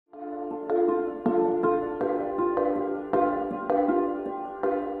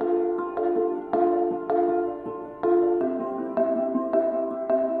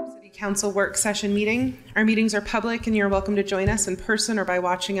Council work session meeting. Our meetings are public and you're welcome to join us in person or by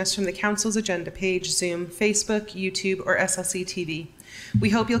watching us from the Council's agenda page, Zoom, Facebook, YouTube, or SLC TV. We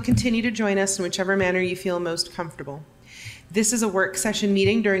hope you'll continue to join us in whichever manner you feel most comfortable. This is a work session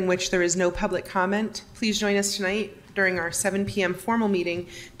meeting during which there is no public comment. Please join us tonight during our 7 p.m. formal meeting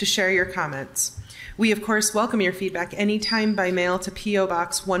to share your comments. We, of course, welcome your feedback anytime by mail to P.O.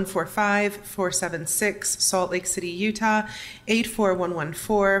 Box 145-476, Salt Lake City, Utah,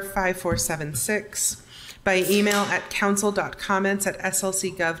 84114-5476, by email at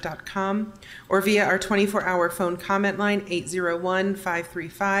council.comments@slcgov.com, or via our 24-hour phone comment line,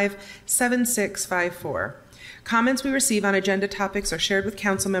 801-535-7654. Comments we receive on agenda topics are shared with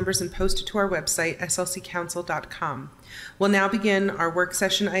council members and posted to our website, slccouncil.com. We'll now begin our work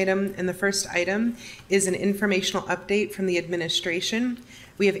session item, and the first item is an informational update from the administration.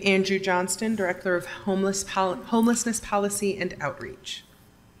 We have Andrew Johnston, Director of Homelessness Policy and Outreach.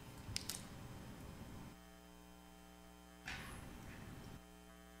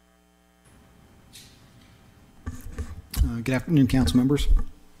 Good afternoon, council members.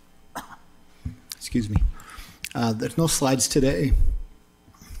 Excuse me. There's no slides today.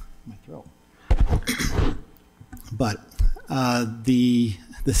 My throat. But the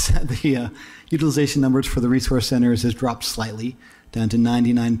utilization numbers for the resource centers has dropped slightly, down to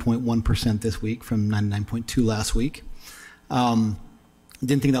 99.1% this week from 99.2% last week.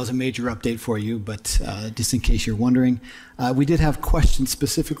 Didn't think that was a major update for you, but just in case you're wondering, we did have questions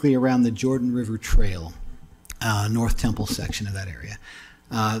specifically around the Jordan River Trail, North Temple section of that area.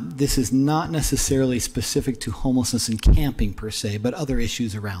 This is not necessarily specific to homelessness and camping per se, but other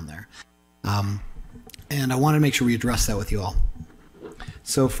issues around there. And I want to make sure we address that with you all.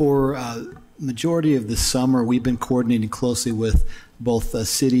 So for majority of the summer, we've been coordinating closely with both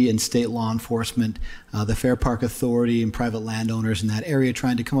city and state law enforcement, the Fair Park Authority, and private landowners in that area,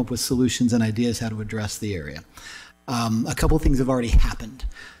 trying to come up with solutions and ideas how to address the area. A couple of things have already happened.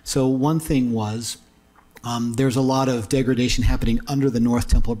 So one thing was, there's a lot of degradation happening under the North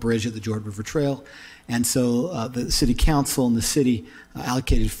Temple Bridge at the Jordan River Trail. And so the city council and the city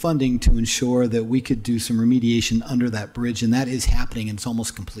allocated funding to ensure that we could do some remediation under that bridge, and that is happening, and it's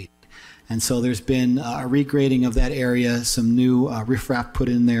almost complete. And so there's been a regrading of that area, some new riffraff put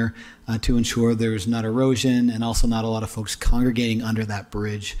in there to ensure there's not erosion and also not a lot of folks congregating under that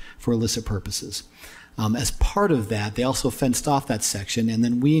bridge for illicit purposes. As part of that, they also fenced off that section, and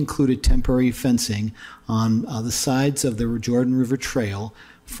then we included temporary fencing on the sides of the Jordan River Trail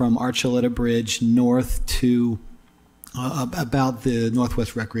from Archuleta Bridge north to about the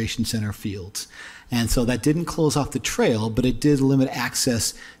Northwest Recreation Center fields. And so that didn't close off the trail, but it did limit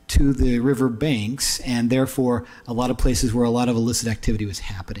access to the river banks, and therefore a lot of places where a lot of illicit activity was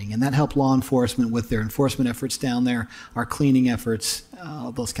happening. And that helped law enforcement with their enforcement efforts down there, our cleaning efforts,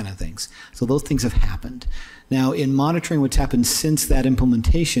 those kind of things. So those things have happened. Now, in monitoring what's happened since that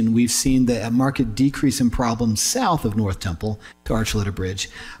implementation, we've seen a marked decrease in problems south of North Temple to Archuleta Bridge.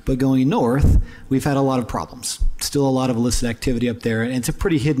 But going north, we've had a lot of problems. Still a lot of illicit activity up there, and it's a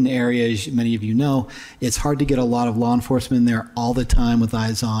pretty hidden area, as many of you know. It's hard to get a lot of law enforcement in there all the time with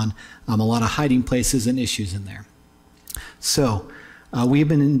eyes on, a lot of hiding places and issues in there. So we've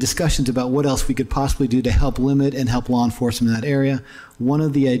been in discussions about what else we could possibly do to help limit and help law enforcement in that area. One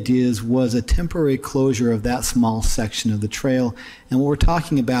of the ideas was a temporary closure of that small section of the trail. And what we're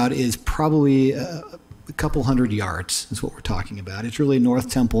talking about is probably a couple hundred yards is what we're talking about. It's really North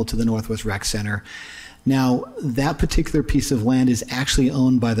Temple to the Northwest Rec Center. Now, that particular piece of land is actually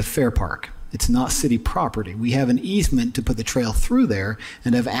owned by the Fair Park. It's not city property. We have an easement to put the trail through there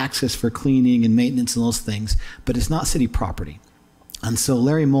and have access for cleaning and maintenance and those things, but it's not city property. And so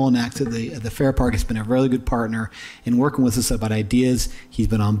Larry Molinak at the Fair Park has been a really good partner in working with us about ideas. He's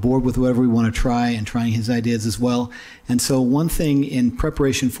been on board with whatever we want to try and trying his ideas as well. And so one thing in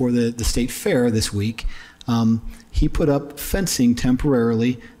preparation for the state fair this week, he put up fencing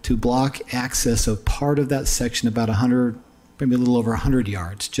temporarily to block access of part of that section, about 100, maybe a little over 100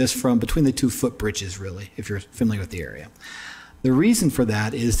 yards, just from between the two footbridges, really, if you're familiar with the area. The reason for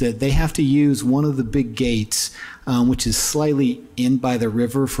that is that they have to use one of the big gates, which is slightly in by the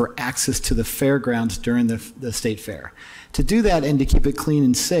river, for access to the fairgrounds during the state fair. To do that and to keep it clean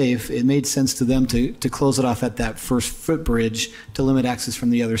and safe, it made sense to them to close it off at that first footbridge to limit access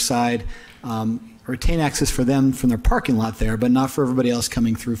from the other side, retain access for them from their parking lot there, but not for everybody else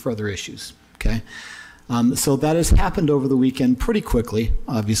coming through for other issues. Okay. So that has happened over the weekend pretty quickly,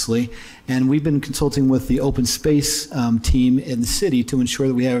 obviously, and we've been consulting with the open space team in the city to ensure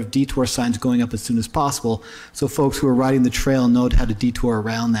that we have detour signs going up as soon as possible so folks who are riding the trail know how to detour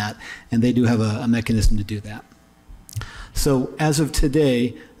around that, and they do have a mechanism to do that. So as of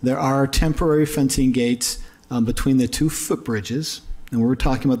today, there are temporary fencing gates between the two footbridges, and we're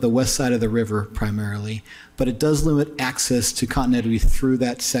talking about the west side of the river primarily, but it does limit access to continuity through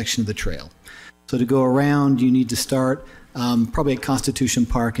that section of the trail. So to go around, you need to start probably at Constitution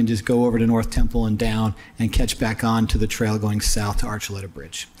Park and just go over to North Temple and down and catch back on to the trail going south to Archuleta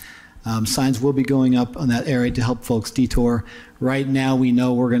Bridge. Signs will be going up on that area to help folks detour. Right now, we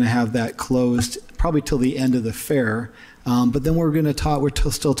know we're going to have that closed probably till the end of the fair. But then we're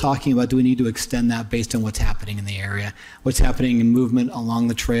still talking about, do we need to extend that based on what's happening in the area, what's happening in movement along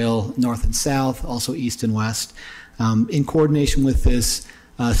the trail north and south, also east and west. In coordination with this,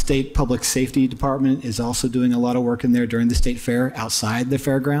 State Public Safety Department is also doing a lot of work in there during the state fair outside the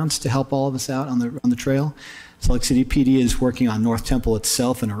fairgrounds to help all of us out on the trail. Salt Lake City PD is working on North Temple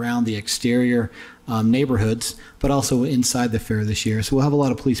itself and around the exterior neighborhoods, but also inside the fair this year. So we'll have a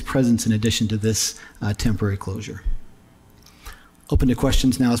lot of police presence in addition to this temporary closure. Open to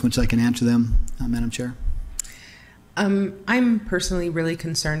questions now as much as I can answer them, Madam Chair. I'm personally really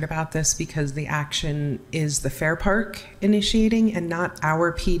concerned about this because the action is the Fair Park initiating and not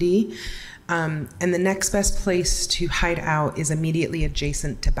our PD. And the next best place to hide out is immediately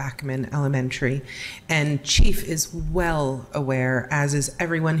adjacent to Backman Elementary. And Chief is well aware, as is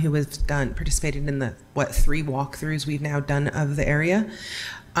everyone who has participated in the, 3 walkthroughs we've now done of the area.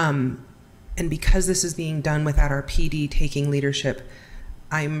 And because this is being done without our PD taking leadership,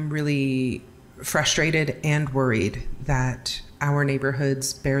 I'm really frustrated and worried that our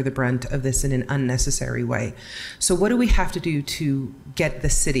neighborhoods bear the brunt of this in an unnecessary way. So what do we have to do to get the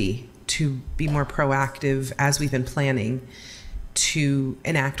city to be more proactive as we've been planning to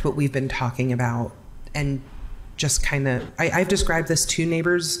enact what we've been talking about and just kind of, I've described this to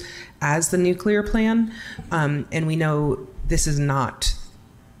neighbors as the nuclear plan, and we know this is not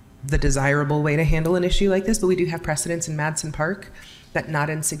the desirable way to handle an issue like this, but we do have precedents in Madsen Park that not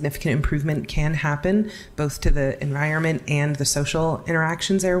insignificant improvement can happen, both to the environment and the social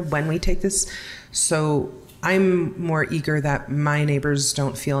interactions there when we take this. So I'm more eager that my neighbors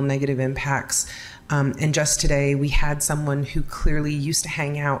don't feel negative impacts. And just today, we had someone who clearly used to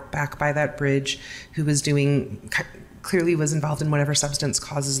hang out back by that bridge, who was clearly was involved in whatever substance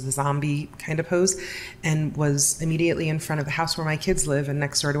causes the zombie kind of pose, and was immediately in front of the house where my kids live and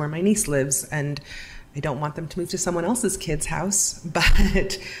next door to where my niece lives. And I don't want them to move to someone else's kid's house,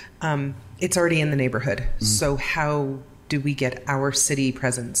 but it's already in the neighborhood. So how do we get our city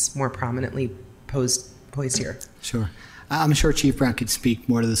presence more prominently poised here? Sure. I'm sure Chief Brown could speak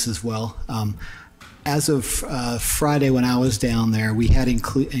more to this as well. As of Friday when I was down there, we had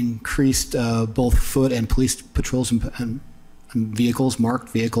increased both foot and police patrols and vehicles, marked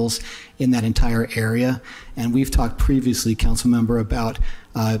vehicles in that entire area. And we've talked previously, council member, about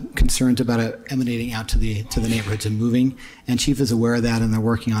concerns about it emanating out to the neighborhoods and moving. And Chief is aware of that, and they're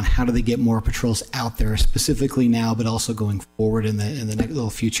working on how do they get more patrols out there, specifically now, but also going forward in the next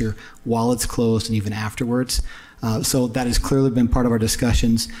little future while it's closed and even afterwards. So that has clearly been part of our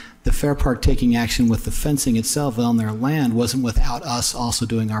discussions. The Fair Park taking action with the fencing itself on their land wasn't without us also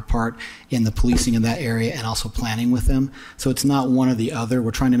doing our part in the policing in that area and also planning with them. So it's not one or the other.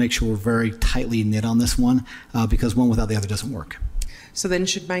 We're trying to make sure we're very tightly knit on this one because one without the other doesn't work. So then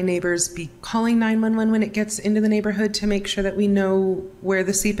should my neighbors be calling 911 when it gets into the neighborhood to make sure that we know where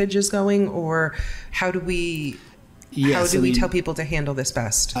the seepage is going, or how do we... Yes, how do we tell people to handle this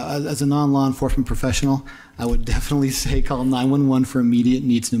best? As a non-law enforcement professional, I would definitely say call 911 for immediate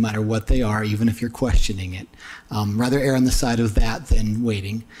needs no matter what they are, even if you're questioning it. Rather err on the side of that than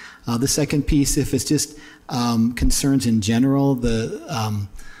waiting. The second piece, if it's just concerns in general, the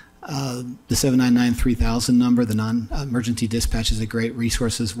 799-3000 number, the non-emergency dispatch, is a great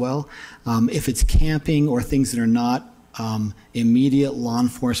resource as well. If it's camping or things that are not immediate law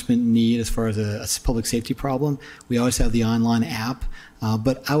enforcement need as far as a public safety problem, we always have the online app,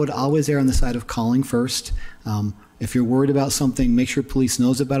 but I would always err on the side of calling first. If you're worried about something, make sure police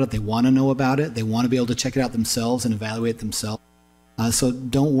knows about it. They want to know about it. They want to be able to check it out themselves and evaluate themselves. So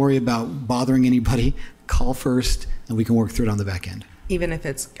don't worry about bothering anybody. Call first, and we can work through it on the back end. Even if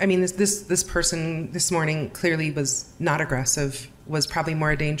it's, I mean, this person this morning clearly was not aggressive, was probably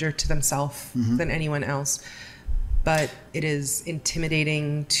more a danger to themselves than anyone else. But it is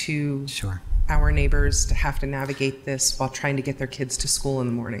intimidating to our neighbors to have to navigate this while trying to get their kids to school in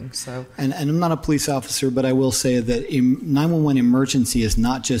the morning. So, and I'm not a police officer, but I will say that a 911 emergency is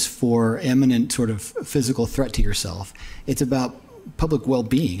not just for imminent sort of physical threat to yourself. It's about public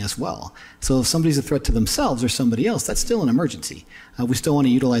well-being as well. So if somebody's a threat to themselves or somebody else, that's still an emergency. We still want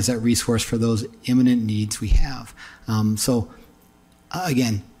to utilize that resource for those imminent needs we have.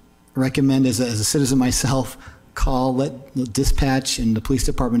 Again, recommend as a citizen myself, call, let dispatch and the police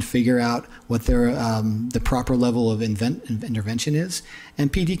department figure out what their the proper level of intervention is,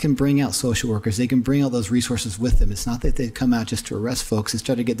 and PD can bring out social workers. They can bring all those resources with them. It's not that they come out just to arrest folks. It's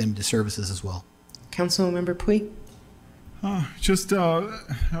try to get them to services as well. Councilmember Pui.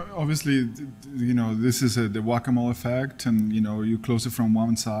 Obviously, this is the whack-a-mole effect, and you close it from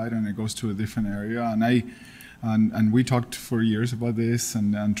one side and it goes to a different area. And we talked for years about this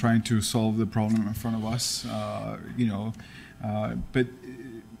and trying to solve the problem in front of us.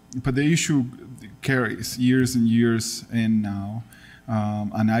 But the issue carries years and years in now,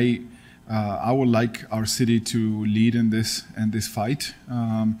 and I would like our city to lead in this fight.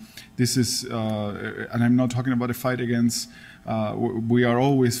 This is, and I'm not talking about a fight against. We are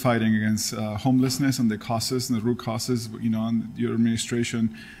always fighting against homelessness and the causes and the root causes. And your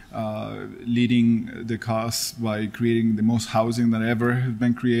administration leading the cause by creating the most housing that ever has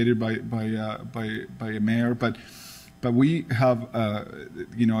been created by a mayor. But we have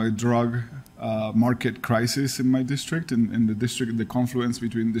a drug market crisis in my district, in the district, the confluence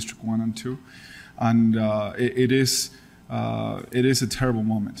between District 1 and 2, and it is a terrible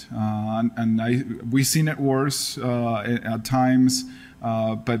moment. We've seen it worse at times,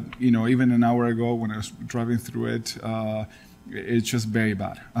 but even an hour ago when I was driving through it, it's just very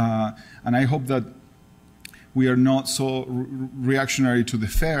bad. And I hope that we are not so reactionary to the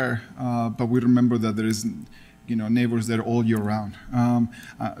fair, but we remember that there is neighbors there all year round.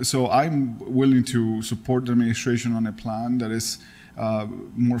 So I'm willing to support the administration on a plan that is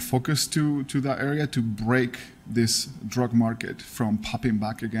more focused to that area to break this drug market from popping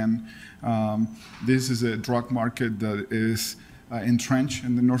back again. This is a drug market that is entrenched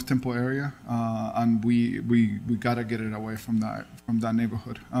in the North Temple area, and we gotta get it away from that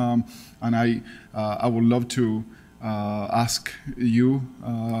neighborhood. And I would love to ask you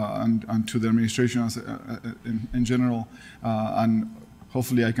and to the administration in general, and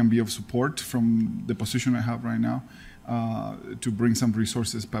hopefully I can be of support from the position I have right now to bring some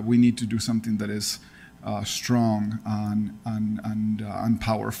resources. But we need to do something that is strong and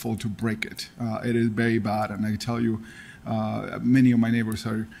powerful to break it. It is very bad, and I tell you, many of my neighbors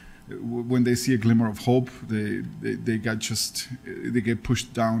are. When they see a glimmer of hope, they get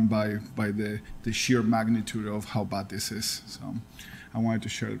pushed down by the sheer magnitude of how bad this is. So I wanted to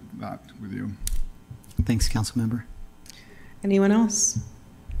share that with you. Thanks, Councilmember. Anyone else?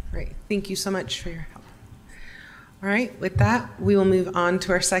 Great. Thank you so much for your help. All right, with that, we will move on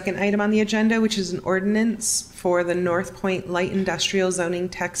to our second item on the agenda, which is an ordinance for the North Point Light Industrial Zoning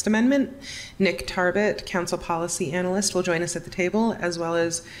Text Amendment. Nick Tarbett, Council Policy Analyst, will join us at the table, as well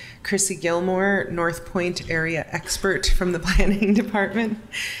as Chrissy Gilmore, North Point Area Expert from the Planning Department.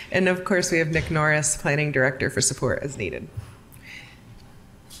 And of course, we have Nick Norris, Planning Director, for support as needed.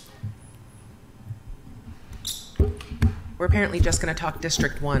 We're apparently just going to talk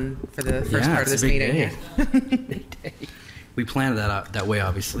District 1 for the first part of this meeting. Big day. We planned that way,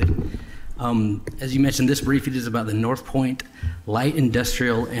 obviously. As you mentioned, this briefing is about the North Point Light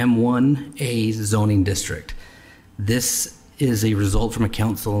Industrial M1A zoning district. This is a result from a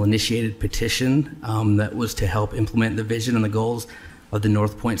council-initiated petition that was to help implement the vision and the goals of the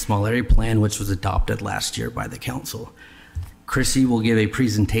North Point Small Area Plan, which was adopted last year by the council. Chrissy will give a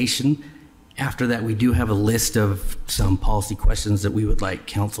presentation. After that, we do have a list of some policy questions that we would like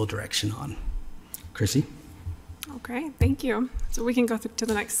council direction on. Chrissy? Okay, thank you. So we can go to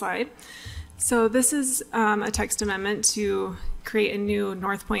the next slide. So this is a text amendment to create a new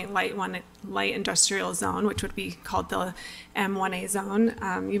North Point Light Industrial Zone, which would be called the M1A zone.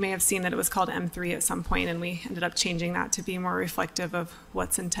 You may have seen that it was called M3 at some point, and we ended up changing that to be more reflective of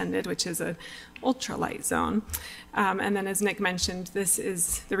what's intended, which is an ultralight zone. And then, as Nick mentioned, this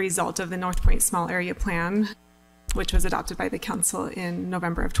is the result of the North Point Small Area Plan, which was adopted by the council in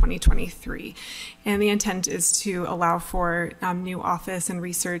November of 2023. And the intent is to allow for new office and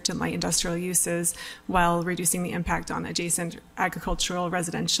research and light industrial uses while reducing the impact on adjacent agricultural,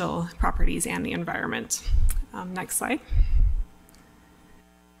 residential properties and the environment. Next slide.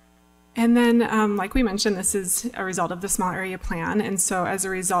 And then, like we mentioned, this is a result of the small area plan. And so as a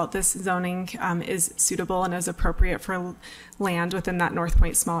result, this zoning is suitable and is appropriate for land within that North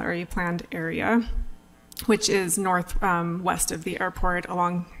Point small area planned area, which is northwest of the airport,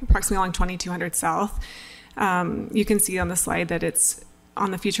 approximately along 2200 South. You can see on the slide that it's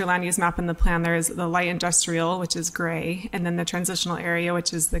on the future land use map in the plan. There is the light industrial, which is gray, and then the transitional area,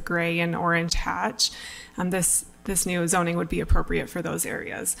 which is the gray and orange hatch. This new zoning would be appropriate for those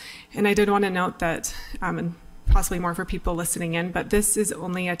areas. And I did want to note that possibly more for people listening in, but this is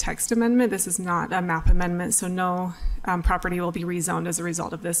only a text amendment. This is not a map amendment, so no property will be rezoned as a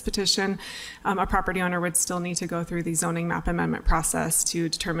result of this petition. A property owner would still need to go through the zoning map amendment process to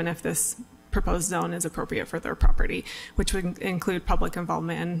determine if this proposed zone is appropriate for their property, which would include public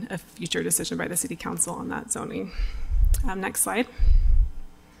involvement in a future decision by the City Council on that zoning. Next slide.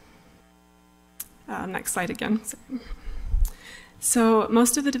 Next slide again. Sorry. So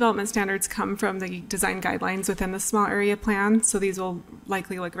most of the development standards come from the design guidelines within the small area plan, so these will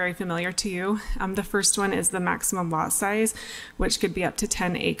likely look very familiar to you. The first one is the maximum lot size, which could be up to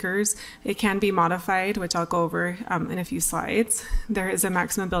 10 acres. It can be modified, which I'll go over in a few slides. There is a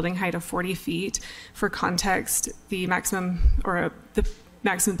maximum building height of 40 feet. For context, the maximum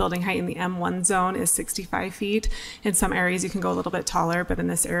building height in the M1 zone is 65 feet. In some areas you can go a little bit taller, but in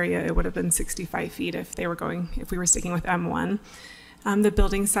this area it would have been 65 feet if we were sticking with M1. The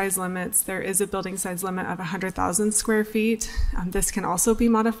building size limits, there is a building size limit of 100,000 square feet. This can also be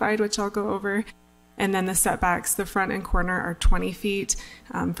modified, which I'll go over. And then the setbacks, the front and corner are 20 feet.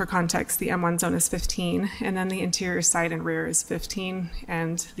 For context, the M1 zone is 15, and then the interior side and rear is 15,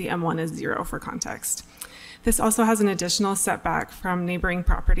 and the M1 is 0 for context. This also has an additional setback from neighboring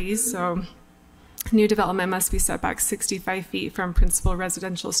properties. So new development must be set back 65 feet from principal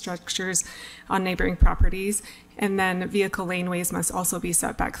residential structures on neighboring properties. And then vehicle laneways must also be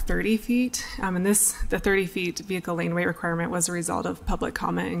set back 30 feet. And the 30 feet vehicle laneway requirement was a result of public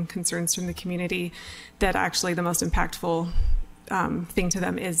comment and concerns from the community that actually the most impactful thing to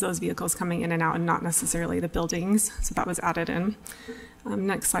them is those vehicles coming in and out and not necessarily the buildings. So that was added in.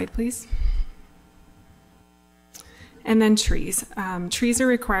 Next slide, please. And then trees. Trees are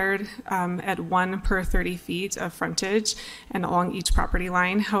required at 1 per 30 feet of frontage and along each property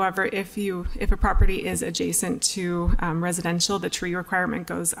line. However, if a property is adjacent to residential, the tree requirement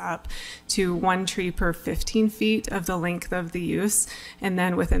goes up to 1 tree per 15 feet of the length of the use, and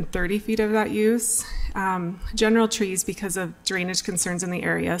then within 30 feet of that use. General trees, because of drainage concerns in the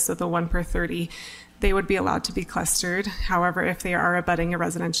area, so the 1 per 30, they would be allowed to be clustered. However, if they are abutting a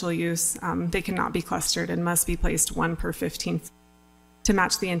residential use, they cannot be clustered and must be placed 1 per 15 to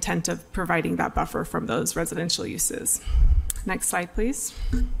match the intent of providing that buffer from those residential uses. Next slide, please.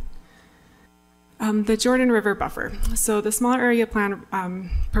 The Jordan River buffer. So the small area plan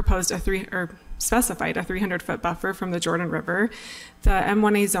proposed specified a 300-foot buffer from the Jordan River. The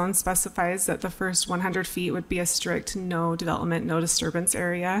M1A zone specifies that the first 100 feet would be a strict no development, no disturbance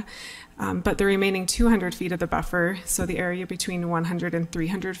area. But the remaining 200 feet of the buffer, so the area between 100 and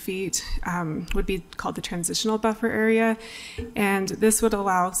 300 feet, would be called the transitional buffer area. And this would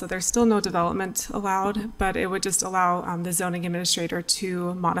allow, so there's still no development allowed, but it would just allow the zoning administrator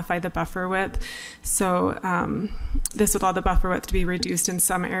to modify the buffer width. So this would allow the buffer width to be reduced in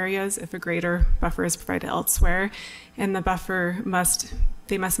some areas if a greater buffer is provided elsewhere. And the buffer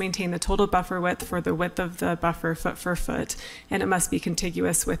they must maintain the total buffer width for the width of the buffer foot for foot, and it must be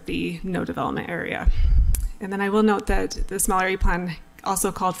contiguous with the no development area. And then I will note that the small area plan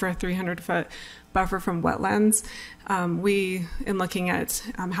also called for a 300-foot buffer from wetlands. In looking at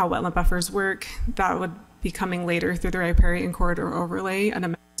how wetland buffers work, that would be coming later through the riparian corridor overlay and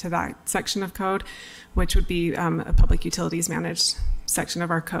amendment to that section of code, which would be a public utilities managed section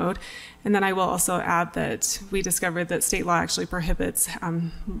of our code. And then I will also add that we discovered that state law actually prohibits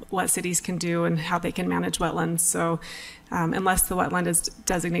what cities can do and how they can manage wetlands. So unless the wetland is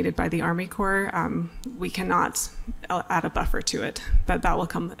designated by the Army Corps, we cannot add a buffer to it, but that will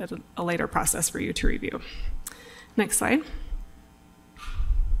come at a later process for you to review. Next slide.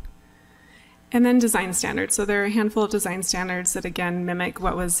 And then design standards. So there are a handful of design standards that again mimic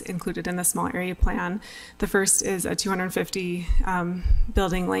what was included in the small area plan. The first is a 250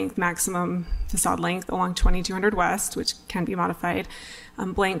 building length maximum facade length along 2200 West, which can be modified.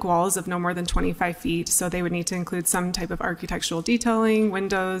 Blank walls of no more than 25 feet. So they would need to include some type of architectural detailing,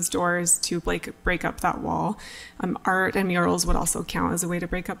 windows, doors to break up that wall. Art and murals would also count as a way to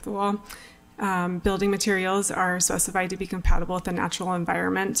break up the wall. Building materials are specified to be compatible with the natural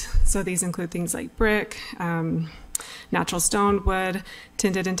environment. So these include things like brick, natural stone, wood,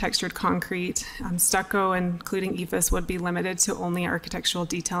 tinted and textured concrete, stucco, including EIFS, would be limited to only architectural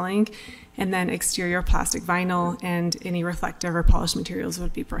detailing. And then exterior plastic vinyl and any reflective or polished materials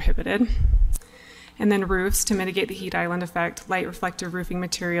would be prohibited. And then roofs, to mitigate the heat island effect, light reflective roofing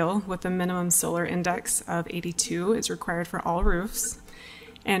material with a minimum solar index of 82 is required for all roofs.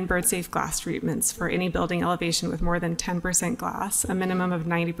 And bird-safe glass treatments for any building elevation with more than 10% glass. A minimum of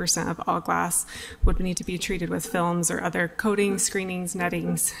 90% of all glass would need to be treated with films or other coatings, screenings,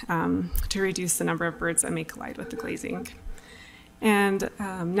 nettings to reduce the number of birds that may collide with the glazing. And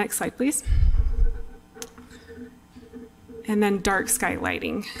next slide, please. And then dark sky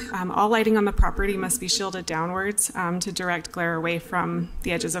lighting. All lighting on the property must be shielded downwards to direct glare away from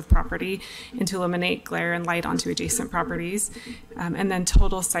the edges of property and to eliminate glare and light onto adjacent properties. And then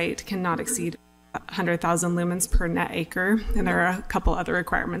total site cannot exceed 100,000 lumens per net acre. And there are a couple other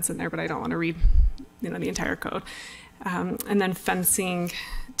requirements in there, but I don't want to read the entire code. And then fencing,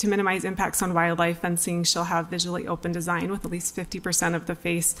 to minimize impacts on wildlife, fencing shall have visually open design with at least 50% of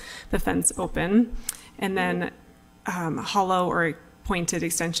the fence open. And then hollow or pointed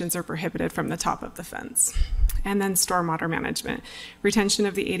extensions are prohibited from the top of the fence. And then stormwater management. Retention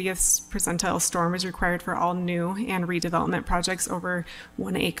of the 80th percentile storm is required for all new and redevelopment projects over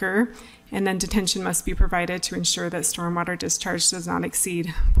 1 acre. And then detention must be provided to ensure that stormwater discharge does not exceed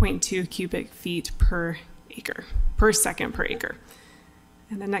 0.2 cubic feet per second per acre.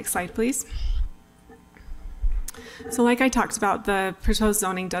 And the next slide, please. So like I talked about, the proposed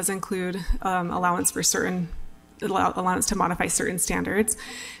zoning does include allowance to modify certain standards.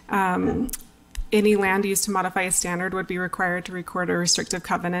 Any land used to modify a standard would be required to record a restrictive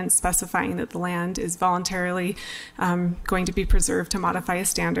covenant specifying that the land is voluntarily going to be preserved to modify a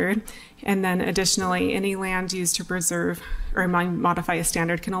standard. And then additionally, any land used to preserve or modify a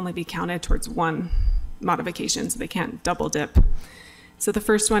standard can only be counted towards one modification, so they can't double dip. So the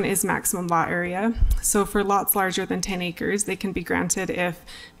first one is maximum lot area. So for lots larger than 10 acres, they can be granted if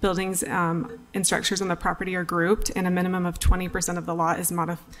buildings and structures on the property are grouped and a minimum of 20% of the lot is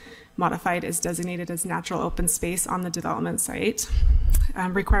modified as designated as natural open space on the development site.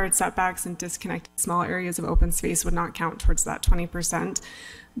 Required setbacks and disconnected small areas of open space would not count towards that 20%,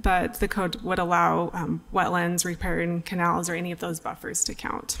 but the code would allow wetlands, riparian canals, or any of those buffers to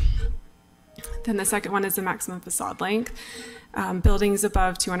count. Then the second one is the maximum facade length. Buildings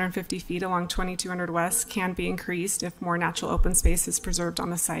above 250 feet along 2200 West can be increased if more natural open space is preserved on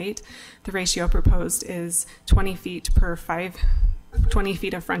the site. The ratio proposed is 20 feet of frontage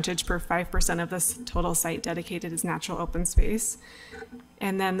per 5% of this total site dedicated as natural open space.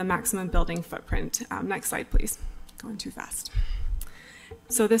 And then the maximum building footprint. Next slide, please. Going too fast.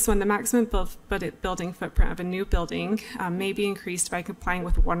 So this one, the maximum building footprint of a new building may be increased by complying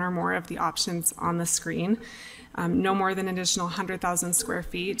with one or more of the options on the screen. No more than an additional 100,000 square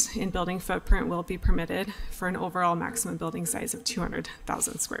feet in building footprint will be permitted for an overall maximum building size of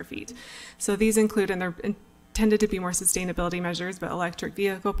 200,000 square feet. So these include, and they're intended to be more sustainability measures, but electric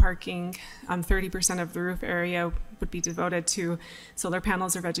vehicle parking, 30% of the roof area would be devoted to solar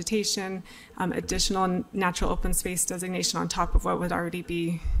panels or vegetation, additional natural open space designation on top of what would already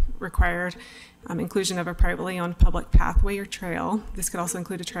be required, inclusion of a privately owned public pathway or trail. This could also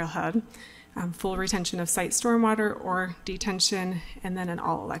include a trailhead, full retention of site stormwater or detention, and then an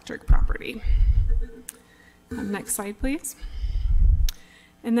all-electric property. Next slide, please.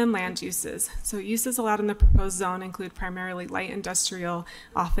 And then land uses. So uses allowed in the proposed zone include primarily light industrial,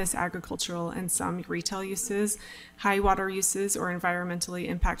 office, agricultural, and some retail uses. High water uses or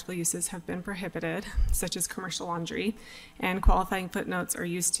environmentally impactful uses have been prohibited, such as commercial laundry, and qualifying footnotes are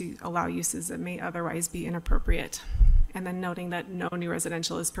used to allow uses that may otherwise be inappropriate. And then noting that no new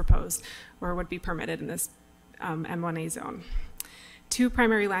residential is proposed or would be permitted in this M1A zone. Two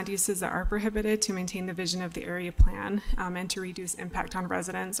primary land uses that are prohibited to maintain the vision of the area plan and to reduce impact on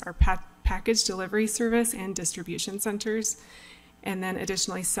residents are package delivery service and distribution centers. And then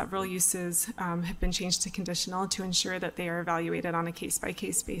additionally, several uses have been changed to conditional to ensure that they are evaluated on a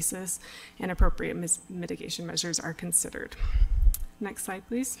case-by-case basis and appropriate mitigation measures are considered. Next slide,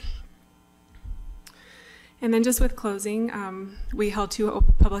 please. And then just with closing, we held two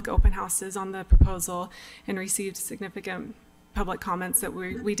public open houses on the proposal and received significant public comments that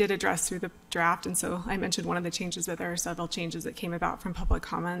we did address through the draft, and so I mentioned one of the changes, but there are several changes that came about from public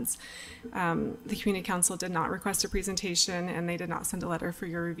comments. The Community Council did not request a presentation, and they did not send a letter for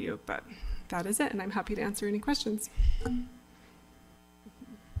your review, but that is it, and I'm happy to answer any questions.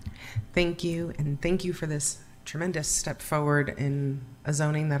 Thank you, and thank you for this tremendous step forward in a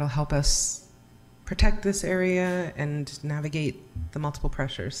zoning that'll help us protect this area and navigate the multiple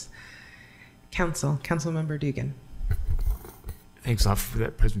pressures. Councilmember Dugan. Thanks a lot for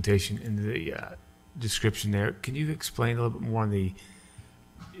that presentation and the description there. Can you explain a little bit more on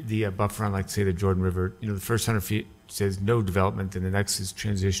the buffer on, like, say, the Jordan River? You know, the first 100 feet says no development, and the next is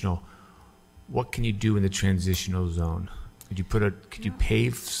transitional. What can you do in the transitional zone? Could you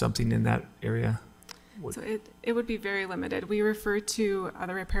pave something in that area? So it would be very limited. We refer to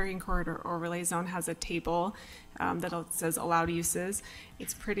the riparian corridor overlay zone has a table that says allowed uses.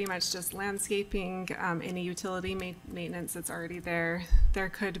 It's pretty much just landscaping, any utility maintenance that's already there. There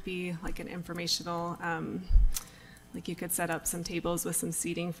could be like an informational Like you could set up some tables with some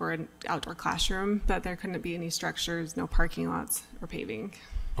seating for an outdoor classroom, but there couldn't be any structures, no parking lots or paving.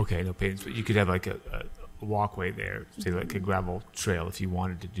 Okay, no pavements, but you could have like a walkway there, say like a gravel trail if you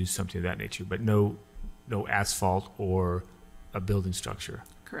wanted to do something of that nature, but no asphalt or a building structure.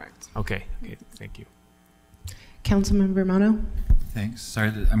 Correct. Okay, thank you. Councilmember Mono? Thanks.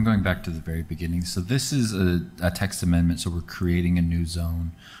 Sorry, I'm going back to the very beginning. So this is a text amendment, so we're creating a new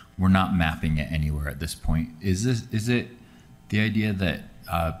zone. We're not mapping it anywhere at this point. Is it the idea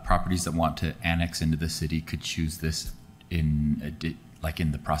that properties that want to annex into the city could choose this in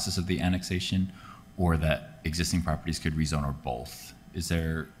the process of the annexation, or that existing properties could rezone, or both?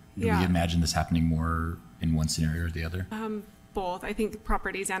 Do we imagine this happening more in one scenario or the other? Both. I think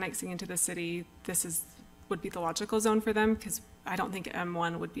properties annexing into the city, would be the logical zone for them, because I don't think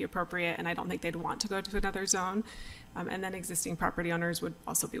M1 would be appropriate, and I don't think they'd want to go to another zone. And then existing property owners would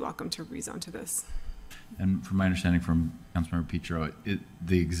also be welcome to rezone to this. And from my understanding from Councilmember Petro,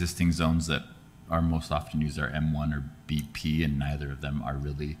 the existing zones that are most often used are M1 or BP, and neither of them are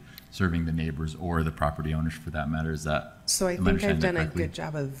really serving the neighbors or the property owners for that matter. Is that? So I think I've done a good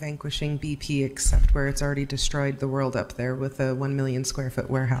job of vanquishing BP, except where it's already destroyed the world up there with a 1 million square foot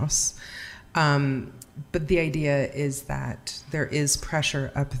warehouse. But the idea is that there is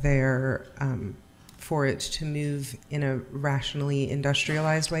pressure up there for it to move in a rationally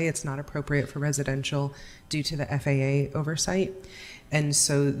industrialized way. It's not appropriate for residential due to the FAA oversight. And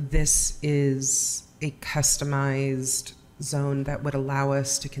so this is a customized zone that would allow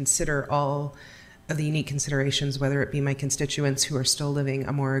us to consider all of the unique considerations, whether it be my constituents who are still living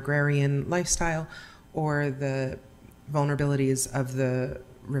a more agrarian lifestyle or the vulnerabilities of the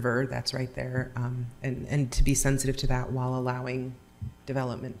river that's right there, and to be sensitive to that while allowing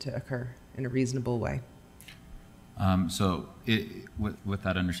development to occur in a reasonable way. With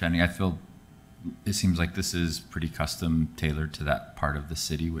that understanding, I feel it seems like this is pretty custom tailored to that part of the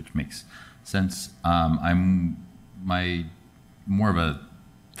city, which makes sense. My more of a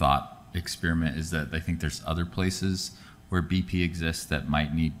thought experiment is that I think there's other places where BP exists that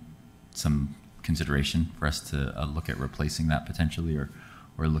might need some consideration for us to look at replacing that potentially, or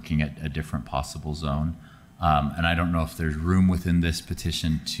looking at a different possible zone. And I don't know if there's room within this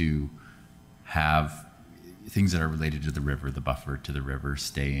petition to have things that are related to the river, the buffer to the river,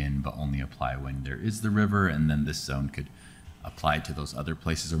 stay in but only apply when there is the river, and then this zone could apply to those other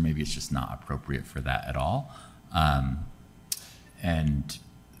places, or maybe it's just not appropriate for that at all. And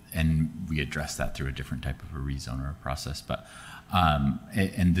we address that through a different type of a rezone or a process. But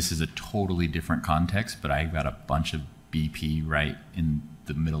and this is a totally different context, but I got a bunch of BP right in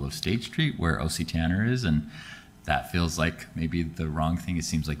the middle of State Street where OC Tanner is, and that feels like maybe the wrong thing. It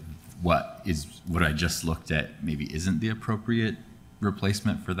seems like what I just looked at maybe isn't the appropriate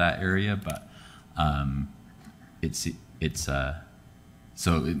replacement for that area, but maybe it's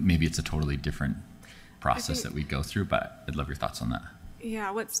a totally different process that we go through, but I'd love your thoughts on that.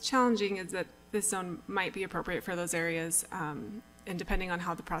 Yeah, what's challenging is that this zone might be appropriate for those areas, and depending on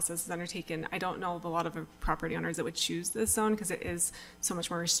how the process is undertaken, I don't know of a lot of property owners that would choose this zone because it is so much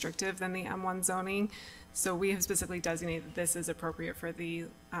more restrictive than the M1 zoning. So we have specifically designated that this is appropriate for the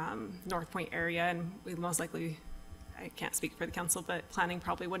North Point area, and we most likely, I can't speak for the council, but planning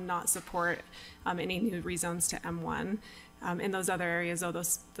probably would not support any new rezones to M1. In those other areas, though,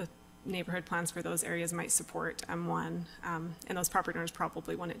 the neighborhood plans for those areas might support M1, and those property owners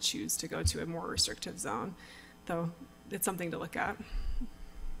probably wouldn't choose to go to a more restrictive zone, though it's something to look at.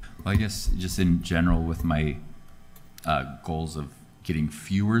 Well, I guess just in general with my goals of getting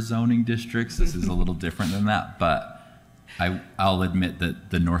fewer zoning districts, this is a little different than that, but I'll admit that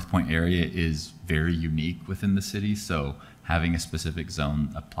the North Point area is very unique within the city, so having a specific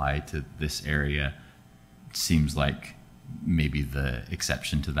zone apply to this area seems like maybe the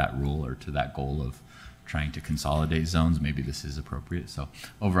exception to that rule, or to that goal of trying to consolidate zones. Maybe this is appropriate. So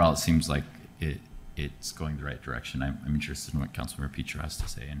overall, it seems like it's going the right direction. I'm interested in what Councilmember Petro has to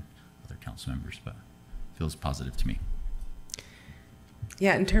say and other council members, but it feels positive to me.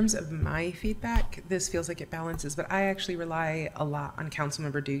 Yeah, in terms of my feedback, this feels like it balances, but I actually rely a lot on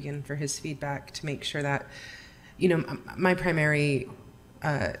Councilmember Dugan for his feedback to make sure that, my primary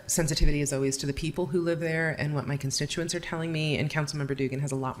sensitivity is always to the people who live there and what my constituents are telling me, and Councilmember Dugan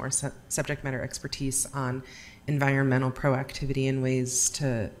has a lot more subject matter expertise on environmental proactivity and ways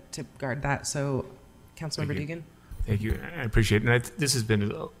to guard that. So, Councilmember Dugan. Thank you. I appreciate it. And this has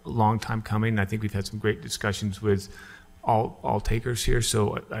been a long time coming. I think we've had some great discussions with all takers here,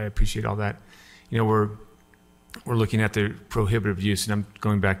 so I appreciate all that. We're looking at the prohibitive use, and I'm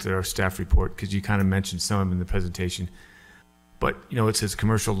going back to our staff report because you kind of mentioned some of them in the presentation. But, it says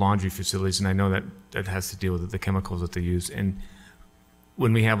commercial laundry facilities, and I know that has to deal with the chemicals that they use. And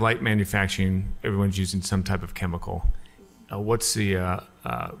when we have light manufacturing, everyone's using some type of chemical. What's the,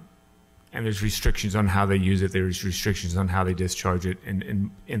 and there's restrictions on how they use it. There's restrictions on how they discharge it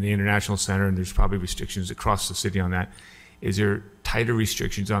in the International Center, and there's probably restrictions across the city on that. Is there tighter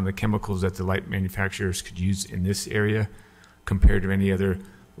restrictions on the chemicals that the light manufacturers could use in this area compared to any other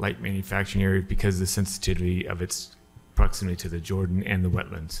light manufacturing area because of the sensitivity of its proximity to the Jordan and the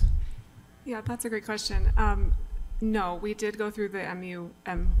wetlands? Yeah, that's a great question. No, we did go through the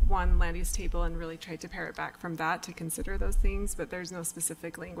M1 land use table and really tried to pare it back from that to consider those things, but there's no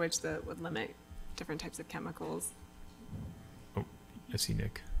specific language that would limit different types of chemicals. Oh, I see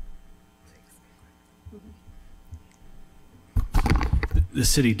Nick. The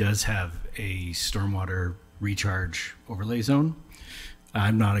city does have a stormwater recharge overlay zone.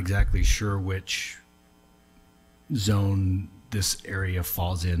 I'm not exactly sure which zone this area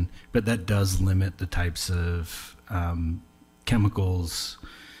falls in, but that does limit the types of chemicals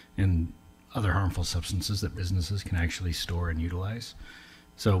and other harmful substances that businesses can actually store and utilize.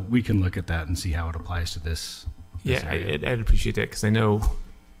 So we can look at that and see how it applies to this. Yeah, I'd appreciate that, because I know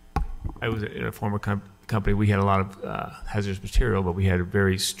I was in a former company. We had a lot of hazardous material, but we had a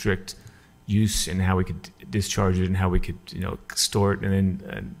very strict use in how we could discharge it and how we could, store it and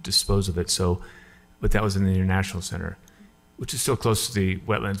then dispose of it. So, but that was in the International Center, which is still close to the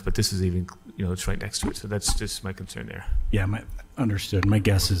wetlands, but this is even, it's right next to it. So that's just my concern there. Yeah, understood. My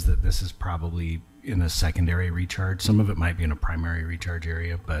guess is that this is probably in a secondary recharge. Some of it might be in a primary recharge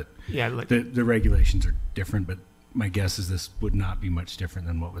area, but yeah, the regulations are different. But my guess is this would not be much different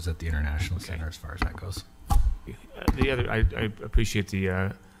than what was at the International Center as far as that goes. The other, I appreciate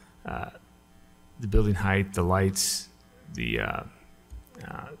the building height, the lights, the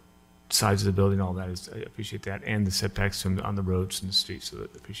size of the building, all that is, I appreciate that, and the setbacks on the roads and the streets. So I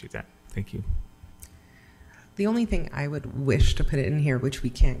appreciate that. Thank you. The only thing I would wish to put it in here, which we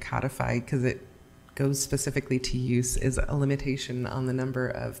can't codify because it goes specifically to use, is a limitation on the number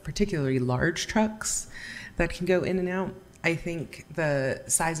of particularly large trucks that can go in and out. I think the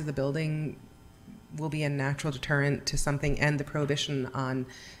size of the building will be a natural deterrent to something, and the prohibition on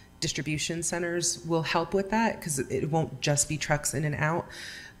distribution centers will help with that, because it won't just be trucks in and out.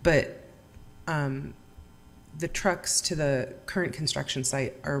 But the trucks to the current construction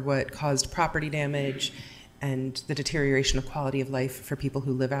site are what caused property damage and the deterioration of quality of life for people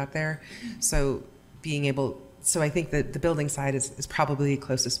who live out there. So I think that the building side is probably the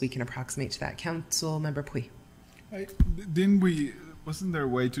closest we can approximate to that. Councilmember Pui. Wasn't there a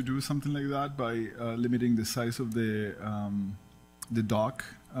way to do something like that by limiting the size of the dock?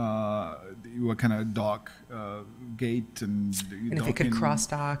 What kind of dock gate and if it could cross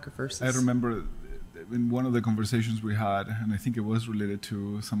dock versus. I remember in one of the conversations we had, and I think it was related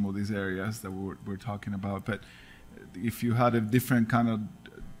to some of these areas that we're talking about. But if you had a different kind of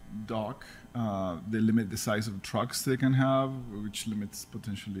dock, they limit the size of trucks they can have, which limits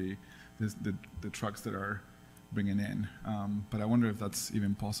potentially the trucks that are bringing in. But I wonder if that's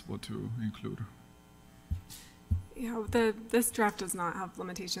even possible to include. Yeah, this draft does not have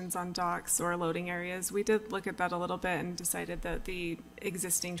limitations on docks or loading areas. We did look at that a little bit and decided that the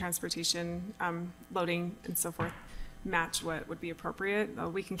existing transportation loading and so forth match what would be appropriate.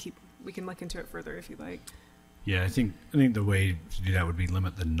 We can look into it further if you'd like. Yeah, I think the way to do that would be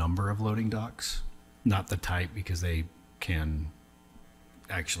limit the number of loading docks, not the type, because they can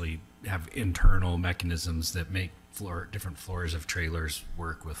actually have internal mechanisms that make different floors of trailers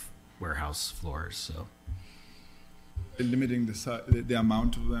work with warehouse floors. So limiting the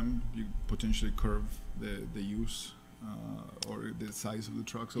amount of them, you potentially curve the use or the size of the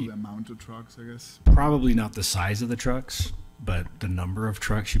trucks, or the amount of trucks, I guess. Probably not the size of the trucks, but the number of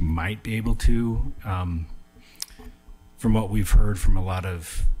trucks you might be able to. From what we've heard from a lot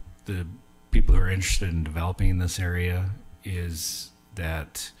of the people who are interested in developing in this area, is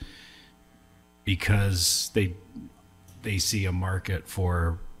that because they see a market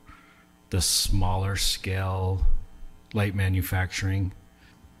for the smaller scale light manufacturing,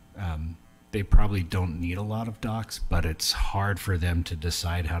 they probably don't need a lot of docks, but it's hard for them to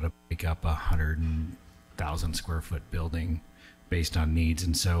decide how to make up 100,000 square foot building based on needs.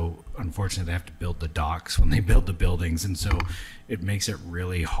 And so unfortunately they have to build the docks when they build the buildings, and so it makes it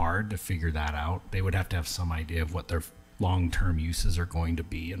really hard to figure that out. They would have to have some idea of what their long-term uses are going to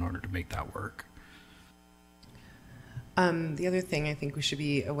be in order to make that work. The other thing I think we should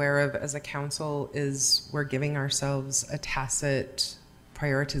be aware of as a council is we're giving ourselves a tacit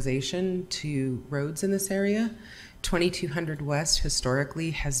prioritization to roads in this area, 2200 West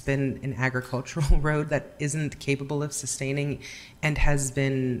historically has been an agricultural road that isn't capable of sustaining and has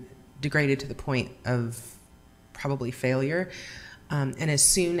been degraded to the point of probably failure. And as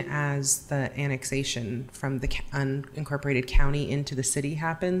soon as the annexation from the unincorporated county into the city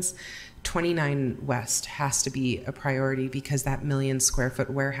happens, 29 West has to be a priority, because that 1 million square foot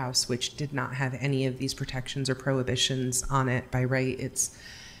warehouse, which did not have any of these protections or prohibitions on it by right, it's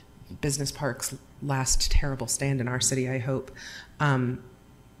business park's last terrible stand in our city, I hope.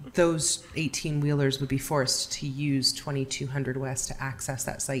 Those 18-wheelers would be forced to use 2200 West to access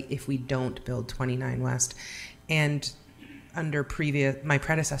that site if we don't build 29 West. And under my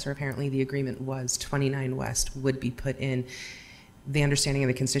predecessor, apparently the agreement was 29 West would be put in. The understanding of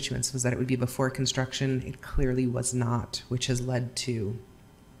the constituents was that it would be before construction. It clearly was not, which has led to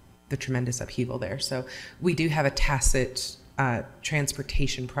the tremendous upheaval there. So we do have a tacit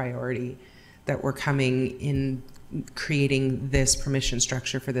transportation priority that we're coming in, creating this permission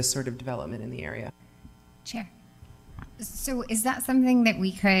structure for this sort of development in the area. Chair. So is that something that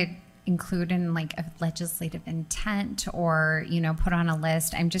we could include in like a legislative intent, or, you know, put on a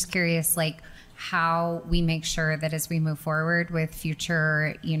list? I'm just curious, like, how we make sure that as we move forward with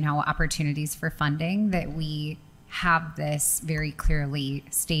future, you know, opportunities for funding, that we have this very clearly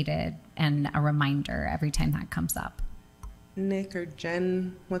stated and a reminder every time that comes up. Nick or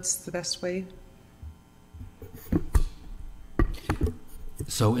Jen, what's the best way?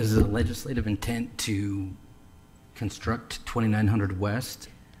 So is the legislative intent to construct 2900 West?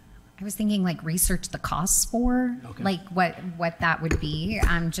 I was thinking like research the costs for, Okay. like what that would be,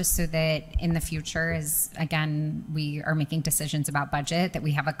 just so that in the future, as again, we are making decisions about budget, that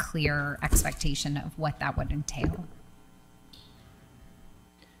we have a clear expectation of what that would entail.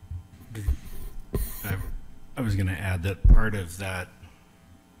 I was going to add that part of that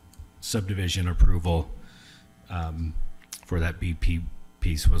subdivision approval for that BP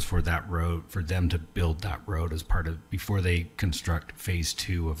piece was for that road, for them to build that road as part of, before they construct phase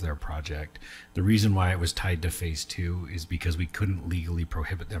 2 of their project. The reason why it was tied to phase 2 is because we couldn't legally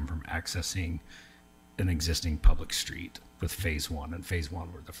prohibit them from accessing an existing public street with phase 1, and phase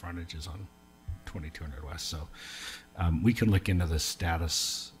 1 where the frontage is on 2200 West. So we can look into the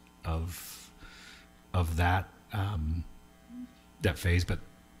status of that that phase, but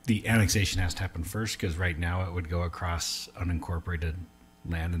the annexation has to happen first, because right now it would go across unincorporated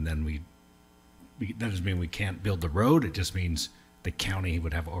land, and then that doesn't mean we can't build the road. It just means the county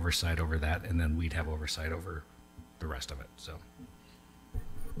would have oversight over that, and then we'd have oversight over the rest of it. So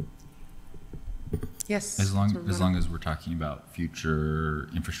Yes. As long as we're talking about future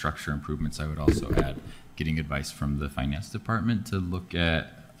infrastructure improvements, I would also add getting advice from the finance department to look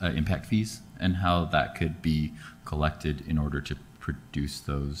at impact fees and how that could be collected in order to produce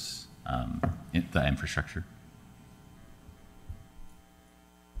those the infrastructure.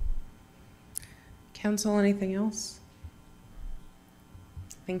 Council, anything else?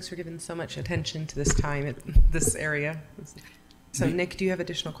 Thanks for giving so much attention to this time at this area. So Nick, do you have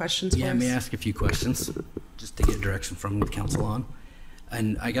additional questions for us? Yeah, may I ask a few questions just to get direction from the council on?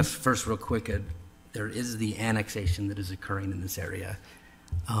 And I guess first, real quick, there is the annexation that is occurring in this area.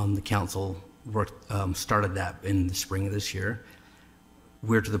 The council started that in the spring of this year.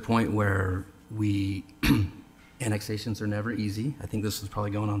 We're to the point where annexations are never easy. I think this is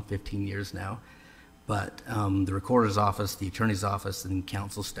probably going on 15 years now. But the recorder's office, the attorney's office, and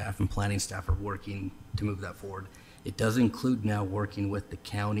council staff and planning staff are working to move that forward. It does include now working with the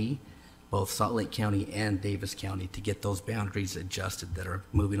county, both Salt Lake County and Davis County, to get those boundaries adjusted that are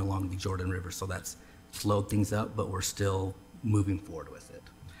moving along the Jordan River. So that's slowed things up, but we're still moving forward with it.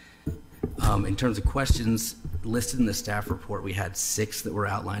 In terms of questions listed in the staff report, we had 6 that were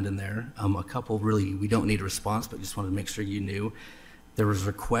outlined in there. A couple really, we don't need a response, but just wanted to make sure you knew. There was a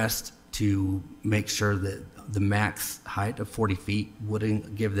request to make sure that the max height of 40 feet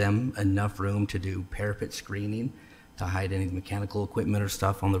wouldn't give them enough room to do parapet screening to hide any mechanical equipment or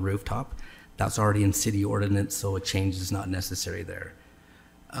stuff on the rooftop. That's already in city ordinance, so a change is not necessary there.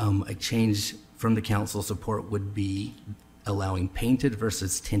 A change from the council support would be allowing painted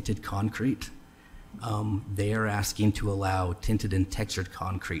versus tinted concrete. They are asking to allow tinted and textured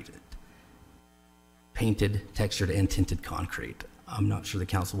concrete. Painted, textured, and tinted concrete. I'm not sure the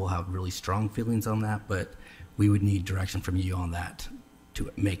council will have really strong feelings on that, but we would need direction from you on that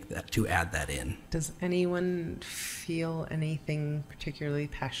to add that in. Does anyone feel anything particularly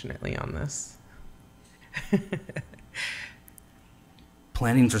passionately on this?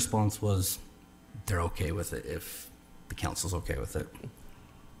 Planning's response was they're okay with it if the council's okay with it.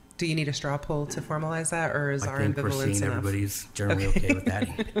 Do you need a straw poll to formalize that, or is our I think we're ambivalence seeing enough? everybody's generally okay with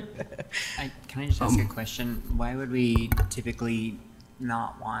adding it. Can I just ask a question? Why would we typically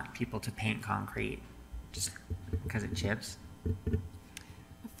not want people to paint concrete? Just because it chips? A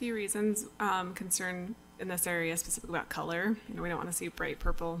few reasons. Concern in this area specifically about color. You know, we don't want to see bright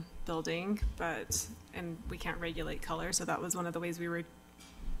purple building, and we can't regulate color, so that was one of the ways we were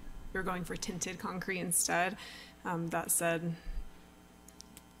going for tinted concrete instead. That said,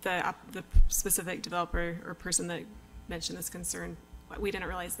 the specific developer or person that mentioned this concern, we didn't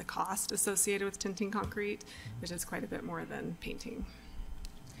realize the cost associated with tinting concrete, which is quite a bit more than painting.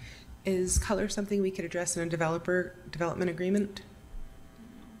 Is color something we could address in a development agreement?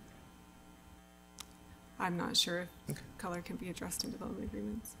 I'm not sure if color can be addressed in development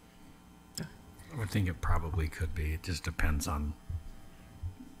agreements. I would think it probably could be. It just depends on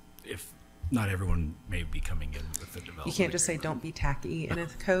if not everyone may be coming in with the development. You can't just say don't be tacky in a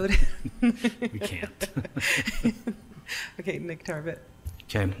code. We can't. Okay, Nick Tarbett.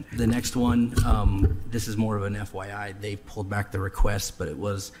 Okay, the next one, this is more of an FYI. They pulled back the request, but it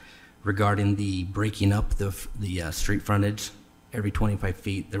was regarding the breaking up the street frontage. Every 25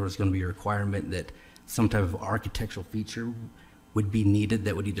 feet, there was going to be a requirement that some type of architectural feature would be needed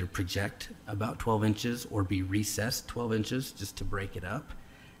that would either project about 12 inches or be recessed 12 inches just to break it up.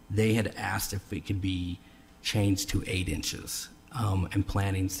 They had asked if it could be changed to 8 inches. And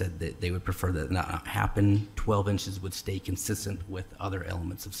planning said that they would prefer that not happen. 12 inches would stay consistent with other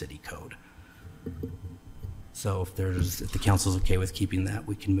elements of city code. So if the council's okay with keeping that,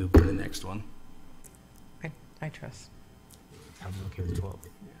 we can move to the next one. I trust. I'm okay with 12.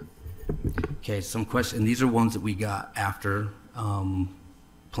 Okay, some questions. These are ones that we got after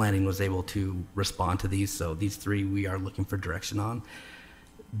planning was able to respond to these. So these three we are looking for direction on.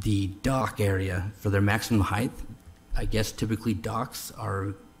 The dock area for their maximum height, I guess typically docks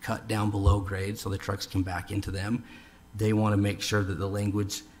are cut down below grade so the trucks can back into them. They want to make sure that the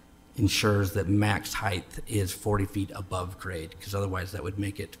language ensures that max height is 40 feet above grade, because otherwise that would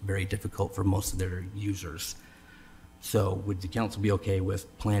make it very difficult for most of their users. So would the council be okay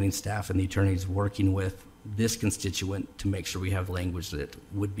with planning staff and the attorneys working with this constituent to make sure we have language that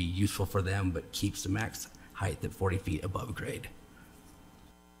would be useful for them but keeps the max height at 40 feet above grade?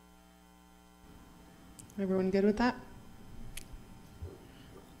 Everyone good with that?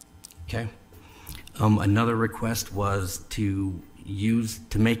 Okay. Another request was to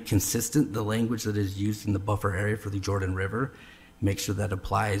make consistent the language that is used in the buffer area for the Jordan River, make sure that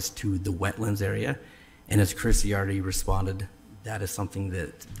applies to the wetlands area. And as Chrissy already responded, that is something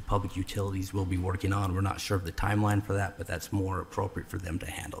that the public utilities will be working on. We're not sure of the timeline for that, but that's more appropriate for them to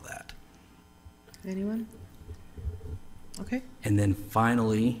handle that. Anyone? Okay. And then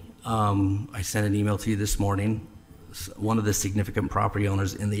finally, I sent an email to you this morning. One of the significant property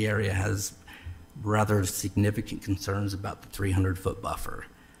owners in the area has rather significant concerns about the 300-foot buffer.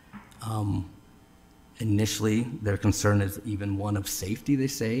 Initially, their concern is even one of safety, they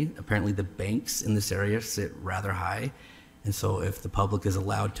say. Apparently the banks in this area sit rather high. And so if the public is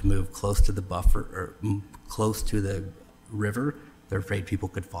allowed to move close to the buffer or close to the river, they're afraid people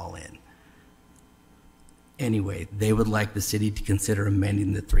could fall in. Anyway, they would like the city to consider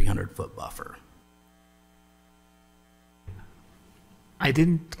amending the 300-foot buffer. I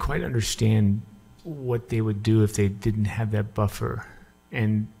didn't quite understand what they would do if they didn't have that buffer,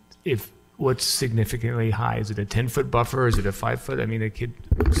 and if what's significantly high. Is it a 10-foot buffer? Is it a 5-foot? I mean,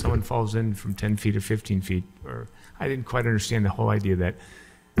 someone falls in from 10 feet or 15 feet, or I didn't quite understand the whole idea of that.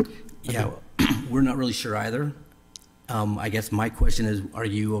 Yeah, we're not really sure either. I guess my question is, are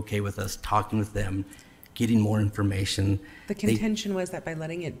you okay with us talking with them, getting more information? The contention was that by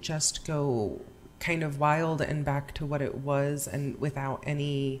letting it just go kind of wild and back to what it was and without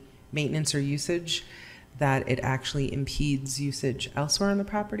any maintenance or usage, that it actually impedes usage elsewhere on the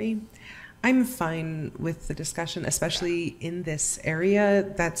property. I'm fine with the discussion, especially in this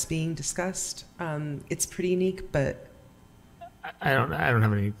area that's being discussed. It's pretty unique, but I don't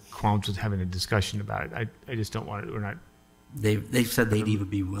have any qualms with having a discussion about it. I just don't want it. We're not. They've said they'd even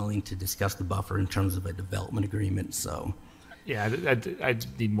be willing to discuss the buffer in terms of a development agreement. So, yeah, I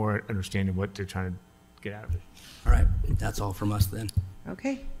need more understanding what they're trying to get out of it. All right, that's all from us then.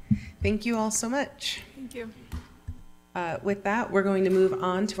 okay. Thank you all so much. Thank you. With that, we're going to move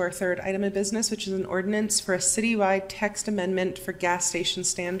on to our third item of business, which is an ordinance for a citywide text amendment for gas station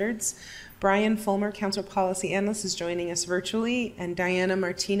standards. Brian Fulmer, Council Policy Analyst, is joining us virtually, and Diana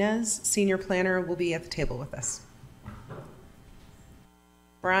Martinez, Senior Planner, will be at the table with us.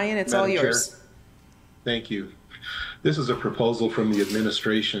 Brian, it's all yours. Thank you. This is a proposal from the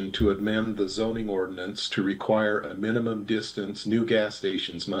administration to amend the zoning ordinance to require a minimum distance new gas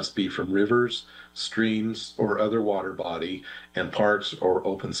stations must be from rivers, streams, or other water body and parks or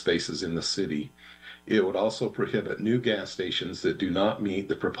open spaces in the city. It would also prohibit new gas stations that do not meet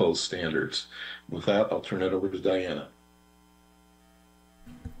the proposed standards. With that, I'll turn it over to Diana.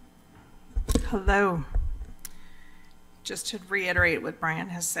 Hello. Just to reiterate what Brian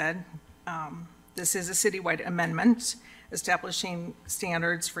has said, this is a citywide amendment establishing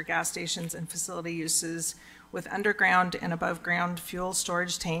standards for gas stations and facility uses with underground and above ground fuel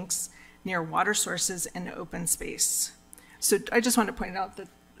storage tanks near water sources and open space. So I just want to point out that,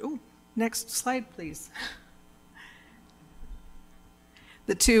 next slide, please.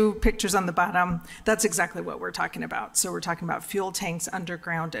 The two pictures on the bottom, that's exactly what we're talking about. So we're talking about fuel tanks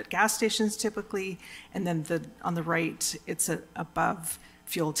underground at gas stations typically, and then on the right, it's an above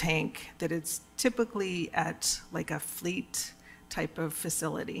fuel tank that is typically at like a fleet type of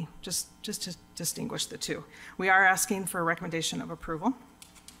facility, just to distinguish the two. We are asking for a recommendation of approval.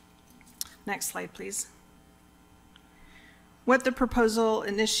 Next slide, please. What the proposal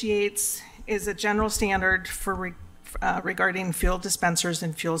initiates is a general standard for regarding fuel dispensers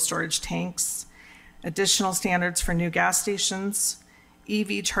and fuel storage tanks, additional standards for new gas stations,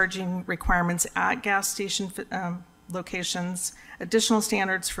 EV charging requirements at gas station locations, additional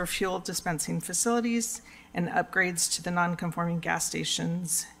standards for fuel dispensing facilities, and upgrades to the non-conforming gas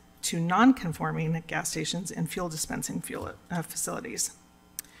stations to non-conforming gas stations and fuel dispensing facilities.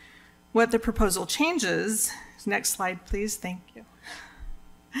 What the proposal changes, next slide please, thank you.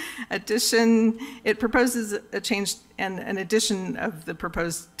 It proposes a change and an addition of the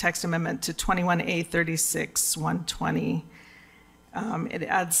proposed text amendment to 21A36-120. It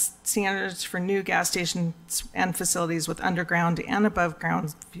adds standards for new gas stations and facilities with underground and above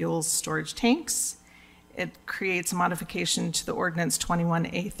ground fuel storage tanks. It creates a modification to the ordinance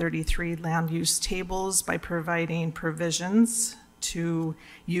 21A33 land use tables by providing provisions to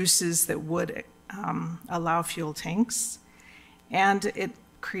uses that would allow fuel tanks. And it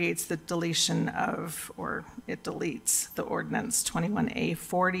creates the deletion of, or it deletes the ordinance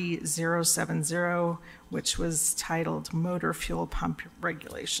 21A40070, which was titled Motor Fuel Pump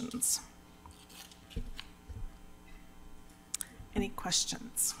Regulations. Any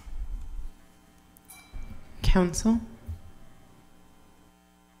questions? Council?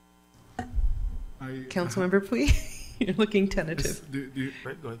 Councilmember Puy? You're looking tentative.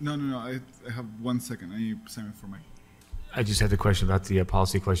 No. I have 1 second. I need Simon for my. I just had the question about the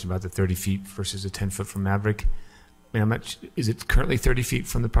policy question about the 30 feet versus the 10 foot from Maverick. I mean, is it currently 30 feet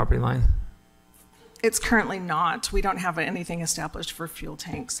from the property line? It's currently not. We don't have anything established for fuel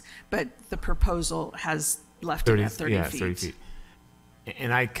tanks, but the proposal has left it at 30 feet. 30 feet.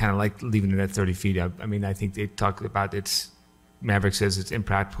 And I kind of like leaving it at 30 feet. I mean, I think they talk about Maverick says it's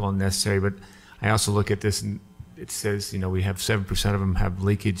impractical and necessary, but I also look at this and it says, we have 7% of them have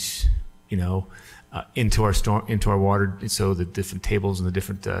leakage, into our water, so the different tables and the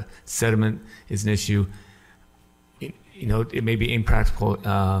different sediment is an issue. It may be impractical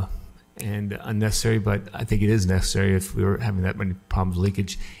and unnecessary, but I think it is necessary if we were having that many problems with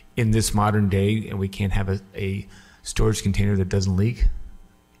leakage in this modern day, and we can't have a storage container that doesn't leak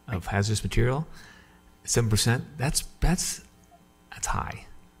of hazardous material. 7%, that's high.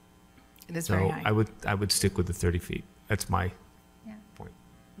 It is very high. I would stick with the 30 feet. That's my point.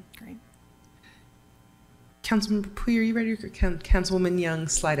 Great. Councilmember Puy, are you ready? Councilwoman Young,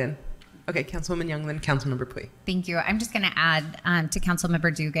 slide in. Okay, Councilwoman Young, then Councilmember Puy. Thank you. I'm just going to add to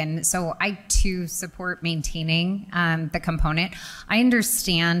Councilmember Dugan. So I too support maintaining the component. I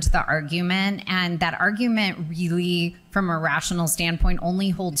understand the argument, and that argument really, from a rational standpoint, only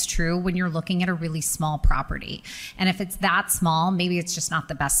holds true when you're looking at a really small property. And if it's that small, maybe it's just not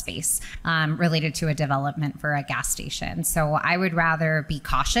the best space related to a development for a gas station. So I would rather be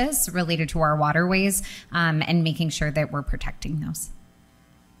cautious related to our waterways and making sure that we're protecting those.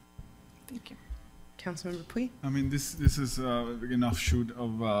 Thank you. Councilmember Puy? I mean, this is an offshoot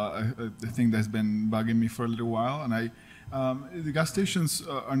of the thing that's been bugging me for a little while. And the gas stations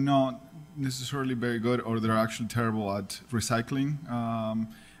are not necessarily very good, or they're actually terrible at recycling.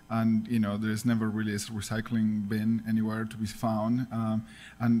 And there's never really a recycling bin anywhere to be found.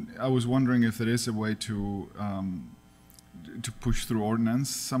 And I was wondering if there is a way to push through ordinance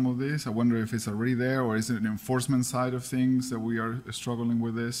some of this. I wonder if it's already there, or is it an enforcement side of things that we are struggling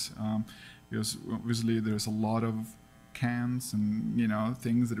with this? Because obviously there's a lot of cans and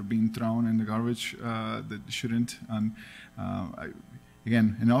things that are being thrown in the garbage that shouldn't. And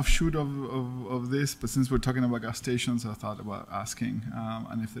again, an offshoot of this. But since we're talking about gas stations, I thought about asking,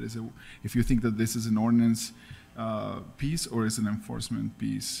 and if you think that this is an ordinance piece, or is it an enforcement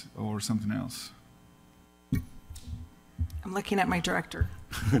piece, or something else? I'm looking at my director.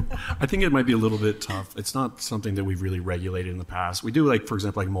 I think it might be a little bit tough. It's not something that we've really regulated in the past. We do, like, for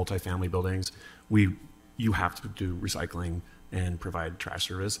example, like multifamily buildings. You have to do recycling and provide trash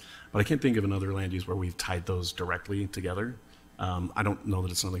service. But I can't think of another land use where we've tied those directly together. I don't know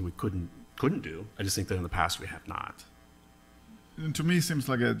that it's something we couldn't do. I just think that in the past we have not. And to me, it seems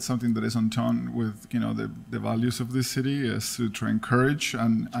like it's something that is on tone with the values of this city, is to try and encourage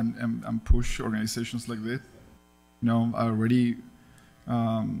and push organizations like this. Already,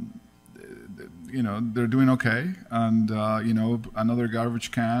 they're doing okay, and another garbage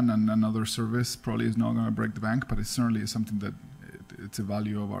can and another service probably is not going to break the bank, but it certainly is something that it's a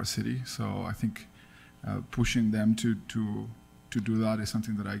value of our city. So I think pushing them to do that is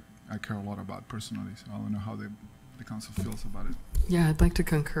something that I care a lot about personally. So I don't know how the council feels about it. Yeah, I'd like to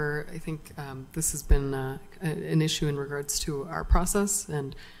concur. I think this has been an issue in regards to our process,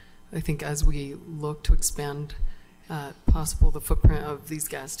 and I think as we look to expand the footprint of these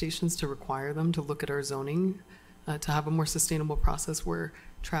gas stations, to require them to look at our zoning, to have a more sustainable process where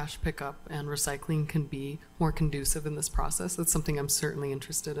trash pickup and recycling can be more conducive in this process. That's something I'm certainly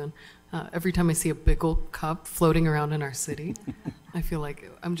interested in. Every time I see a big old cup floating around in our city, I feel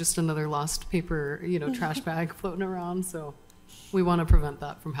like I'm just another lost paper, trash bag floating around. So we want to prevent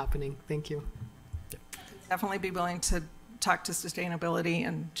that from happening. Thank you. Definitely be willing to talk to sustainability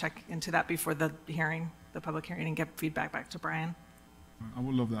and check into that before the public hearing, and get feedback back to Brian. I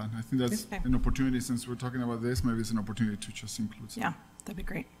would love that. I think that's an opportunity, since we're talking about this, maybe it's an opportunity to just include some. Yeah, that'd be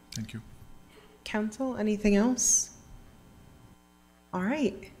great. Thank you. Council, anything else? All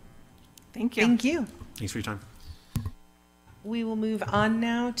right. Thank you. Thank you. Thanks for your time. We will move on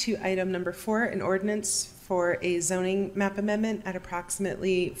now to item number 4, an ordinance for a zoning map amendment at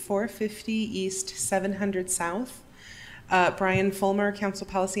approximately 450 East, 700 South. Brian Fulmer, Council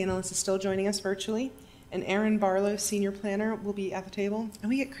Policy Analyst, is still joining us virtually. And Aaron Barlow, Senior Planner, will be at the table. And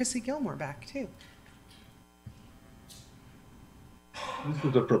we get Chrissy Gilmore back, too. This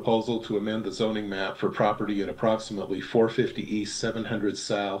is a proposal to amend the zoning map for property at approximately 450 East, 700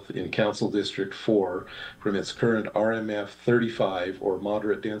 South in Council District 4 from its current RMF 35 or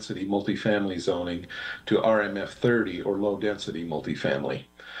moderate density multifamily zoning to RMF 30 or low density multifamily.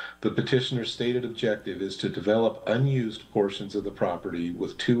 The petitioner's stated objective is to develop unused portions of the property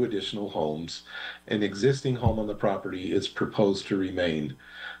with 2 additional homes. An existing home on the property is proposed to remain.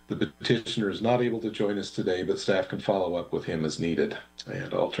 The petitioner is not able to join us today, but staff can follow up with him as needed.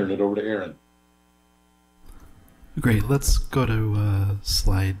 And I'll turn it over to Aaron. Great. Let's go to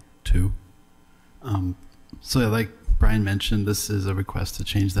slide 2. So like Brian mentioned, this is a request to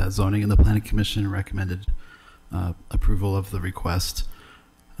change that zoning, and the Planning Commission recommended approval of the request.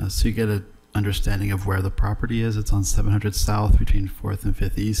 So you get an understanding of where the property is. It's on 700 South between 4th and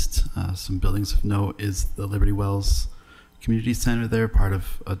 5th East. Some buildings of note is the Liberty Wells Community Center there, part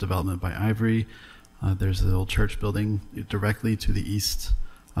of a development by Ivory. There's the old church building directly to the east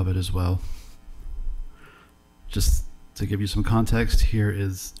of it as well. Just to give you some context, here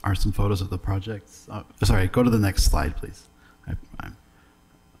are some photos of the projects. Sorry, go to the next slide, please.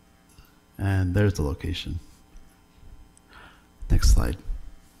 And there's the location. Next slide.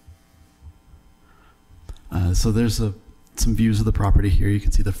 So there's some views of the property here. You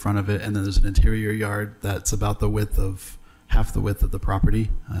can see the front of it, and then there's an interior yard that's about the width of, half the width of the property.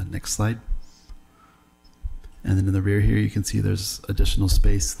 Next slide. And then in the rear here, you can see there's additional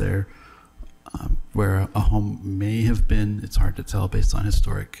space there where a home may have been. It's hard to tell based on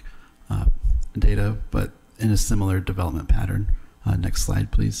historic data, but in a similar development pattern. Next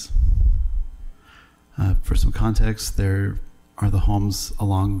slide, please. For some context, there are the homes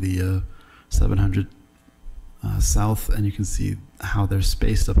along the 700 South, and you can see how they're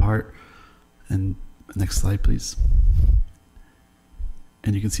spaced apart. And next slide, please.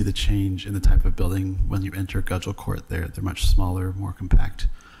 And you can see the change in the type of building when you enter Gudgel Court there. They're much smaller, more compact.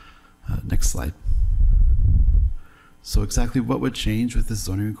 Next slide. So exactly what would change with this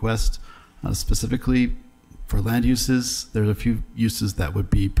zoning request? Specifically for land uses, there's a few uses that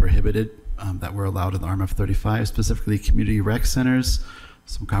would be prohibited that were allowed in the RMF 35, specifically community rec centers,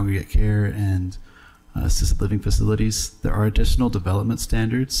 some congregate care, and assisted living facilities. There are additional development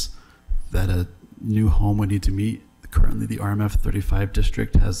standards that a new home would need to meet. Currently, the RMF 35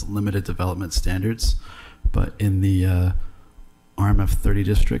 district has limited development standards, but in the RMF 30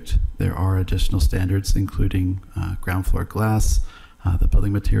 district, there are additional standards, including ground floor glass, the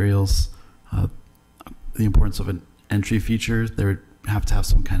building materials, the importance of an entry feature. There would have to have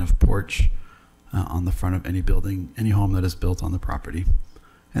some kind of porch on the front of any building, any home that is built on the property.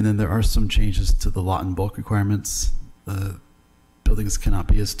 And then there are some changes to the lot and bulk requirements. The buildings cannot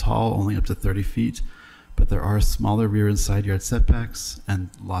be as tall, only up to 30 feet, but there are smaller rear and side yard setbacks, and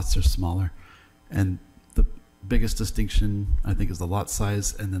lots are smaller. And the biggest distinction, I think, is the lot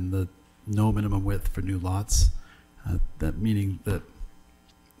size, and then the no minimum width for new lots. That meaning that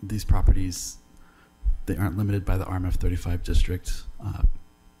these properties, they aren't limited by the RMF 35 district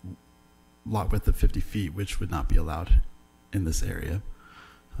lot width of 50 feet, which would not be allowed in this area.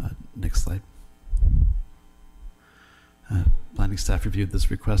 Next slide. Planning staff reviewed this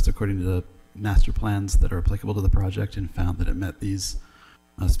request according to the master plans that are applicable to the project and found that it met these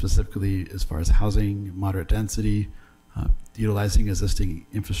specifically as far as housing, moderate density, utilizing existing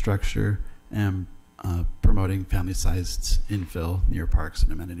infrastructure, and promoting family-sized infill near parks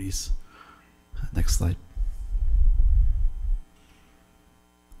and amenities. Next slide.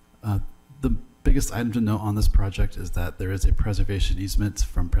 The biggest item to note on this project is that there is a preservation easement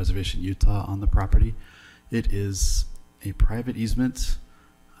from Preservation Utah on the property. It is a private easement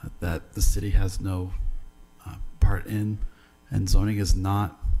that the city has no part in, and zoning is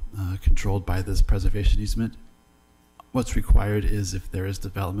not controlled by this preservation easement. What's required is if there is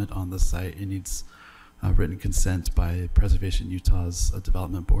development on the site, it needs written consent by Preservation Utah's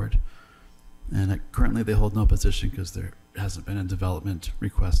development board. And currently they hold no position because there hasn't been a development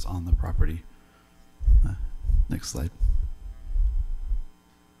request on the property. Next slide.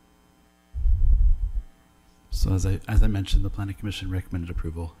 So as I mentioned, the Planning Commission recommended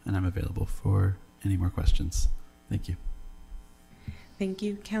approval, and I'm available for any more questions. Thank you. Thank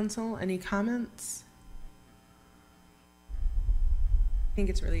you, Council. Any comments? I think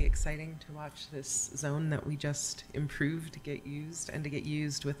it's really exciting to watch this zone that we just improved to get used, and to get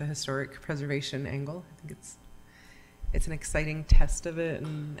used with a historic preservation angle. I think it's an exciting test of it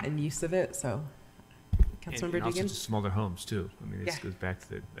and use of it. So, Councilmember and also Deegan? to smaller homes too. I mean, this Yeah. goes back to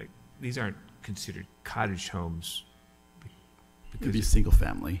the, like, these aren't considered cottage homes. It'd be single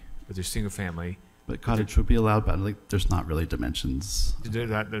family. But they're single family. But cottage would be allowed, but like there's not really dimensions. There are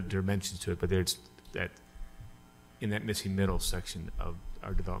not dimensions to it, but there's that in that missing middle section of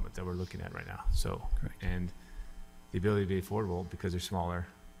our development that we're looking at right now. So, correct. And the ability to be affordable because they're smaller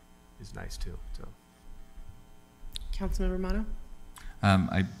is nice too. So, Councilmember Mono?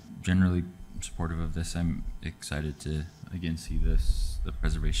 I'm generally supportive of this. I'm excited to again see this, the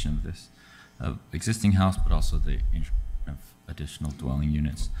preservation of this existing house, but also the of additional dwelling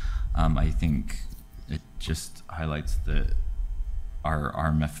units. I think it just highlights that our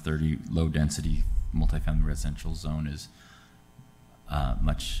RMF 30 low density multifamily residential zone is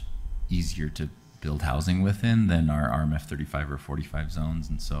much easier to build housing within than our RMF 35 or 45 zones,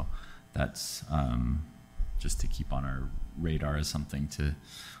 and so that's just to keep on our radar as something to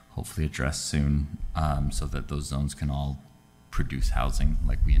hopefully address soon, so that those zones can all produce housing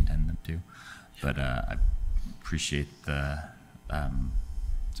like we intend them to. But I appreciate the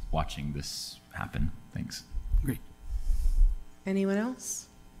watching this happen. Thanks. Great. Anyone else?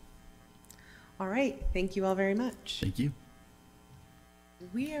 All right. Thank you all very much. Thank you.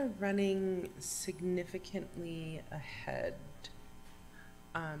 We are running significantly ahead.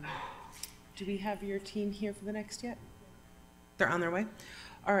 Do we have your team here for the next yet? They're on their way.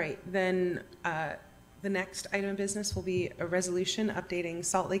 All right, then the next item of business will be a resolution updating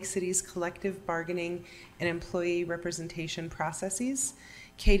Salt Lake City's collective bargaining and employee representation processes.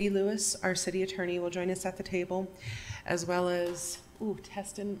 Katie Lewis, our city attorney, will join us at the table, as well as,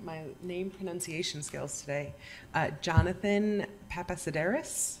 testing my name pronunciation skills today, Jonathan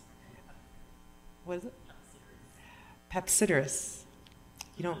Papasideris. What is it? Papasideris.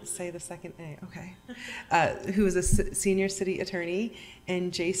 You don't say the second A, okay. Who is a senior city attorney,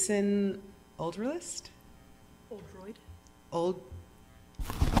 and Jason Oldroyd?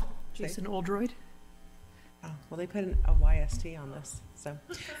 Jason Oldroyd. Oh, well, they put a YST on this, so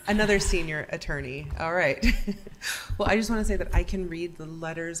another senior attorney. All right. Well, I just want to say that I can read the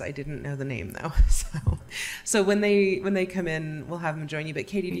letters. I didn't know the name though, so when they come in, we'll have them join you. But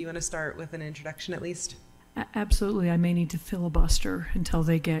Katie, do you want to start with an introduction at least? Absolutely. I may need to filibuster until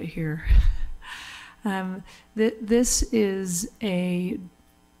they get here. This is a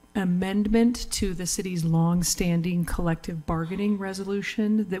amendment to the city's long-standing collective bargaining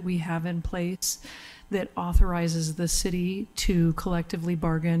resolution that we have in place that authorizes the city to collectively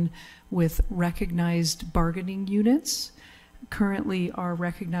bargain with recognized bargaining units. Currently, our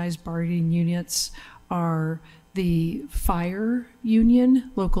recognized bargaining units are the Fire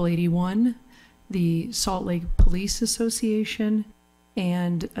Union, Local 81, the Salt Lake Police Association,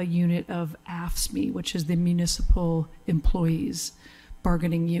 and a unit of AFSCME, which is the Municipal Employees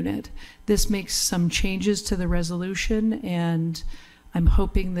Bargaining Unit. This makes some changes to the resolution, and I'm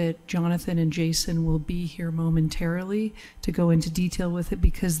hoping that Jonathan and Jason will be here momentarily to go into detail with it,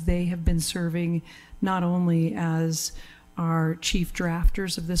 because they have been serving not only as our chief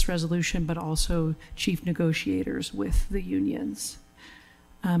drafters of this resolution, but also chief negotiators with the unions.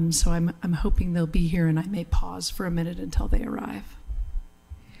 So I'm hoping they'll be here, and I may pause for a minute until they arrive.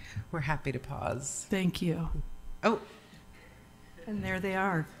 We're happy to pause. Thank you. Oh. And there they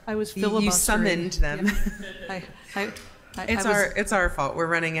are. I was You filibustering. summoned them. Yeah. It's our fault. We're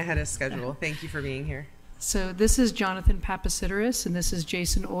running ahead of schedule. Thank you for being here. So this is Jonathan Papasideris, and this is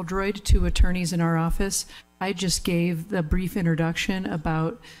Jason Oldroyd, two attorneys in our office. I just gave the brief introduction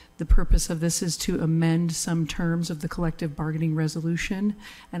about the purpose of this is to amend some terms of the collective bargaining resolution,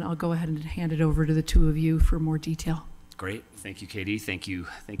 and I'll go ahead and hand it over to the two of you for more detail. Great. Thank you, Katie. Thank you,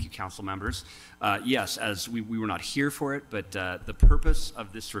 council members. Yes, as we were not here for it, but the purpose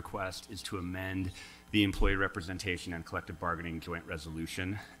of this request is to amend the Employee Representation and Collective Bargaining Joint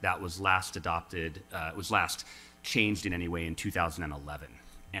Resolution that was last adopted, was last changed in any way in 2011.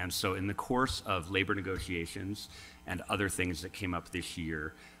 And so in the course of labor negotiations and other things that came up this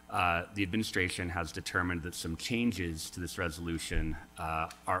year, the administration has determined that some changes to this resolution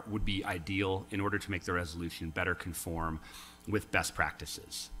would be ideal in order to make the resolution better conform with best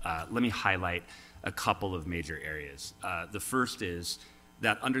practices. Let me highlight a couple of major areas. The first is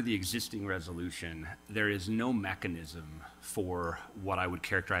that under the existing resolution, there is no mechanism for what I would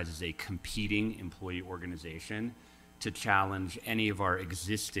characterize as a competing employee organization to challenge any of our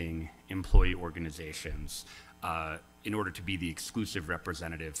existing employee organizations in order to be the exclusive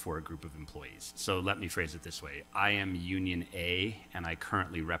representative for a group of employees. So let me phrase it this way. I am Union A, and I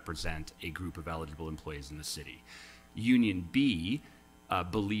currently represent a group of eligible employees in the city. Union B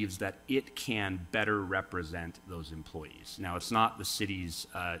believes that it can better represent those employees. Now, it's not the city's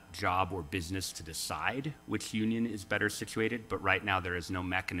job or business to decide which union is better situated, but right now there is no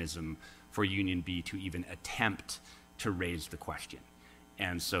mechanism for Union B to even attempt to raise the question.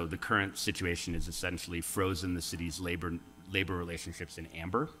 And so the current situation is essentially frozen the city's labor relationships in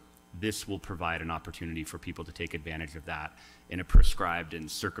amber. This will provide an opportunity for people to take advantage of that in a prescribed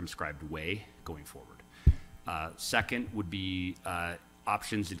and circumscribed way going forward. Second would be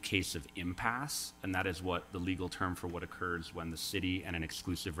options in case of impasse, and that is what the legal term for what occurs when the city and an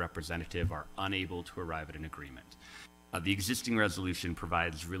exclusive representative are unable to arrive at an agreement. The existing resolution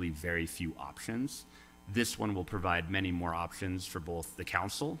provides really very few options. This one will provide many more options for both the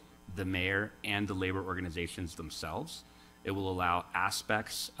council, the mayor, and the labor organizations themselves. It will allow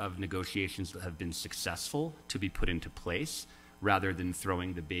aspects of negotiations that have been successful to be put into place rather than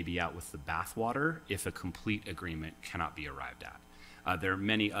throwing the baby out with the bathwater if a complete agreement cannot be arrived at. There are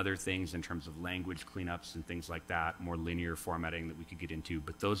many other things in terms of language cleanups and things like that, more linear formatting that we could get into,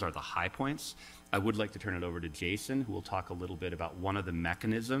 but those are the high points. I would like to turn it over to Jason, who will talk a little bit about one of the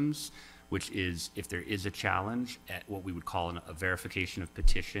mechanisms, which is if there is a challenge at what we would call a verification of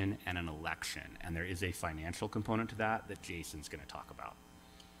petition and an election. And there is a financial component to that Jason's going to talk about.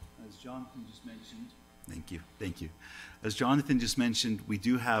 As Jonathan just mentioned, thank you. As Jonathan just mentioned, we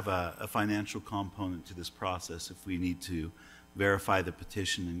do have a financial component to this process if we need to verify the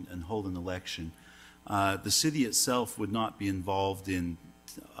petition and hold an election. The city itself would not be involved in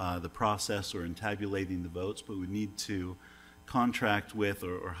the process or in tabulating the votes, but would need to contract with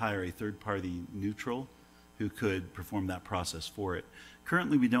or hire a third-party neutral who could perform that process for it.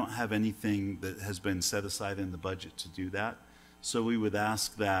 Currently, we don't have anything that has been set aside in the budget to do that, so we would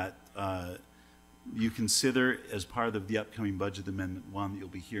ask that you consider, as part of the upcoming Budget Amendment 1 that you'll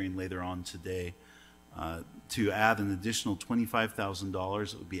be hearing later on today, to add an additional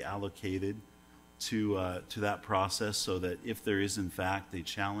 $25,000 that would be allocated to that process, so that if there is in fact a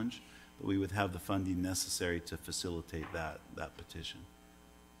challenge, that we would have the funding necessary to facilitate that petition.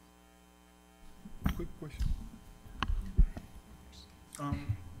 Quick question.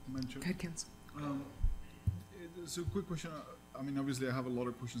 Go ahead, Council. So quick question. I mean, obviously I have a lot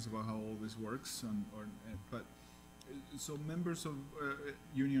of questions about how all this works, but so members of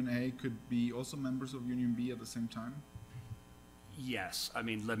Union A could be also members of Union B at the same time? Yes. I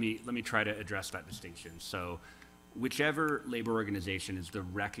mean, let me try to address that distinction. So whichever labor organization is the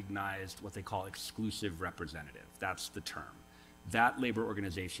recognized, what they call exclusive representative, that's the term. That labor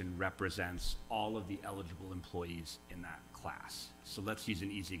organization represents all of the eligible employees in that class. So let's use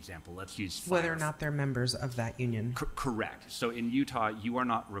an easy example. Let's use whether or not they're members of that union. Correct. So in Utah, you are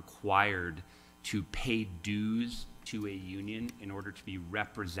not required to pay dues to a union in order to be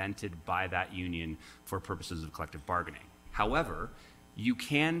represented by that union for purposes of collective bargaining. However, you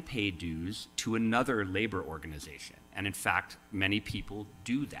can pay dues to another labor organization. And in fact, many people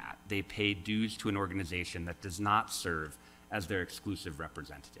do that. They pay dues to an organization that does not serve as their exclusive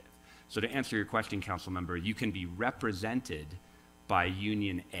representative. So to answer your question, council member, you can be represented by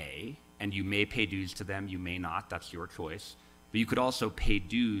Union A, and you may pay dues to them, you may not, that's your choice. But you could also pay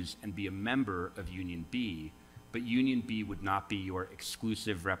dues and be a member of Union B, but Union B would not be your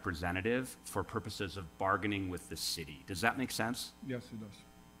exclusive representative for purposes of bargaining with the city. Does that make sense? Yes, it does.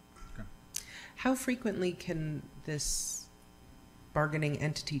 Okay. How frequently can this bargaining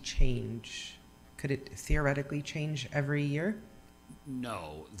entity change? Could it theoretically change every year?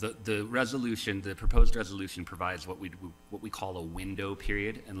 No, the resolution, the proposed resolution provides what we call a window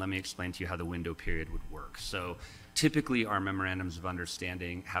period, and let me explain to you how the window period would work. So typically our memorandums of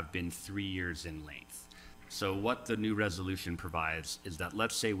understanding have been 3 years in length. So what the new resolution provides is that,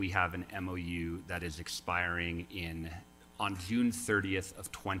 let's say we have an MOU that is expiring on June 30th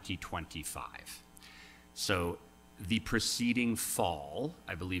of 2025. So the preceding fall,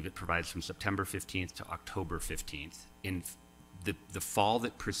 I believe it provides from September 15th to October 15th, in the fall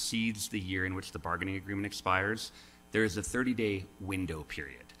that precedes the year in which the bargaining agreement expires, there is a 30-day window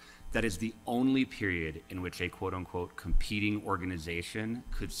period. That is the only period in which a quote-unquote competing organization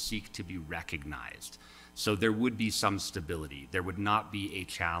could seek to be recognized. So there would be some stability. There would not be a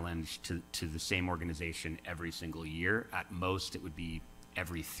challenge to the same organization every single year. At most, it would be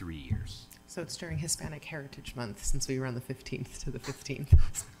every 3 years. So it's during Hispanic Heritage Month, since we were on the 15th to the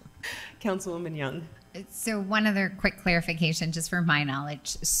 15th. Councilwoman Young. So one other quick clarification, just for my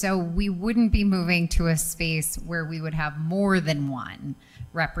knowledge. So we wouldn't be moving to a space where we would have more than one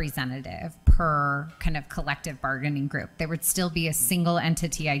representative per kind of collective bargaining group. There would still be a single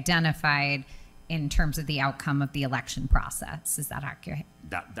entity identified in terms of the outcome of the election process. Is that accurate?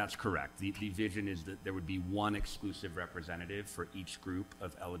 That's correct. The vision is that there would be one exclusive representative for each group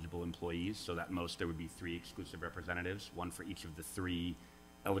of eligible employees. So at most there would be 3 exclusive representatives, one for each of the 3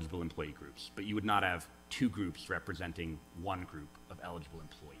 eligible employee groups. But you would not have 2 groups representing one group of eligible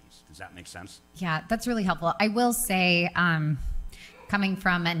employees. Does that make sense? Yeah, that's really helpful. I will say, coming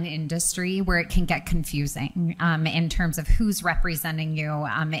from an industry where it can get confusing in terms of who's representing you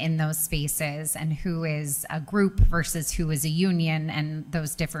in those spaces and who is a group versus who is a union and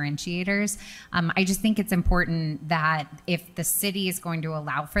those differentiators. I just think it's important that if the city is going to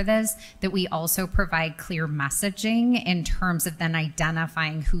allow for this, that we also provide clear messaging in terms of then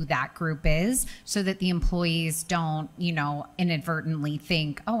identifying who that group is so that the employees don't, inadvertently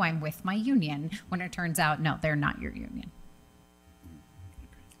think, oh, I'm with my union, when it turns out, no, they're not your union.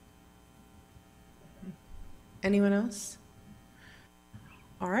 Anyone else?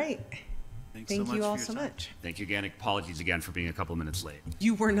 All right. Thank you all so much. Thank you again. Apologies again for being a couple minutes late.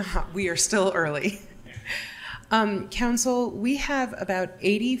 You were not. We are still early. Council, we have about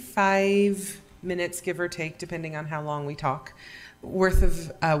 85 minutes, give or take, depending on how long we talk, worth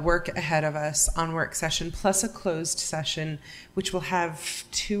of work ahead of us on work session, plus a closed session, which will have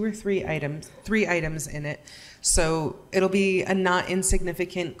 2 or 3 items in it. So it'll be a not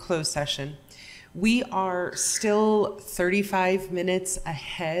insignificant closed session. We are still 35 minutes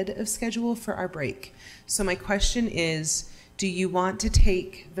ahead of schedule for our break. So my question is, do you want to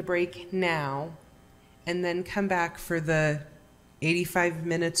take the break now and then come back for the 85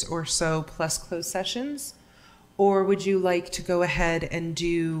 minutes or so plus closed sessions? Or would you like to go ahead and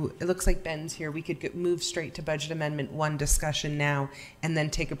do, it looks like Ben's here, we could move straight to Budget Amendment 1 discussion now and then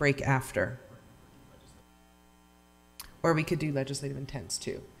take a break after? Or we could do legislative intents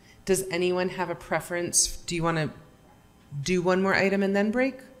too. Does anyone have a preference? Do you want to do one more item and then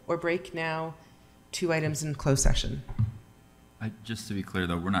break, or break now, 2 items in closed session? Just to be clear,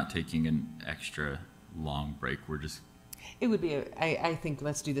 though, we're not taking an extra long break. We're just... It would be, I think,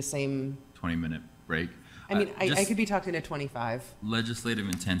 let's do the same... 20-minute break. I mean, I could be talking to 25. Legislative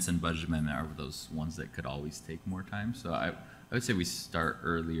intents and budget amendment are those ones that could always take more time. So I would say we start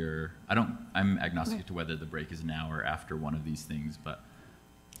earlier. I'm agnostic to whether the break is now or after one of these things, but...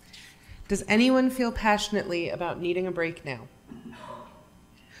 Does anyone feel passionately about needing a break now?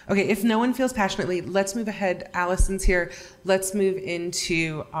 Okay, if no one feels passionately, let's move ahead. Allison's here. Let's move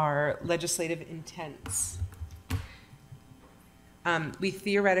into our legislative intents. We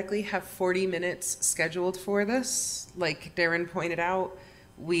theoretically have 40 minutes scheduled for this. Like Darren pointed out,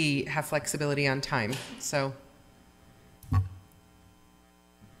 we have flexibility on time. So,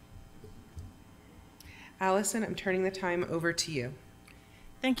 Allison, I'm turning the time over to you.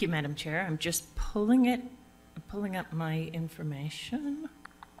 Thank you, Madam Chair. I'm just pulling up my information.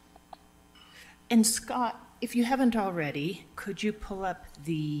 And Scott, if you haven't already, could you pull up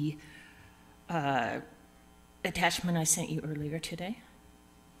the attachment I sent you earlier today?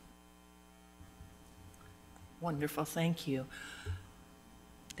 Wonderful, thank you.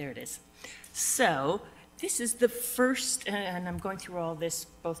 There it is. So This is the first, and I'm going through all this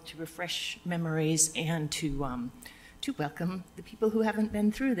both to refresh memories and to welcome the people who haven't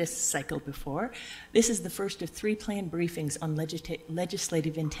been through this cycle before. This is the first of 3 planned briefings on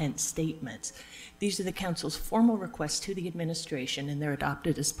legislative intent statements. These are the council's formal requests to the administration, and they're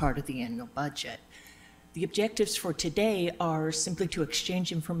adopted as part of the annual budget. The objectives for today are simply to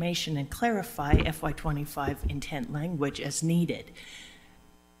exchange information and clarify FY25 intent language as needed.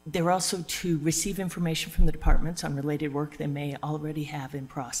 They're also to receive information from the departments on related work they may already have in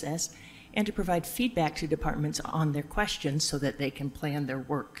process, and to provide feedback to departments on their questions so that they can plan their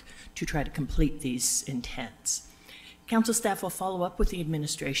work to try to complete these intents. Council staff will follow up with the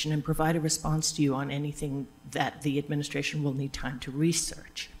administration and provide a response to you on anything that the administration will need time to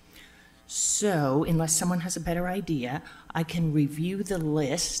research. So, unless someone has a better idea, I can review the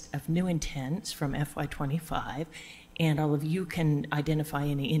list of new intents from FY25, and all of you can identify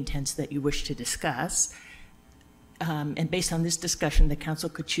any intents that you wish to discuss. And based on this discussion, the council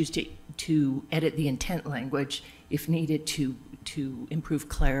could choose to edit the intent language if needed to improve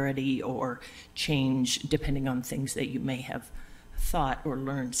clarity or change depending on things that you may have thought or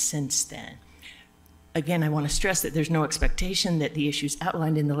learned since then. Again, I want to stress that there's no expectation that the issues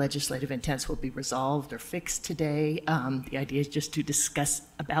outlined in the legislative intents will be resolved or fixed today. The idea is just to discuss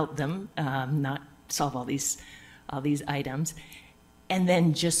about them, not solve all these items. And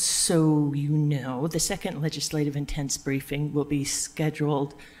then just so you know, the second legislative intents briefing will be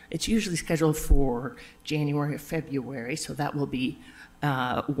scheduled, it's usually scheduled for January or February, so that will be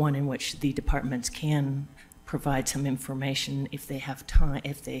one in which the departments can provide some information if they have time,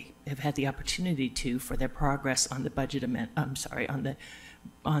 if they have had the opportunity to, for their progress on the budget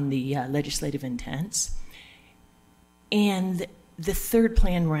on the legislative intents. And the third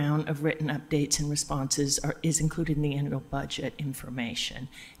plan round of written updates and responses is included in the annual budget information,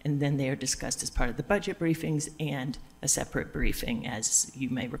 and then they are discussed as part of the budget briefings and a separate briefing, as you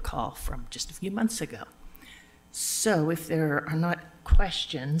may recall from just a few months ago. So if there are not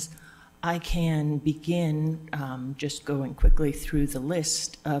questions, I can begin just going quickly through the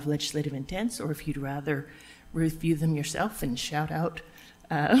list of legislative intents, or if you'd rather review them yourself and shout out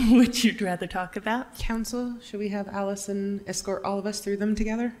which you'd rather talk about. Council, should we have Allison escort all of us through them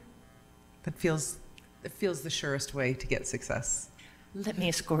together? It feels the surest way to get success. Let me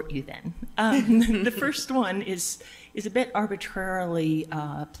escort you then. The first one is a bit arbitrarily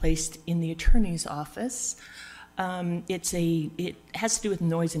placed in the attorney's office. It has to do with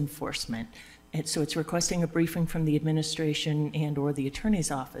noise enforcement. So it's requesting a briefing from the administration and or the attorney's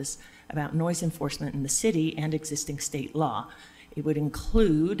office about noise enforcement in the city and existing state law. It would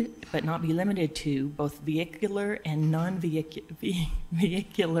include, but not be limited to, both vehicular and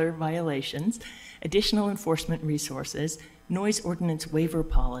non-vehicular violations, additional enforcement resources, noise ordinance waiver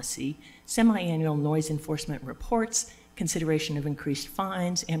policy, semi-annual noise enforcement reports, consideration of increased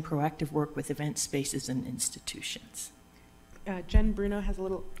fines, and proactive work with event spaces and institutions. Jen Bruno has a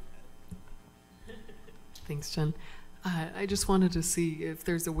little... Thanks, Jen. I just wanted to see if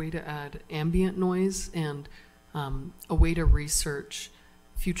there's a way to add ambient noise and a way to research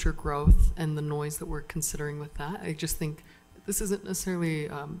future growth and the noise that we're considering with that. I just think this isn't necessarily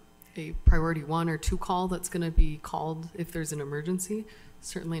a priority 1 or 2 call that's going to be called if there's an emergency.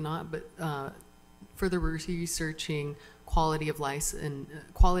 Certainly not, but further researching quality of life and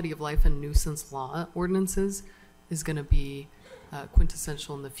nuisance law ordinances is going to be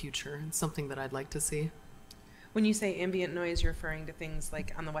quintessential in the future and something that I'd like to see. When you say ambient noise, you're referring to things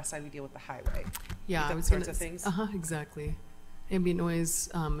like on the west side we deal with the highway. Yeah, those sorts of things. Exactly. Ambient noise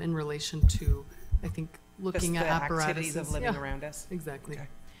in relation to, I think, looking at apparatuses of living around us. Exactly. Okay.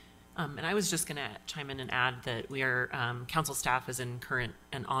 And I was just going to chime in and add that we are, council staff is in current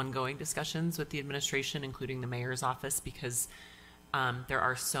and ongoing discussions with the administration, including the mayor's office, because there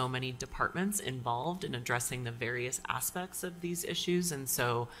are so many departments involved in addressing the various aspects of these issues. And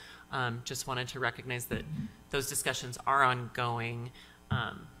so just wanted to recognize that those discussions are ongoing.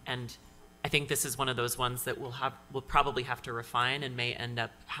 And I think this is one of those ones that we'll probably have to refine and may end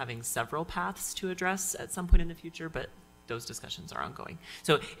up having several paths to address at some point in the future, but those discussions are ongoing.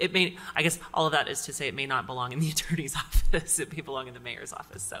 So it may, I guess all of that is to say it may not belong in the attorney's office, it may belong in the mayor's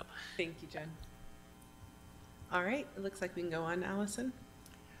office, so. Thank you, Jen. All right, it looks like we can go on, Allison.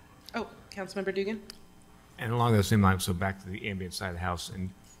 Oh, Councilmember Dugan. And along those same lines, so back to the ambient side of the house,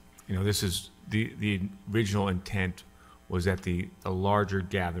 and this is the original intent was that the larger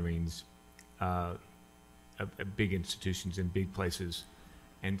gatherings of big institutions in big places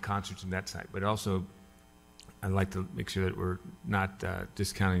and concerts on that side, but also I'd like to make sure that we're not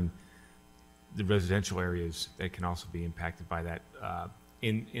discounting the residential areas that can also be impacted by that.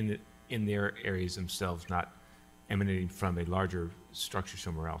 In in their areas themselves, not emanating from a larger structure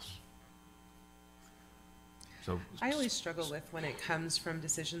somewhere else. So I always struggle with when it comes from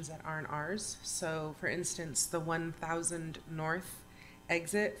decisions that aren't ours. So, for instance, the 1000 North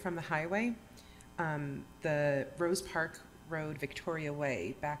exit from the highway, the Rose Park Road Victoria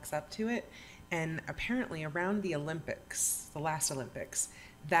Way backs up to it. And apparently around the Olympics, the last Olympics,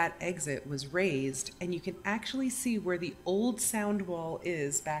 that exit was raised, and you can actually see where the old sound wall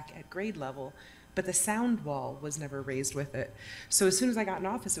is back at grade level, but the sound wall was never raised with it. So as soon as I got in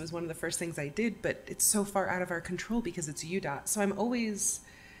office, it was one of the first things I did, but it's so far out of our control because it's UDOT. So I'm always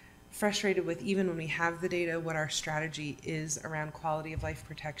frustrated with, even when we have the data, what our strategy is around quality of life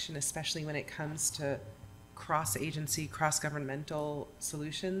protection, especially when it comes to cross-agency, cross-governmental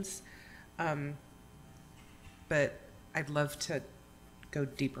solutions. But I'd love to go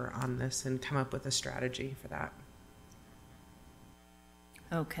deeper on this and come up with a strategy for that.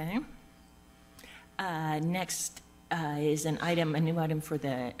 Okay. Next is a new item for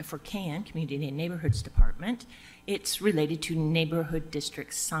CAN, Community and Neighborhoods Department. It's related to neighborhood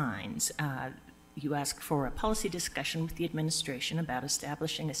district signs. You ask for a policy discussion with the administration about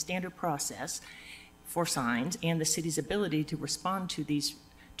establishing a standard process for signs and the city's ability to respond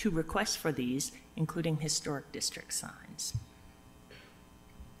to requests for these, including historic district signs.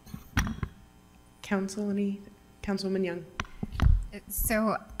 Councilwoman Young.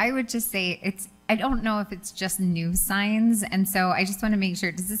 So I would just say I don't know if it's just new signs, and so I just want to make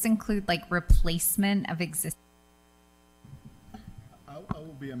sure, does this include like replacement of existing? I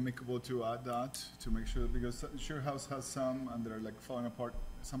will be amicable to add that to make sure, because Share House has some and they're like falling apart.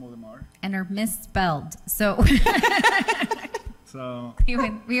 Some of them are. And are misspelled. So So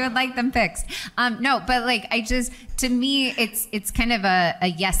we would like them fixed. No, but like to me, it's kind of a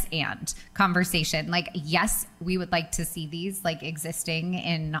yes and conversation. Like, yes, we would like to see these like existing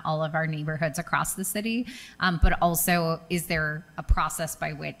in all of our neighborhoods across the city. But also, is there a process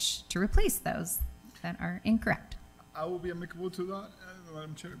by which to replace those that are incorrect? I will be amicable to that,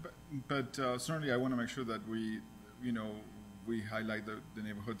 Madam Chair. But certainly, I want to make sure that we highlight the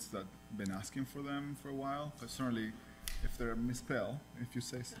neighborhoods that have been asking for them for a while. But certainly, if they're misspelled, if you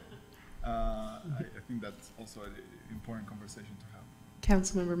say so, I think that's also an important conversation to have.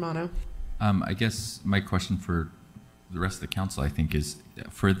 Councilmember Mono. I guess my question for the rest of the council, I think, is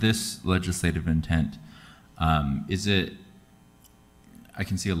for this legislative intent, is it, I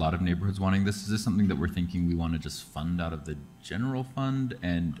can see a lot of neighborhoods wanting this. Is this something that we're thinking we want to just fund out of the general fund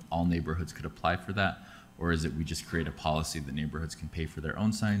and all neighborhoods could apply for that? Or is it we just create a policy that neighborhoods can pay for their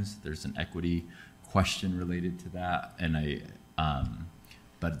own signs? There's an equity question related to that, and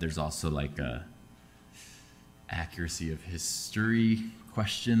but there's also like a accuracy of history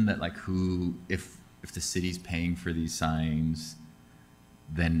question that like who, if the city's paying for these signs,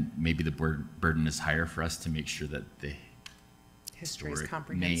 then maybe the burden is higher for us to make sure that the History is historic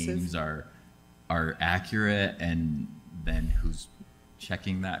comprehensive. names are accurate, and then who's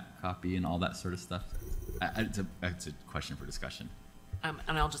checking that copy and all that sort of stuff. It's a question for discussion.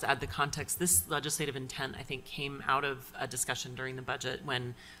 And I'll just add the context. This legislative intent, I think, came out of a discussion during the budget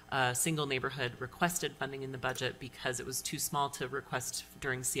when a single neighborhood requested funding in the budget because it was too small to request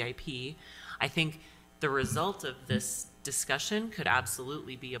during CIP. I think the result of this discussion could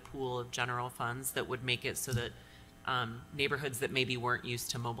absolutely be a pool of general funds that would make it so that neighborhoods that maybe weren't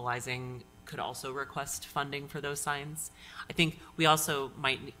used to mobilizing could also request funding for those signs. I think we also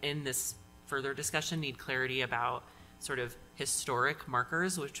might, in this further discussion, need clarity about sort of historic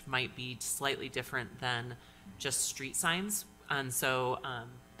markers, which might be slightly different than just street signs. And so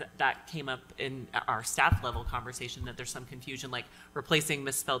that came up in our staff level conversation, that there's some confusion, like replacing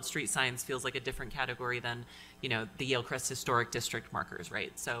misspelled street signs feels like a different category than, the Yale-Crest Historic District markers,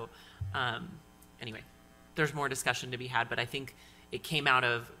 right? So anyway, there's more discussion to be had, but I think it came out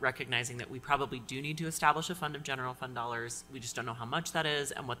of recognizing that we probably do need to establish a fund of general fund dollars. We just don't know how much that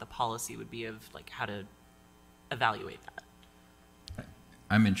is and what the policy would be of like how to evaluate that.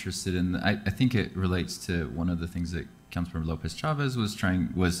 I'm interested in, I think it relates to one of the things that Councilmember Lopez Chavez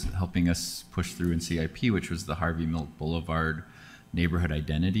was helping us push through in CIP, which was the Harvey Milk Boulevard neighborhood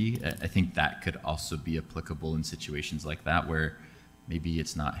identity. I think that could also be applicable in situations like that, where maybe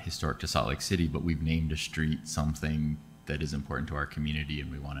it's not historic to Salt Lake City, but we've named a street something that is important to our community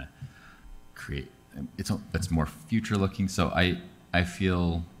and we want to create, it's more future looking. So I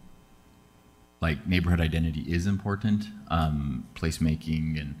feel like neighborhood identity is important,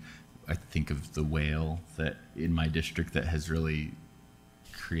 placemaking, and I think of the whale that in my district that has really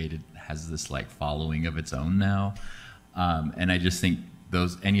has this like following of its own now. And I just think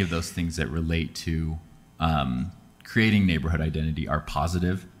any of those things that relate to creating neighborhood identity are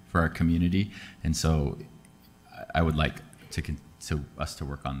positive for our community. And so I would like us to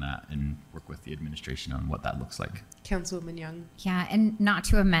work on that and work with the administration on what that looks like. Councilwoman Young. Yeah, and not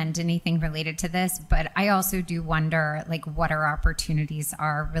to amend anything related to this, but I also do wonder, like, what our opportunities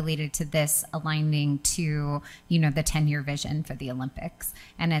are related to this aligning to, you know, the 10-year vision for the Olympics.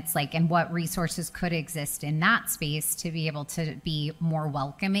 And it's like, and what resources could exist in that space to be able to be more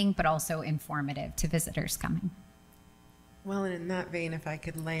welcoming, but also informative to visitors coming. Well, and in that vein, if I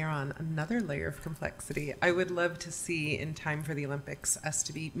could layer on another layer of complexity, I would love to see in time for the Olympics us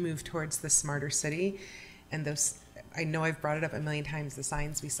to be moved towards the smarter city. And those, I know I've brought it up a million times, the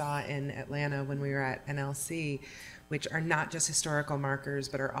signs we saw in Atlanta when we were at NLC, which are not just historical markers,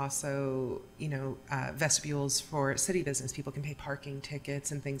 but are also, you know, vestibules for city business. People can pay parking tickets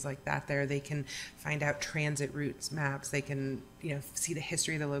and things like that there. They can find out transit routes maps. They can, you know, see the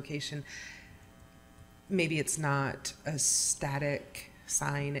history of the location. Maybe it's not a static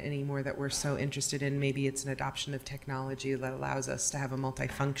sign anymore that we're so interested in. Maybe it's an adoption of technology that allows us to have a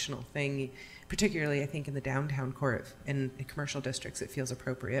multifunctional thing, particularly I think in the downtown core in commercial districts, it feels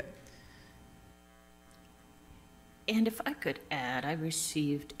appropriate. And if I could add, I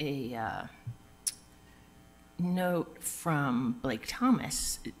received a note from Blake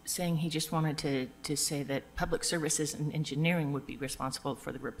Thomas saying he just wanted to say that public services and engineering would be responsible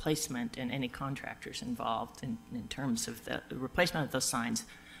for the replacement and any contractors involved in terms of the replacement of those signs,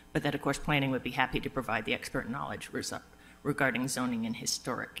 but that of course planning would be happy to provide the expert knowledge regarding zoning in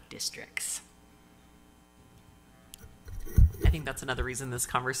historic districts. I think that's another reason this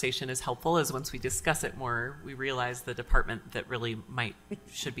conversation is helpful, is once we discuss it more, we realize the department that really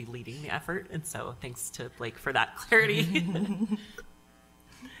should be leading the effort. And so thanks to Blake for that clarity.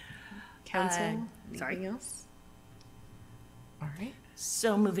 Council, anything else? All right.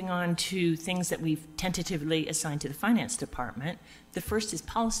 So moving on to things that we've tentatively assigned to the finance department. The first is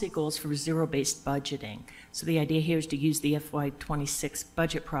policy goals for zero-based budgeting. So the idea here is to use the FY26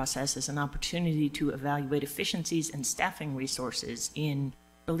 budget process as an opportunity to evaluate efficiencies and staffing resources in,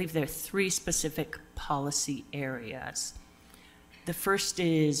 I believe there are 3 specific policy areas. The first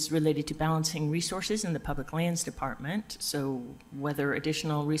is related to balancing resources in the Public Lands Department, so whether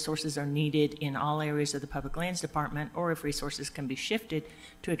additional resources are needed in all areas of the Public Lands Department, or if resources can be shifted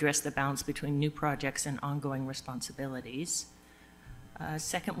to address the balance between new projects and ongoing responsibilities.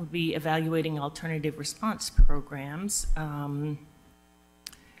 Second would be evaluating alternative response programs,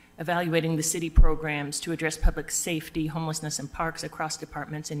 evaluating the city programs to address public safety, homelessness, and parks across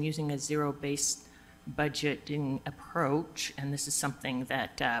departments, and using a zero-based budgeting approach. And this is something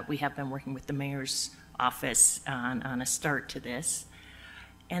that we have been working with the mayor's office on a start to this.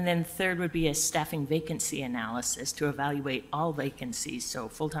 And then third would be a staffing vacancy analysis to evaluate all vacancies, so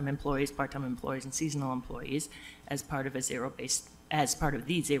full-time employees, part-time employees, and seasonal employees as part of the zero-based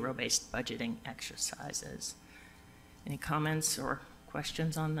budgeting exercises. Any comments or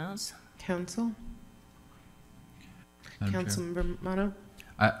questions on those? Council? Councilmember Mono?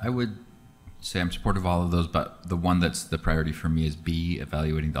 I would say I'm supportive of all of those, but the one that's the priority for me is B,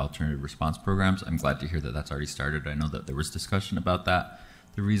 evaluating the alternative response programs. I'm glad to hear that that's already started. I know that there was discussion about that.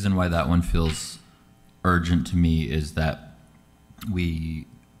 The reason why that one feels urgent to me is that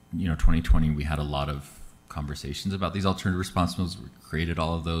 2020, we had a lot of conversations about these alternative response modes. We created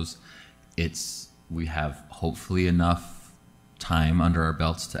all of those. We have hopefully enough time under our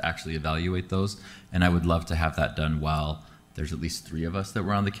belts to actually evaluate those. And I would love to have that done while there's at least 3 of us that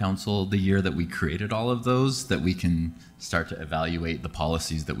were on the council the year that we created all of those, that we can start to evaluate the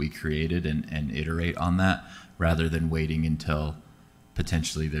policies that we created and iterate on that, rather than waiting until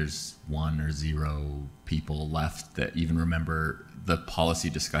potentially there's 1 or 0 people left that even remember the policy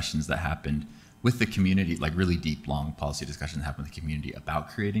discussions that happened with the community, like really deep, long policy discussions that happened with the community about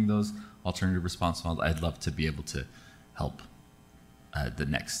creating those alternative response models. I'd love to be able to help the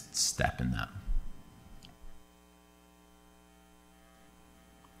next step in that.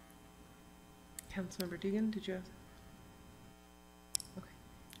 Councilmember Dugan, did you have?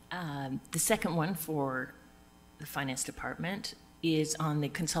 Okay. The second one for the Finance Department is on the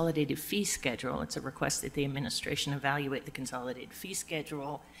consolidated fee schedule. It's a request that the administration evaluate the consolidated fee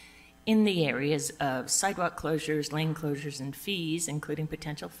schedule in the areas of sidewalk closures, lane closures, and fees, including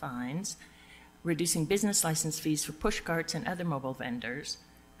potential fines, reducing business license fees for push carts and other mobile vendors,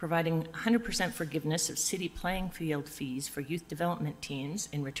 providing 100% forgiveness of city playing field fees for youth development teams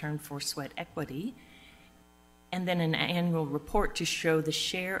in return for sweat equity, and then an annual report to show the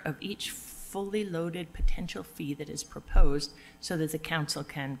share of each fully loaded potential fee that is proposed so that the council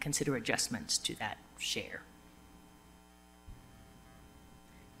can consider adjustments to that share.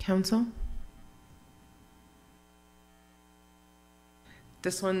 Council?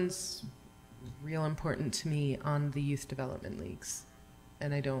 This one's real important to me on the youth development leagues.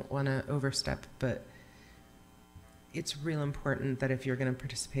 And I don't want to overstep, but it's real important that if you're going to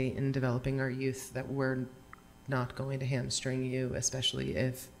participate in developing our youth, that we're not going to hamstring you, especially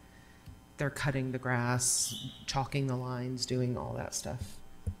if they're cutting the grass, chalking the lines, doing all that stuff.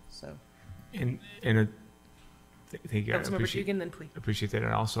 So. Thank you. Councilmember Dugan, then please. Appreciate that.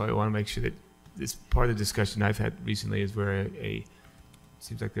 And also, I want to make sure that this part of the discussion I've had recently is where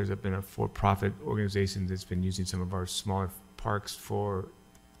seems like there's been a for-profit organization that's been using some of our smaller parks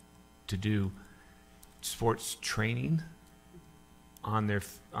to do sports training on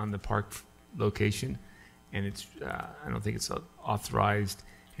the park location, and it's I don't think it's authorized.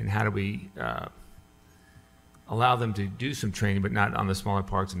 And how do we allow them to do some training, but not on the smaller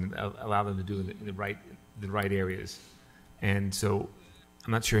parks, and allow them to do it in the right areas? And so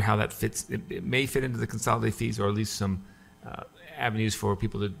I'm not sure how that fits. It may fit into the consolidated fees, or at least some avenues for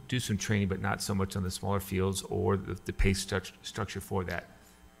people to do some training, but not so much on the smaller fields or the pay structure for that.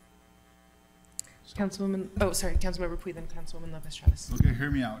 Councilmember Puy, then Councilwoman Lopez Chavez. Okay,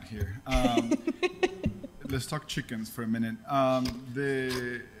 hear me out here. Let's talk chickens for a minute.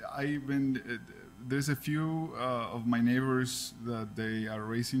 There's a few of my neighbors that they are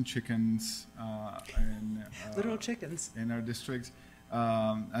raising chickens literal chickens in our districts.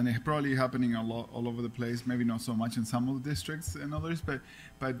 And it's probably happening all over the place. Maybe not so much in some of the districts and others, but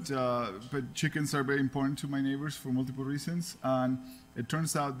chickens are very important to my neighbors for multiple reasons. And it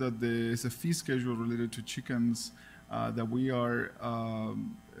turns out that there is a fee schedule related to chickens that we are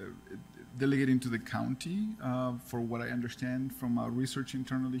delegating to the county, for what I understand from our research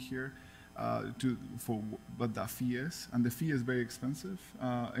internally here, for what that fee is. And the fee is very expensive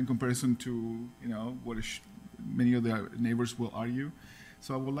in comparison to what many of the neighbors will argue.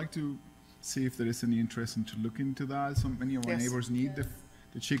 So I would like to see if there is any interest in to look into that. Many of our neighbors need the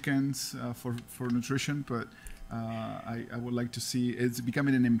chickens for nutrition, but I would like to see it's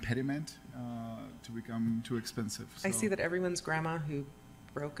becoming an impediment to become too expensive. So. I see that everyone's grandma who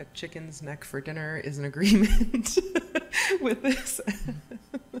broke a chicken's neck for dinner is in agreement with this.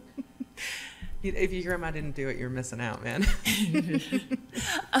 If your grandma didn't do it, you're missing out, man.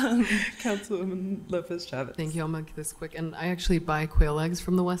 Councilwoman Lopez Chavez. Thank you. I'll make this quick. And I actually buy quail eggs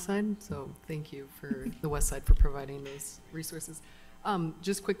from the West Side, so thank you for the West Side for providing those resources.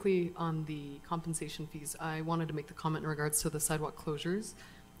 Just quickly on the compensation fees, I wanted to make the comment in regards to the sidewalk closures.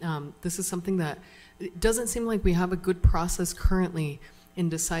 This is something that it doesn't seem like we have a good process currently in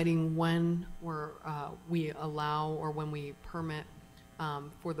deciding when we allow or when we permit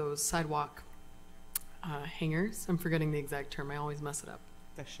for those sidewalk hangers. I'm forgetting the exact term. I always mess it up.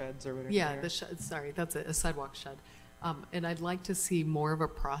 The sheds or whatever. Yeah, the sheds. Sorry, that's it, a sidewalk shed. And I'd like to see more of a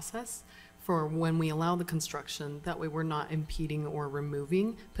process for when we allow the construction. That way we're not impeding or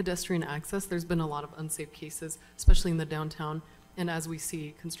removing pedestrian access. There's been a lot of unsafe cases, especially in the downtown. And as we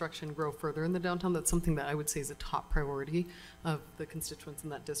see construction grow further in the downtown, that's something that I would say is a top priority of the constituents in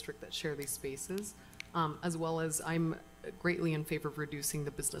that district that share these spaces. As well as I'm greatly in favor of reducing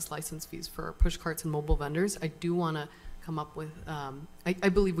the business license fees for our push carts and mobile vendors. I do want to come up with, I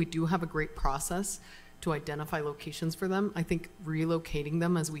believe we do have a great process to identify locations for them. I think relocating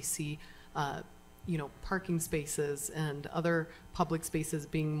them as we see, parking spaces and other public spaces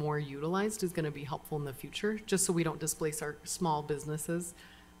being more utilized is going to be helpful in the future, just so we don't displace our small businesses,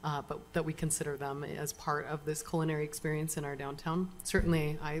 but that we consider them as part of this culinary experience in our downtown.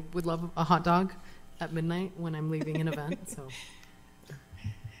 Certainly, I would love a hot dog at midnight when I'm leaving an event. So,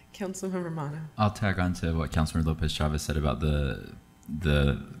 Councilmember Romano. I'll tag on to what Councilmember Lopez Chavez said about the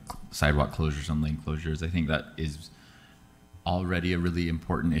sidewalk closures and lane closures. I think that is already a really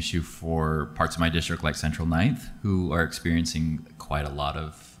important issue for parts of my district like Central 9th, who are experiencing quite a lot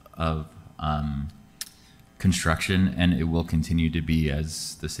of construction, and it will continue to be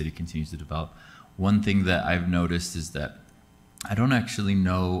as the city continues to develop. One thing that I've noticed is that I don't actually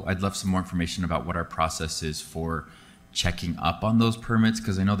know, I'd love some more information about what our process is for checking up on those permits,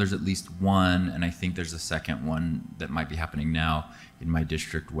 because I know there's at least one, and I think there's a second one that might be happening now in my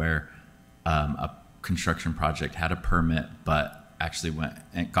district where a construction project had a permit but actually went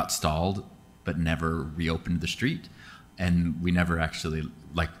and got stalled but never reopened the street, and we never actually,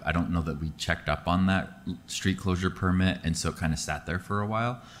 I don't know that we checked up on that street closure permit, and so it kind of sat there for a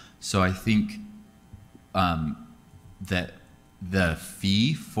while. So I think that the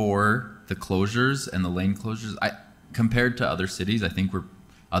fee for the closures and the lane closures, compared to other cities, I think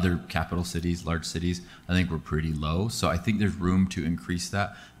other capital cities, large cities, I think we're pretty low. So I think there's room to increase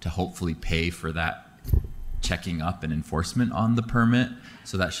that to hopefully pay for that checking up and enforcement on the permit.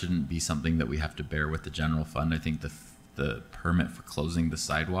 So that shouldn't be something that we have to bear with the general fund. I think the permit for closing the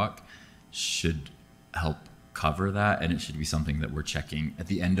sidewalk should help cover that, and it should be something that we're checking at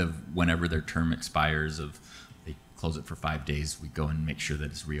the end of whenever their term expires. Of they close it for 5 days, we go and make sure that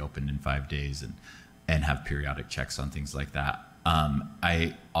it's reopened in 5 days, and have periodic checks on things like that.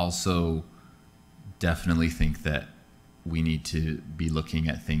 I also definitely think that we need to be looking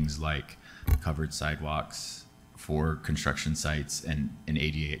at things like covered sidewalks for construction sites and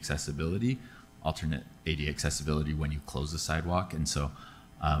ADA accessibility, alternate ADA accessibility when you close the sidewalk. And so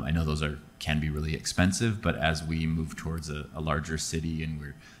I know those can be really expensive, but as we move towards a larger city and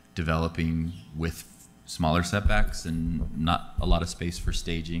we're developing with smaller setbacks and not a lot of space for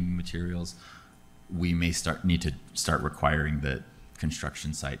staging materials, we may need to start requiring that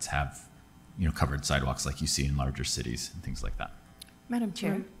construction sites have, covered sidewalks like you see in larger cities and things like that. Madam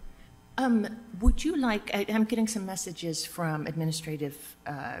Chair, would you like, I'm getting some messages from administrative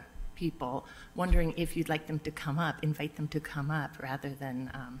people wondering if you'd like them to come up, invite them to come up rather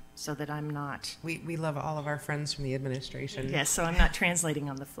than, so that I'm not. We love all of our friends from the administration. Yes, so I'm not translating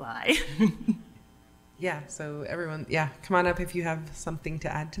on the fly. Yeah, so everyone, come on up if you have something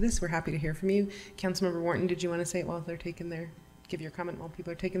to add to this. We're happy to hear from you. Councilmember Wharton, did you want to say it while they're give your comment while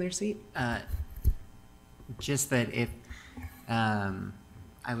people are taking their seat? Just that if,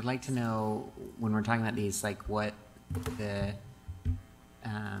 I would like to know when we're talking about these, like what the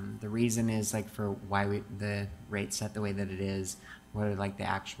reason is, like for why the rate's set the way that it is, what are like the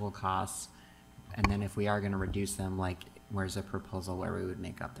actual costs, and then if we are going to reduce them, like where's a proposal where we would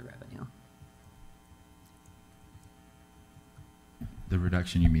make up the revenue? The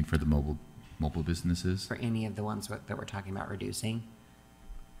reduction you mean for the mobile businesses? For any of the ones that we're talking about reducing,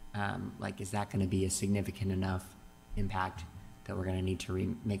 like is that going to be a significant enough impact that we're going to need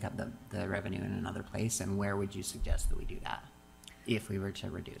to make up the revenue in another place? And where would you suggest that we do that if we were to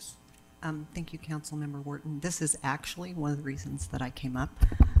reduce? Thank you, Councilmember Wharton. This is actually one of the reasons that I came up.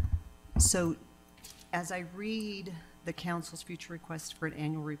 So as I read the council's future request for an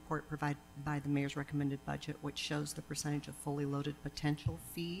annual report provided by the mayor's recommended budget, which shows the percentage of fully loaded potential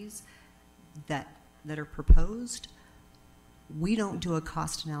fees that are proposed, we don't do a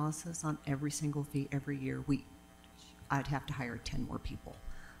cost analysis on every single fee every year. I'd have to hire 10 more people.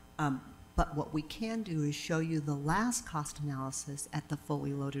 But what we can do is show you the last cost analysis at the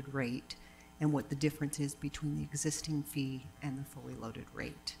fully loaded rate and what the difference is between the existing fee and the fully loaded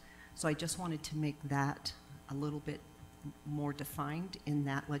rate. So I just wanted to make that a little bit more defined in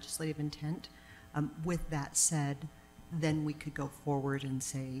that legislative intent. With that said, then we could go forward and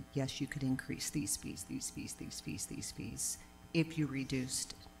say, yes, you could increase these fees, these fees, these fees, these fees, if you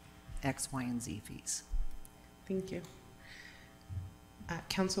reduced X, Y, and Z fees. Thank you.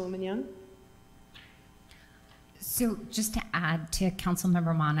 Councilwoman Young? So just to add to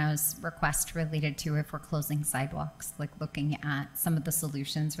Councilmember Mono's request related to if we're closing sidewalks, like looking at some of the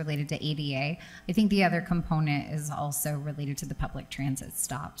solutions related to ADA, I think the other component is also related to the public transit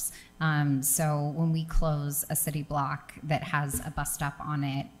stops. So when we close a city block that has a bus stop on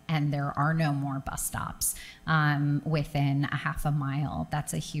it and there are no more bus stops within a half a mile,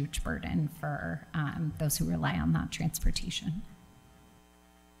 that's a huge burden for those who rely on that transportation.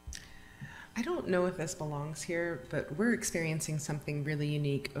 I don't know if this belongs here, but we're experiencing something really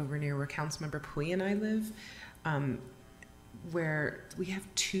unique over near where Councilmember Pui and I live, where we have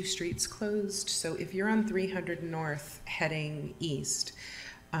 2 streets closed. So if you're on 300 North heading east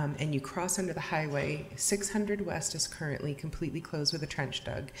and you cross under the highway, 600 West is currently completely closed with a trench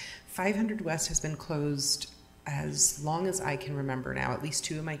dug. 500 West has been closed as long as I can remember now, at least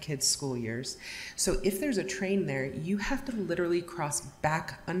 2 of my kids' school years. So if there's a train there, you have to literally cross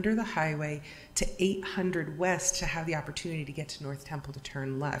back under the highway to 800 West to have the opportunity to get to North Temple to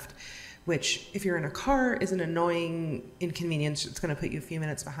turn left, which if you're in a car is an annoying inconvenience. It's going to put you a few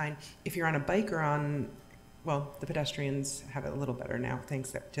minutes behind. If you're on a bike or on, well, the pedestrians have it a little better now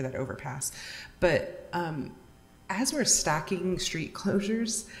thanks to that overpass. But as we're stacking street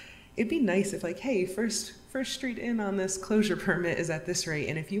closures, it'd be nice if, like, hey, first street in on this closure permit is at this rate,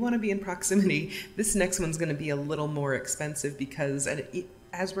 and if you want to be in proximity, this next one's going to be a little more expensive, because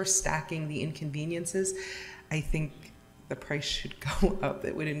as we're stacking the inconveniences, I think the price should go up.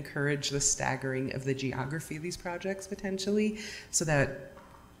 It would encourage the staggering of the geography of these projects potentially, so that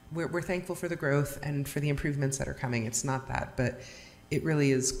we're thankful for the growth and for the improvements that are coming. It's not that, but it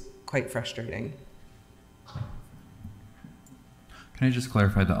really is quite frustrating. Can I just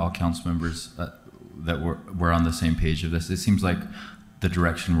clarify that all council members that we're on the same page of this? It seems like the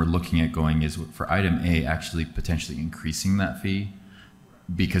direction we're looking at going is for item A, actually potentially increasing that fee,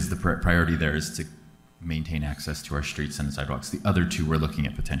 because the priority there is to maintain access to our streets and sidewalks. The other 2 we're looking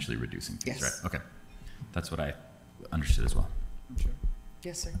at potentially reducing fees, yes. Right? Okay, that's what I understood as well.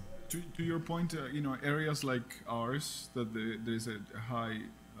 Yes, sir. To your point, areas like ours, that there's a high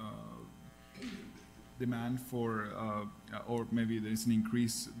demand for, or maybe there's an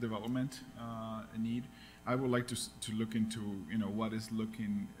increased development need. I would like to look into, what is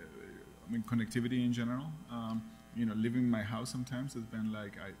looking, connectivity in general. Living in my house sometimes has been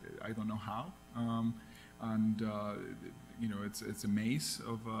like, I don't know how. It's a maze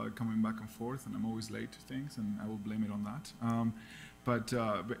of coming back and forth, and I'm always late to things, and I will blame it on that.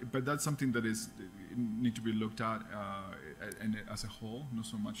 But that's something that is need to be looked at and as a whole, not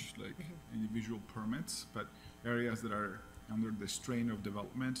so much like individual permits, but areas that are under the strain of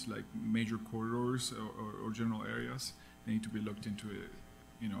development, like major corridors or general areas, they need to be looked into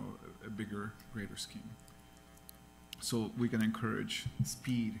a bigger, greater scheme. So we can encourage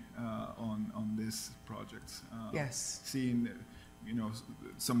speed on these projects. Yes. Seeing,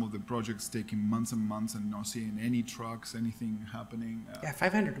 some of the projects taking months and months and not seeing any trucks, anything happening.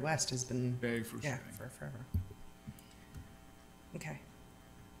 500 West has been very frustrating. Yeah, for forever. Okay.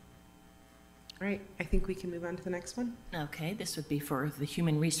 All right, I think we can move on to the next one. Okay, this would be for the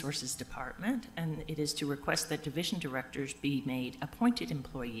Human Resources Department, and it is to request that division directors be made appointed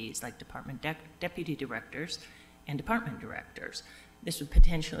employees like department deputy directors and department directors. This would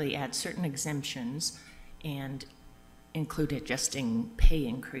potentially add certain exemptions and include adjusting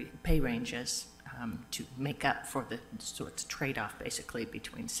pay ranges to make up for so it's a trade-off basically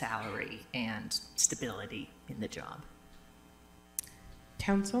between salary and stability in the job.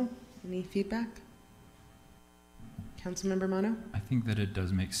 Council, any feedback? Councilmember Mono? I think that it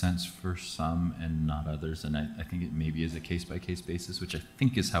does make sense for some and not others, and I think it maybe is a case-by-case basis, which I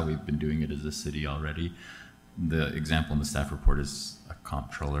think is how we've been doing it as a city already. The example in the staff report is a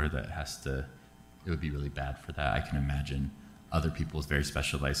comptroller that it would be really bad for that. I can imagine other people's very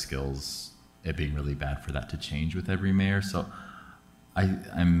specialized skills, it being really bad for that to change with every mayor. So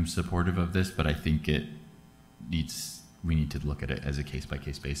I'm supportive of this, but I think we need to look at it as a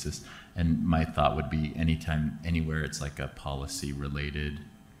case-by-case basis. And my thought would be anytime, anywhere it's like a policy-related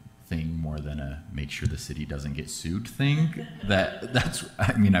thing more than a make sure the city doesn't get sued thing,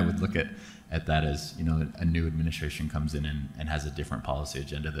 I would look at that as, a new administration comes in and has a different policy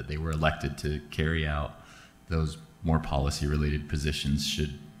agenda that they were elected to carry out. Those more policy-related positions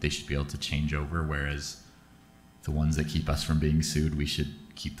they should be able to change over, whereas the ones that keep us from being sued, we should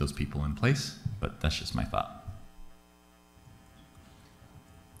keep those people in place. But that's just my thought.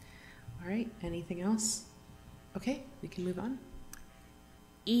 All right, anything else? Okay, we can move on.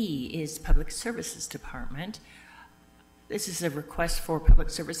 E is Public Services Department. This is a request for Public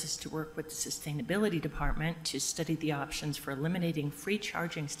Services to work with the Sustainability Department to study the options for eliminating free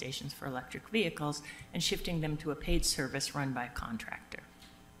charging stations for electric vehicles and shifting them to a paid service run by a contractor.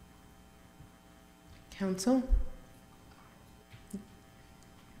 Council?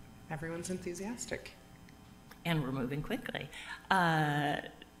 Everyone's enthusiastic. And we're moving quickly.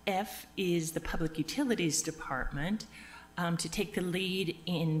 F is the Public Utilities Department. To take the lead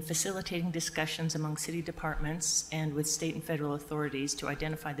in facilitating discussions among city departments and with state and federal authorities to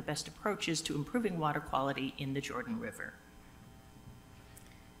identify the best approaches to improving water quality in the Jordan River.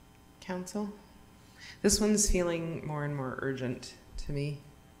 Council? This one's feeling more and more urgent to me.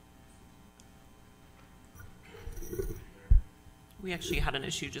 We actually had an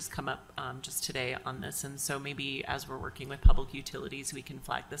issue just come up just today on this, and so maybe as we're working with public utilities, we can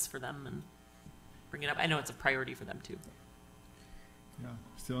flag this for them and bring it up. I know it's a priority for them too. Yeah,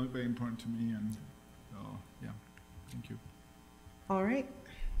 still very important to me, and yeah, thank you. All right.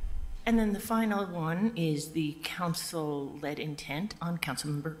 And then the final one is the council-led intent on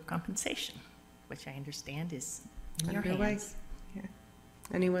council member compensation, which I understand is in your hands. Yeah.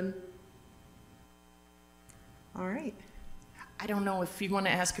 Anyone? All right. I don't know if you want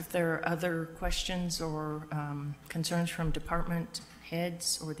to ask if there are other questions or concerns from department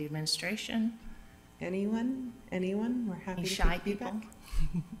heads or the administration. Anyone? We're happy Any to shy take people.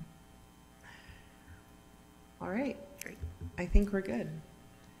 feedback. All right. Great. I think we're good.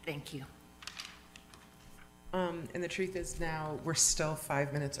 Thank you. And the truth is now we're still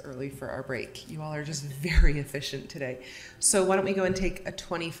 5 minutes early for our break. You all are just very efficient today. So why don't we go and take a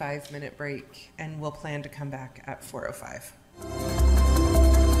 25-minute break, and we'll plan to come back at 4:05.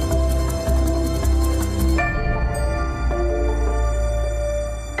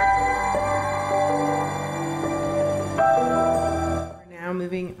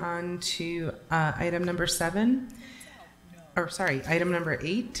 Moving on to item number 7, or sorry, item number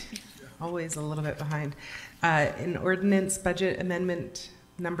 8, always a little bit behind. An ordinance budget amendment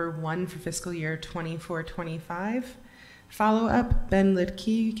number 1 for fiscal year 24-25 Follow-up, Ben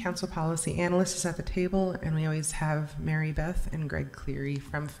Lidke, Council Policy Analyst, is at the table, and we always have Mary Beth and Greg Cleary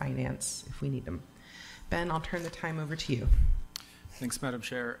from Finance if we need them. Ben, I'll turn the time over to you. Thanks, Madam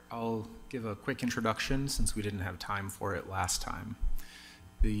Chair. I'll give a quick introduction since we didn't have time for it last time.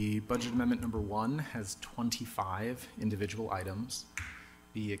 The budget amendment number 1 has 25 individual items.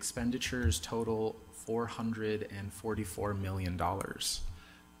 The expenditures total $444 million.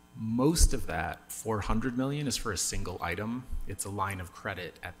 Most of that, $400 million, is for a single item. It's a line of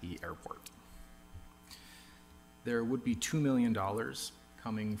credit at the airport. There would be $2 million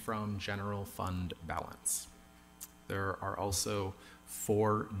coming from general fund balance. There are also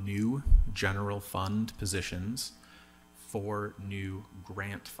 4 new general fund positions, 4 new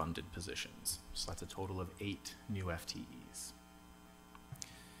grant-funded positions. So that's a total of 8 new FTEs.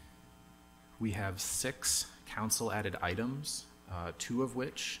 We have 6 council-added items, 2 of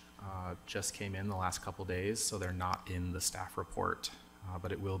which just came in the last couple days, so they're not in the staff report,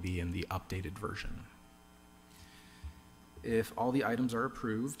 but it will be in the updated version. If all the items are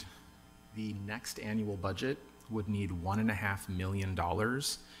approved, the next annual budget would need $1.5 million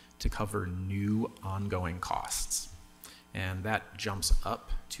to cover new ongoing costs. And that jumps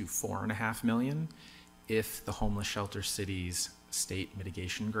up to $4.5 million if the Homeless Shelter Cities state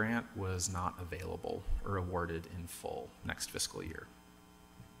mitigation grant was not available or awarded in full next fiscal year.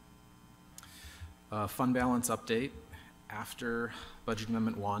 Fund balance update. After Budget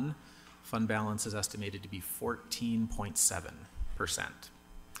Amendment 1, fund balance is estimated to be 14.7%.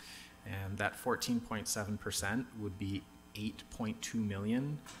 And that 14.7% would be $8.2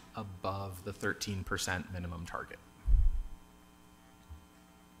 million above the 13% minimum target.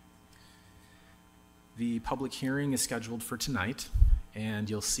 The public hearing is scheduled for tonight, and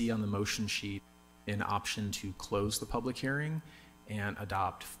you'll see on the motion sheet an option to close the public hearing and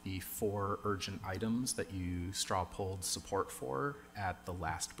adopt the 4 urgent items that you straw polled support for at the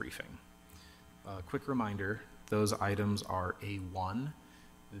last briefing. A quick reminder, those items are A1.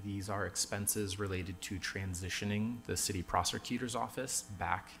 These are expenses related to transitioning the city prosecutor's office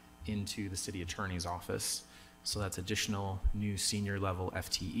back into the city attorney's office. So that's additional new senior level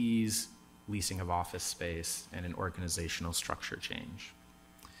FTEs, leasing of office space, and an organizational structure change.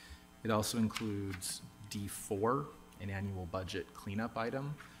 It also includes D4, an annual budget cleanup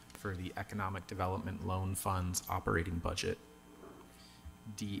item for the Economic Development Loan Fund's operating budget.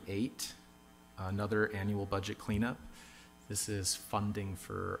 D8, another annual budget cleanup. This is funding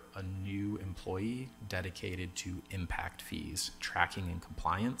for a new employee dedicated to impact fees, tracking and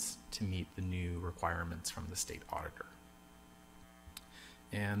compliance to meet the new requirements from the state auditor.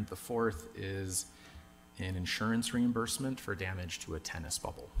 And the 4th is an insurance reimbursement for damage to a tennis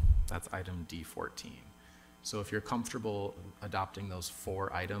bubble. That's item D14. So if you're comfortable, adopting those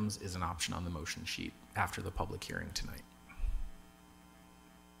 4 items is an option on the motion sheet after the public hearing tonight.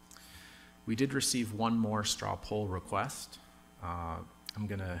 We did receive 1 more straw poll request. I'm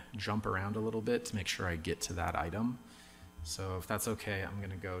gonna jump around a little bit to make sure I get to that item. So if that's okay, I'm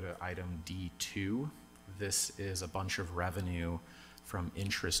gonna go to item D2. This is a bunch of revenue from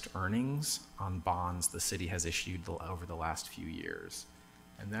interest earnings on bonds the city has issued over the last few years.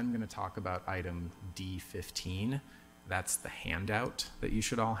 And then I'm going to talk about item D15. That's the handout that you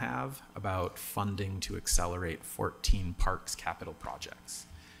should all have about funding to accelerate 14 parks capital projects.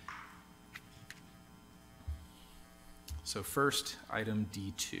 So first, item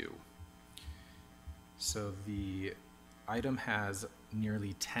D2. So the item has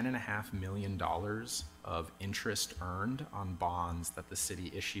nearly $10.5 million of interest earned on bonds that the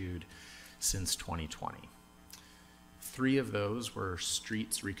city issued since 2020. 3 of those were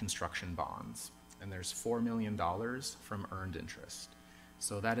streets reconstruction bonds, and there's $4 million from earned interest.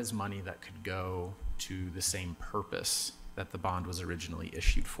 So that is money that could go to the same purpose that the bond was originally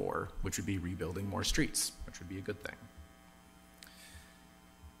issued for, which would be rebuilding more streets, which would be a good thing.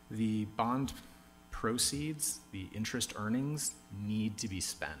 The bond proceeds, the interest earnings, need to be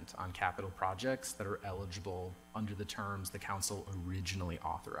spent on capital projects that are eligible under the terms the council originally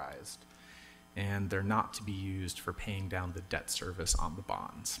authorized. And they're not to be used for paying down the debt service on the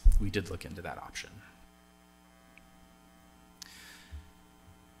bonds. We did look into that option.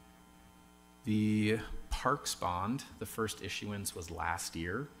 The Parks bond, the first issuance was last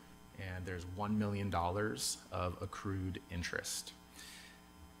year, and there's $1 million of accrued interest.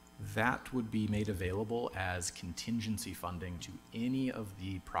 That would be made available as contingency funding to any of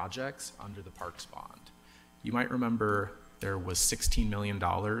the projects under the Parks bond. You might remember there was $16 million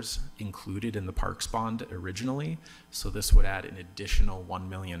included in the Parks bond originally, so this would add an additional $1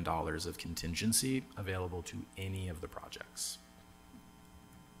 million of contingency available to any of the projects.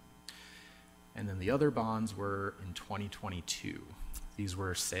 And then the other bonds were in 2022. These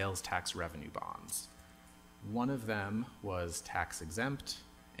were sales tax revenue bonds. One of them was tax exempt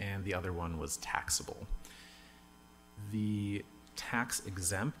and the other one was taxable. The tax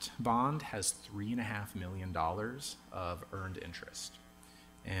exempt bond has $3.5 million of earned interest.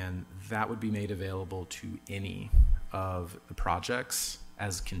 And that would be made available to any of the projects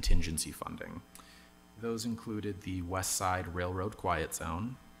as contingency funding. Those included the West Side Railroad Quiet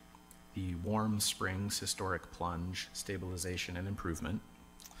Zone, the Warm Springs Historic Plunge Stabilization and Improvement,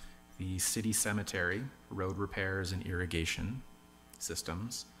 the City Cemetery Road Repairs and Irrigation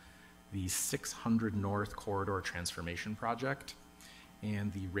Systems, the 600 North Corridor Transformation Project,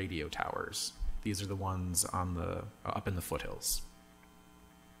 and the radio towers. These are the ones on the up in the foothills.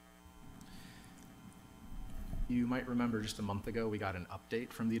 You might remember just a month ago we got an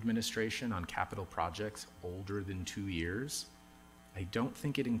update from the administration on capital projects older than 2 years. I don't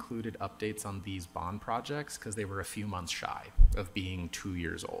think it included updates on these bond projects because they were a few months shy of being 2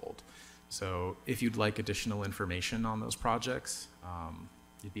 years old. So if you'd like additional information on those projects,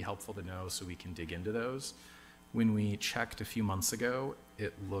 it'd be helpful to know so we can dig into those. When we checked a few months ago,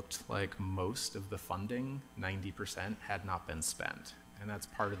 it looked like most of the funding, 90%, had not been spent. And that's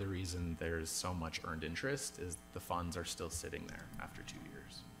part of the reason there's so much earned interest is the funds are still sitting there after 2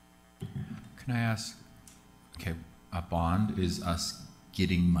 years. Can I ask, okay, a bond is us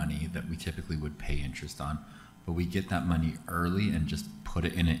getting money that we typically would pay interest on, but we get that money early and just put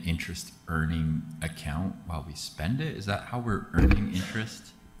it in an interest earning account while we spend it? Is that how we're earning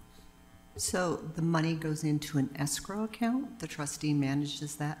interest? So the money goes into an escrow account. The trustee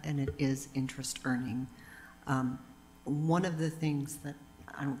manages that, and it is interest earning. One of the things that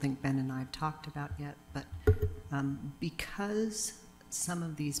I don't think Ben and I have talked about yet, but because some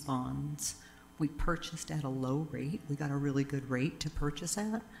of these bonds we purchased at a low rate, we got a really good rate to purchase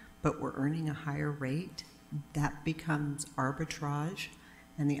at, but we're earning a higher rate, that becomes arbitrage,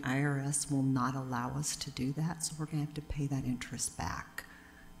 and the IRS will not allow us to do that, so we're going to have to pay that interest back.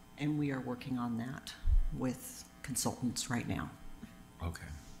 And we are working on that with consultants right now. Okay.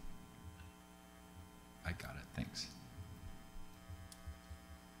 I got it. Thanks.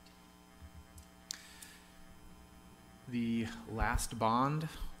 The last bond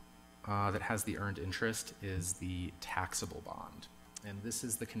that has the earned interest is the taxable bond. And this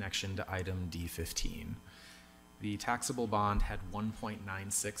is the connection to item D15. The taxable bond had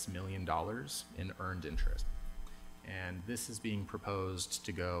 $1.96 million in earned interest. And this is being proposed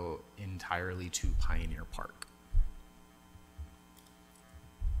to go entirely to Pioneer Park.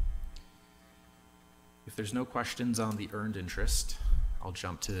 If there's no questions on the earned interest, I'll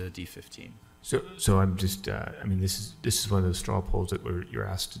jump to D15. So I'm just, I mean, this is one of those straw polls that we're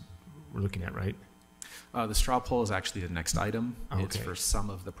looking at, right? The straw poll is actually the next item. Okay. It's for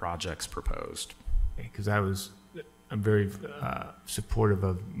some of the projects proposed. Because I'm very supportive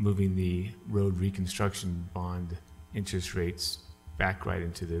of moving the road reconstruction bond interest rates back right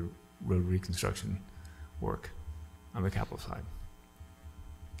into the road reconstruction work on the capital side.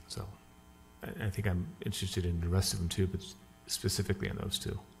 So I think I'm interested in the rest of them too, but specifically on those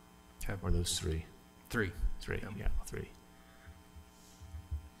two. Okay. Or those three. Three. Yeah, three.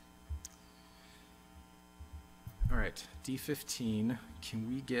 All right, D15, can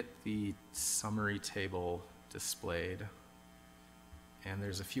we get the summary table displayed? And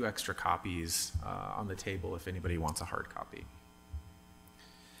there's a few extra copies on the table if anybody wants a hard copy.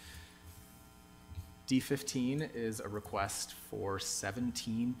 D15 is a request for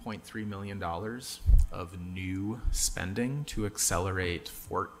 $17.3 million of new spending to accelerate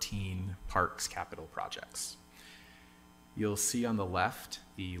 14 parks capital projects. You'll see on the left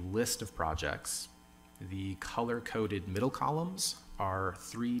the list of projects. The color-coded middle columns are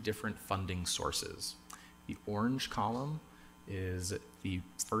 3 different funding sources. The orange column is the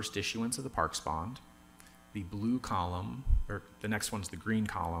first issuance of the Parks Bond. The blue column, or the next one's the green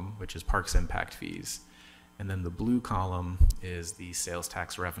column, which is Parks Impact Fees. And then the blue column is the Sales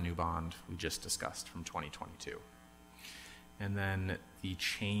Tax Revenue Bond we just discussed from 2022. And then the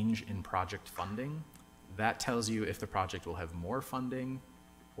change in project funding, that tells you if the project will have more funding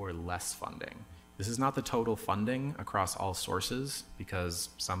or less funding. This is not the total funding across all sources because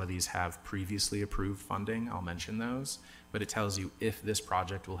some of these have previously approved funding. I'll mention those, but it tells you if this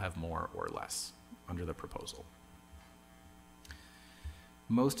project will have more or less under the proposal.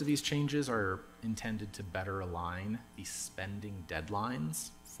 Most of these changes are intended to better align the spending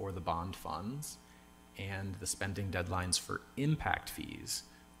deadlines for the bond funds and the spending deadlines for impact fees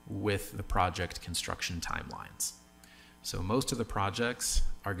with the project construction timelines. So most of the projects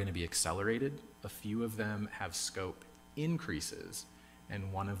are going to be accelerated. A few of them have scope increases,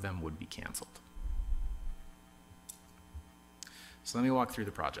 and one of them would be canceled. So let me walk through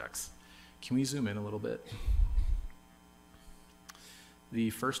the projects. Can we zoom in a little bit? The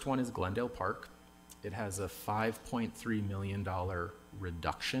first one is Glendale Park. It has a $5.3 million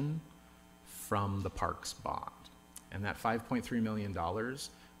reduction from the park's bond. And that $5.3 million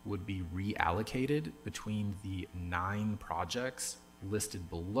would be reallocated between the 9 projects listed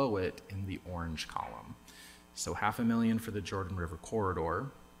below it in the orange column. So $500,000 for the Jordan River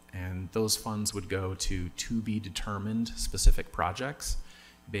Corridor, and those funds would go to be determined specific projects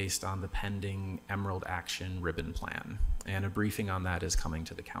based on the pending Emerald Action Ribbon Plan. And a briefing on that is coming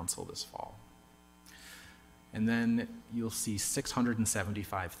to the council this fall. And then you'll see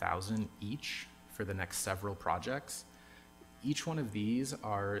 $675,000 each for the next several projects. Each one of these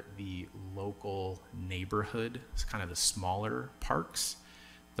are the local neighborhood, it's kind of the smaller parks.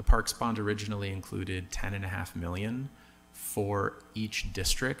 The parks bond originally included $10.5 million for each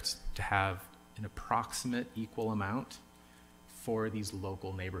district to have an approximate equal amount for these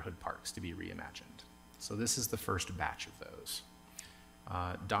local neighborhood parks to be reimagined. So this is the first batch of those.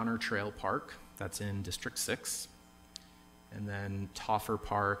 Donner Trail Park, that's in District 6. And then Toffer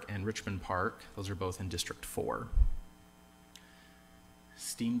Park and Richmond Park, those are both in District 4.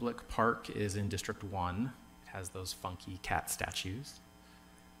 Steenblick Park is in District 1. It has those funky cat statues.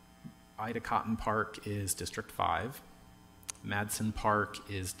 Ida Cotton Park is District 5. Madsen Park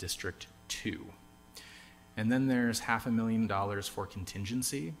is District 2. And then there's $500,000 for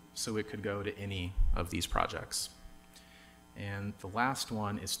contingency, so it could go to any of these projects. And the last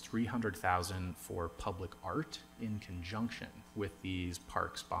one is $300,000 for public art in conjunction with these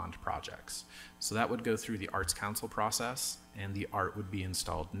parks bond projects. So that would go through the Arts Council process, and the art would be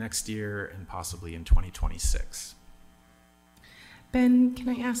installed next year and possibly in 2026. Ben, can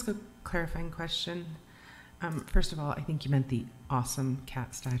I ask a clarifying question? First of all, I think you meant the awesome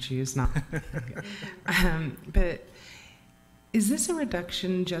cat statues, not. But is this a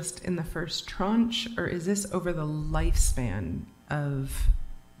reduction just in the first tranche, or is this over the lifespan of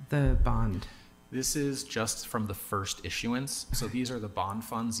the bond? This is just from the first issuance. So these are the bond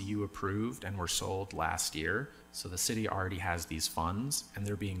funds you approved and were sold last year. So the city already has these funds, and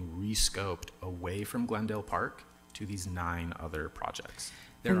they're being rescoped away from Glendale Park to these 9 other projects.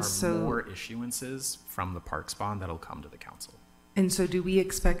 There are more issuances from the parks bond that'll come to the council. And so do we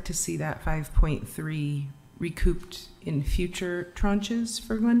expect to see that 5.3 recouped in future tranches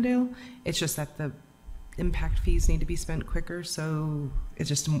for Glendale? It's just that the impact fees need to be spent quicker, so it's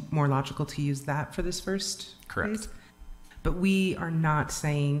just more logical to use that for this first phase? But we are not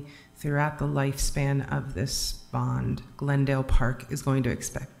saying throughout the lifespan of this bond, Glendale Park is going to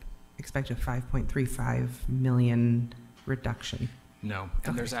expect a 5.35 million reduction. No,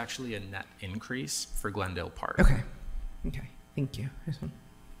 and there's actually a net increase for Glendale Park. Okay, thank you.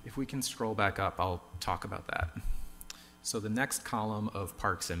 If we can scroll back up, I'll talk about that. So the next column of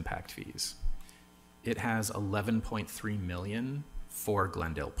parks impact fees, it has 11.3 million for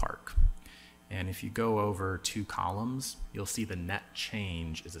Glendale Park. And if you go over 2 columns, you'll see the net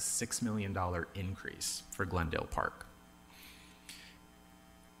change is a $6 million increase for Glendale Park.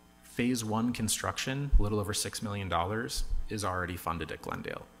 Phase 1 construction, a little over $6 million, is already funded at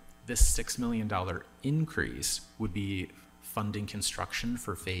Glendale. This $6 million increase would be funding construction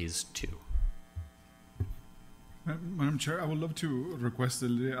for phase 2. Madam Chair, I would love to request a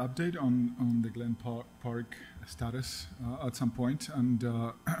little update on the Glen Park status at some point, and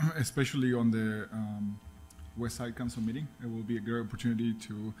especially on the West Side Council meeting. It will be a great opportunity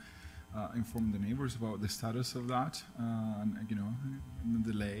to inform the neighbors about the status of that, and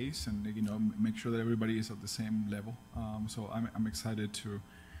the delays, and make sure that everybody is at the same level. So I'm excited to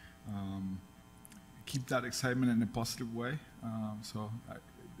keep that excitement in a positive way.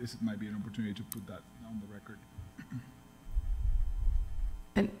 This might be an opportunity to put that on the record.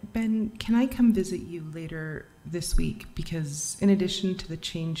 And Ben, can I come visit you later this week? Because in addition to the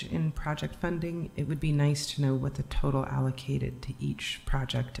change in project funding, it would be nice to know what the total allocated to each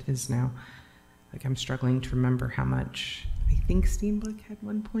project is now. Like, I'm struggling to remember how much. I think Steenblick had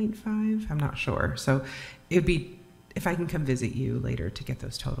 1.5. I'm not sure. So it'd be, if I can come visit you later to get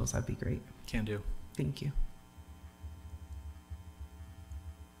those totals, that'd be great. Can do. Thank you.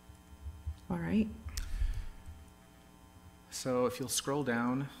 All right. So if you'll scroll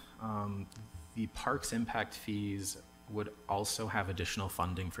down, the parks impact fees would also have additional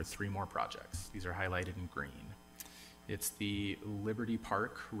funding for 3 more projects. These are highlighted in green. It's the Liberty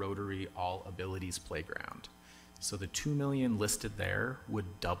Park Rotary All Abilities Playground. So the $2 million listed there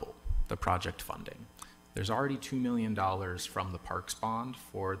would double the project funding. There's already $2 million from the parks bond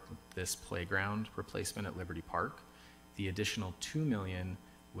for this playground replacement at Liberty Park. The additional $2 million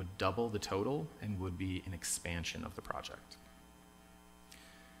would double the total and would be an expansion of the project.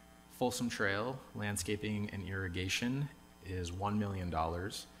 Folsom Trail, landscaping and irrigation is $1 million.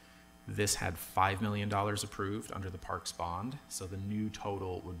 This had $5 million approved under the parks bond, so the new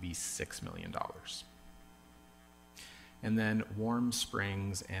total would be $6 million. And then Warm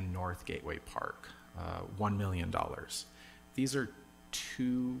Springs and North Gateway Park, $1 million. These are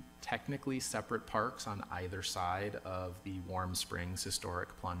two technically separate parks on either side of the Warm Springs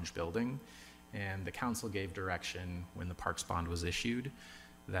Historic Plunge building, and the council gave direction when the parks bond was issued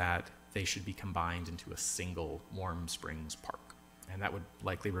that they should be combined into a single Warm Springs Park. And that would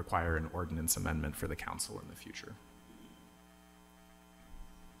likely require an ordinance amendment for the council in the future.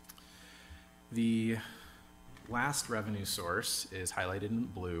 The last revenue source is highlighted in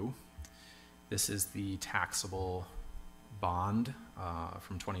blue. This is the taxable bond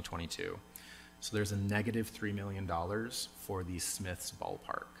from 2022. So there's a negative $3 million for the Smiths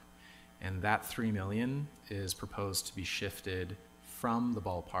Ballpark. And that $3 million is proposed to be shifted from the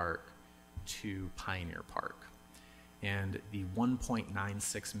ballpark to Pioneer Park. And the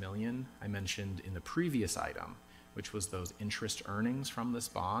 $1.96 million I mentioned in the previous item, which was those interest earnings from this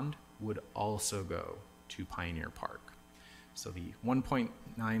bond, would also go to Pioneer Park. So the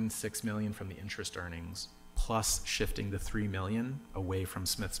 $1.96 million from the interest earnings plus shifting the $3 million away from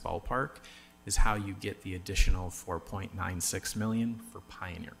Smith's Ballpark is how you get the additional $4.96 million for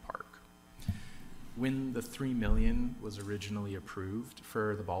Pioneer Park. When the $3 million was originally approved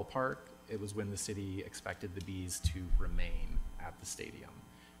for the ballpark, it was when the city expected the bees to remain at the stadium.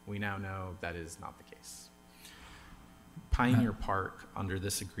 We now know that is not the case. Pioneer Park, under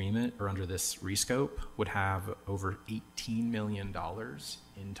this agreement, or under this rescope, would have over $18 million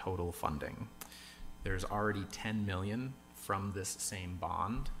in total funding. There's already $10 million from this same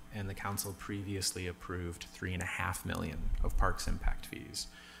bond, and the council previously approved $3.5 million of parks impact fees.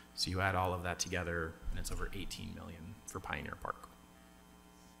 So you add all of that together, and it's over $18 million for Pioneer Park.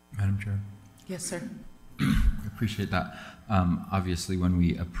 Madam Chair? Yes, sir. Appreciate that. Obviously, when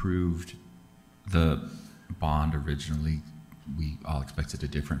we approved the bond originally, we all expected a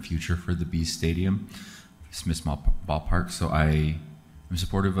different future for the Bees Stadium, Smith's Ballpark. So I am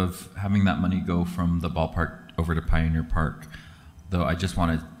supportive of having that money go from the ballpark over to Pioneer Park. Though I just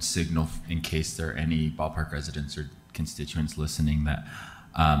want to signal, in case there are any ballpark residents or constituents listening, that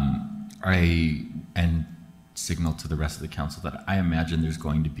and signal to the rest of the council that I imagine there's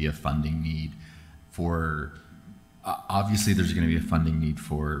going to be a funding need for, obviously there's going to be a funding need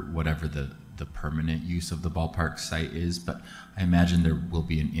for whatever the permanent use of the ballpark site is, but I imagine there will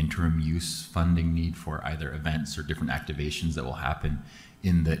be an interim use funding need for either events or different activations that will happen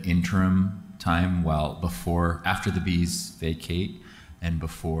in the interim time after the bees vacate and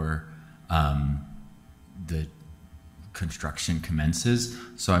before the construction commences.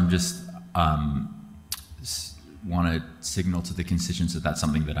 So I'm just want to signal to the constituents that that's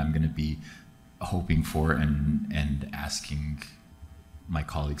something that I'm going to be hoping for and asking my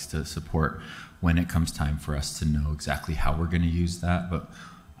colleagues to support when it comes time for us to know exactly how we're going to use that. But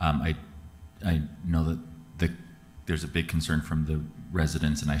I know that there's a big concern from the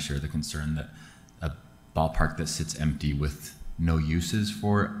residents, and I share the concern that a ballpark that sits empty with no uses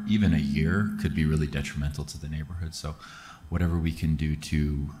for even a year could be really detrimental to the neighborhood. So whatever we can do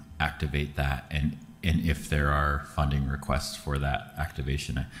to activate that, and if there are funding requests for that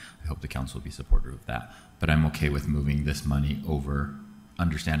activation, I hope the council will be supportive of that. But I'm okay with moving this money over,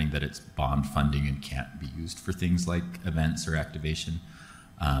 understanding that it's bond funding and can't be used for things like events or activation,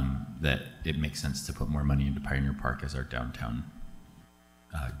 that it makes sense to put more money into Pioneer Park as our downtown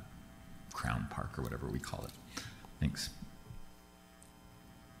Crown Park, or whatever we call it. Thanks.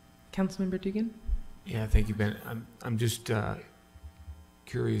 Councilmember Dugan? Yeah, thank you, Ben. I'm just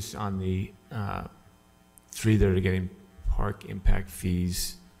curious on the three that are getting park impact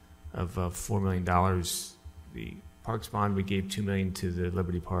fees of $4 million. The Parks Bond, we gave $2 million to the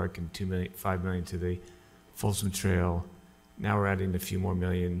Liberty Park and $5 million to the Folsom Trail. Now we're adding a few more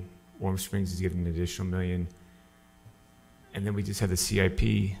million. Warm Springs is getting an additional $1 million. And then we just had the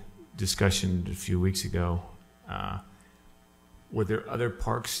CIP discussion a few weeks ago. Were there other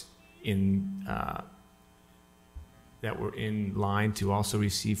parks in that were in line to also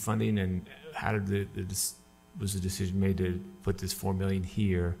receive funding, and how did was the decision made to put this $4 million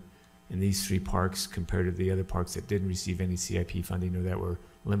here in these three parks compared to the other parks that didn't receive any CIP funding or that were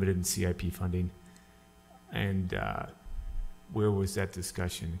limited in CIP funding? And where was that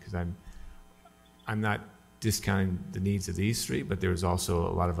discussion? Because I'm not discounting the needs of these three, but there's also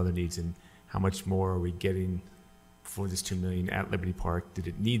a lot of other needs, and how much more are we getting for this $2 million at Liberty Park? Did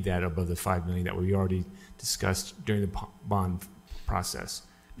it need that above the $5 million that we already discussed during the bond process?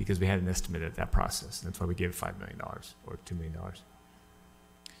 Because we had an estimate at that process, and that's why we gave it $5 million or $2 million.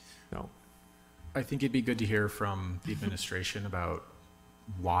 No. I think it'd be good to hear from the administration about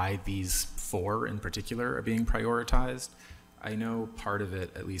why these 4 in particular are being prioritized. I know part of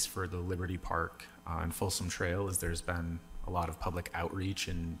it, at least for the Liberty Park and Folsom Trail, is there's been a lot of public outreach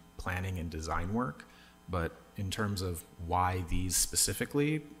and planning and design work. But in terms of why these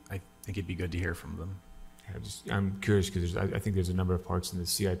specifically, I think it'd be good to hear from them. I'm curious because I think there's a number of parts in the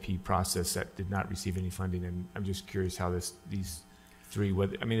CIP process that did not receive any funding, and I'm just curious how these 3,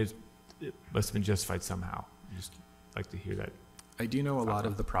 it must have been justified somehow. I'd just like to hear that. I do know a lot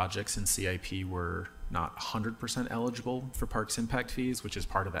of the projects in CIP were not 100% eligible for parks impact fees, which is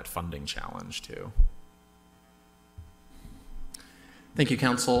part of that funding challenge too. Thank you,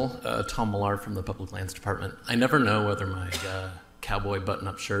 Council. Tom Millar from the Public Lands Department. I never know whether my cowboy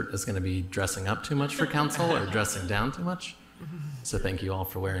button-up shirt is going to be dressing up too much for Council or dressing down too much. So thank you all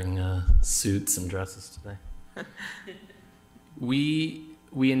for wearing suits and dresses today.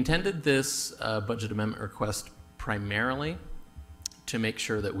 We intended this budget amendment request primarily to make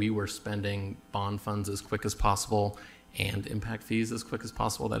sure that we were spending bond funds as quick as possible and impact fees as quick as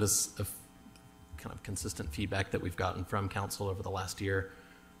possible. That is a kind of consistent feedback that we've gotten from Council over the last year.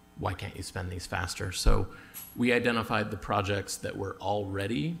 Why can't you spend these faster? So we identified the projects that were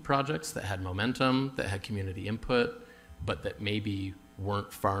already projects that had momentum, that had community input, but that maybe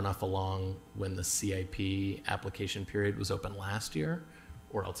weren't far enough along when the CIP application period was open last year,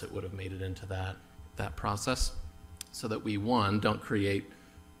 or else it would have made it into that process. So that we, one, don't create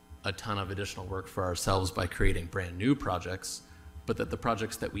a ton of additional work for ourselves by creating brand new projects, but that the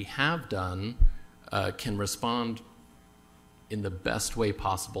projects that we have done can respond in the best way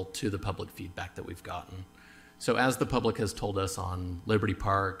possible to the public feedback that we've gotten. So as the public has told us on Liberty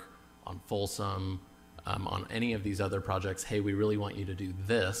Park, on Folsom, on any of these other projects, hey, we really want you to do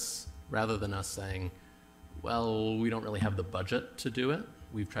this, rather than us saying, well, we don't really have the budget to do it.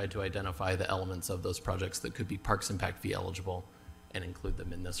 We've tried to identify the elements of those projects that could be Parks Impact Fee eligible and include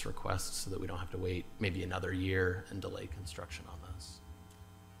them in this request so that we don't have to wait maybe another year and delay construction on this.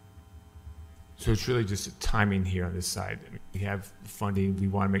 So it's really just a timing here on this side. I mean, we have funding. We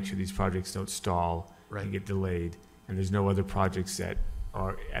want to make sure these projects don't stall and get delayed. And there's no other projects that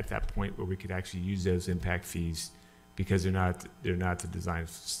are at that point where we could actually use those impact fees because they're not the design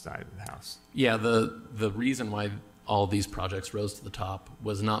side of the house. Yeah, the reason why all these projects rose to the top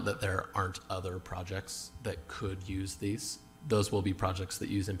was not that there aren't other projects that could use these. Those will be projects that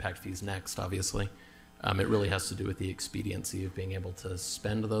use impact fees next, obviously. It really has to do with the expediency of being able to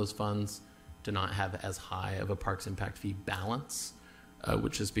spend those funds, to not have as high of a Parks Impact Fee balance,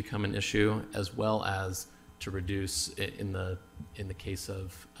 which has become an issue, as well as to reduce, in the case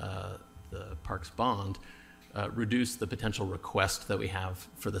of the Parks bond, reduce the potential request that we have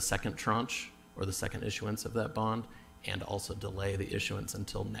for the second tranche or the second issuance of that bond, and also delay the issuance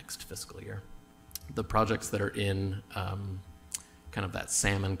until next fiscal year. The projects that are in kind of that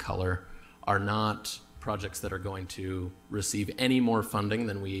salmon color are not projects that are going to receive any more funding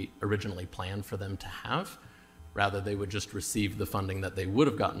than we originally planned for them to have. Rather, they would just receive the funding that they would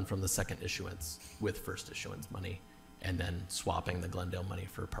have gotten from the second issuance with first issuance money, and then swapping the Glendale money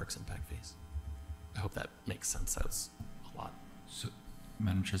for Parks Impact Fees. I hope that makes sense. That's a lot. So,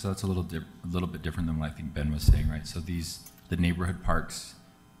 Madam Chair, so that's a little bit different than what I think Ben was saying, right? So the neighborhood parks,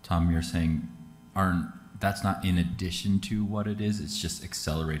 Tom, you're saying that's not in addition to what it is, it's just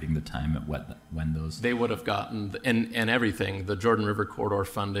accelerating the time at when those... They would have gotten, and everything, the Jordan River Corridor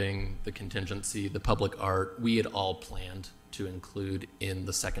funding, the contingency, the public art, we had all planned to include in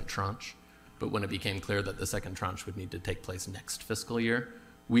the second tranche. But when it became clear that the second tranche would need to take place next fiscal year,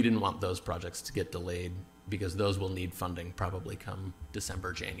 we didn't want those projects to get delayed because those will need funding probably come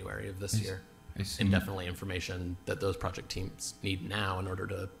December, January of this year. And definitely information that those project teams need now in order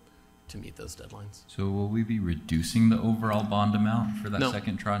to meet those deadlines. So will we be reducing the overall bond amount for that No.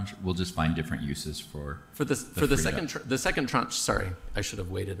 second tranche? We'll just find different uses for the second tranche. Sorry, I should have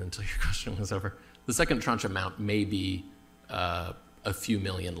waited until your question was over. The second tranche amount may be a few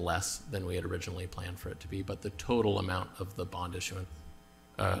million less than we had originally planned for it to be, but the total amount of the bond issuance,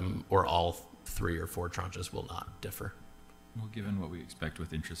 or all 3 or 4 tranches, will not differ. Well, given what we expect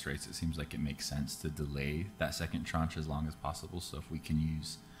with interest rates, it seems like it makes sense to delay that second tranche as long as possible. So if we can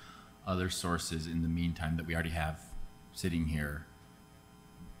use other sources in the meantime that we already have sitting here,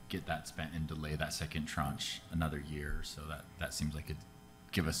 get that spent and delay that second tranche another year, so that seems like it'd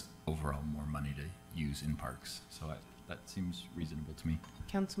give us overall more money to use in parks. So that seems reasonable to me.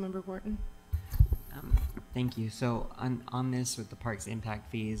 Councilmember Wharton. Thank you. So on this with the park's impact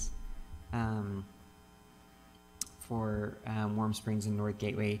fees, for Warm Springs and North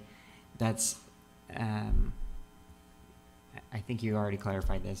Gateway, that's, I think you already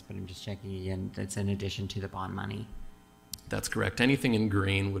clarified this, but I'm just checking again, that's in addition to the bond money. That's correct. Anything in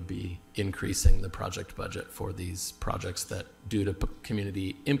green would be increasing the project budget for these projects that, due to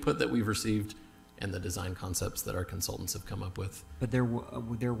community input that we've received and the design concepts that our consultants have come up with. But there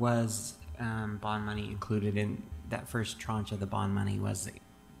was bond money included in that first tranche of the bond money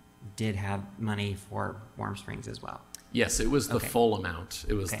did have money for Warm Springs as well. Yes, it was the Okay. full amount.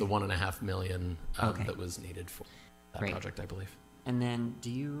 It was Okay. the $1.5 million Okay. that was needed for that Great. project, I believe. And then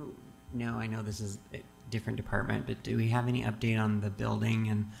do you know, I know this is a different department, but do we have any update on the building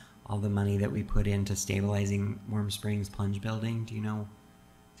and all the money that we put into stabilizing Warm Springs Plunge Building? Do you know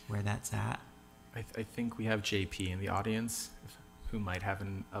where that's at? I think we have JP in the audience who might have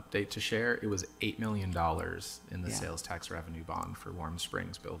an update to share. It was $8 million in the Yeah. sales tax revenue bond for Warm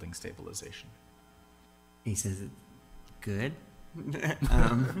Springs building stabilization. He says it's good.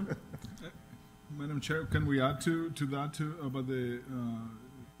 Madam Chair, can we add to that too about the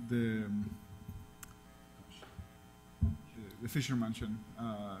Fisher Mansion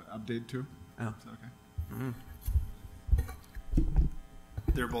update too? Oh, is that okay?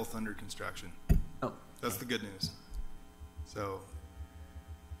 They're both under construction. Oh, that's the good news. So,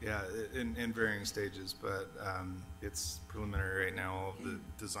 yeah, in varying stages, but it's preliminary right now. All of the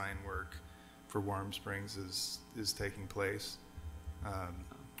design work for Warm Springs is taking place.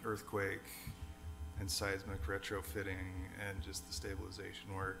 Earthquake and seismic retrofitting and just the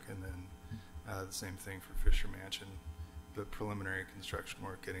stabilization work, and then the same thing for Fisher Mansion, the preliminary construction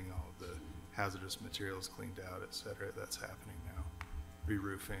work, getting all of the hazardous materials cleaned out, et cetera. That's happening now.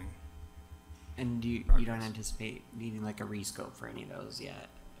 Re-roofing. And you don't anticipate needing like a rescope for any of those yet,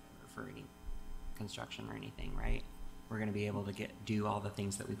 or for any construction or anything, right? We're going to be able to do all the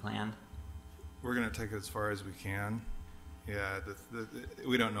things that we planned. We're going to take it as far as we can. Yeah,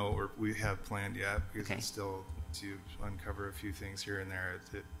 we don't know what we have planned yet because it's still to uncover a few things here and there.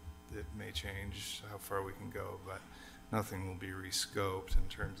 It may change how far we can go, but nothing will be rescoped in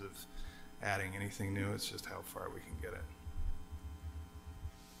terms of adding anything new. It's just how far we can get it.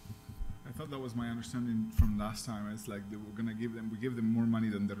 I thought that was my understanding from last time. It's like we give them more money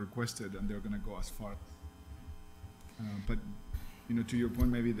than they requested, and they're gonna go as far. But to your point,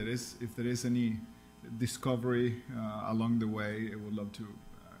 maybe if there is any discovery along the way, I would love to.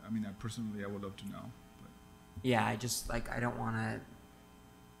 I would love to know. But. Yeah, I don't want to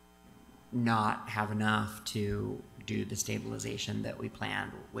not have enough to do the stabilization that we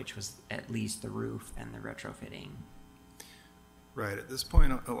planned, which was at least the roof and the retrofitting. Right. At this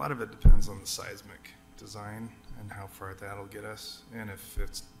point, a lot of it depends on the seismic design and how far that'll get us. And if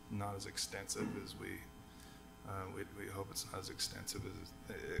it's not as extensive as we hope it's not as extensive as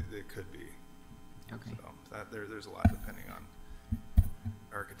it could be. Okay. So there's a lot depending on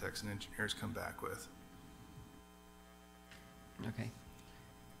architects and engineers come back with. Okay.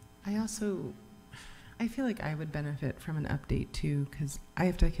 I feel like I would benefit from an update too, because I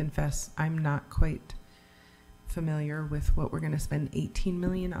have to confess I'm not quite familiar with what we're going to spend $18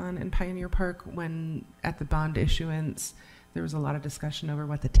 million on in Pioneer Park, when at the bond issuance there was a lot of discussion over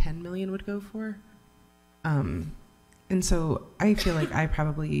what the $10 million would go for. And so I feel like I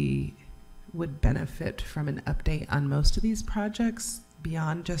probably would benefit from an update on most of these projects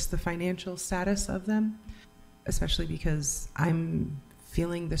beyond just the financial status of them, especially because I'm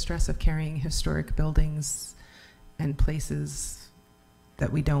feeling the stress of carrying historic buildings and places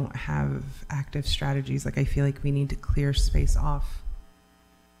that we don't have active strategies. Like, I feel like we need to clear space off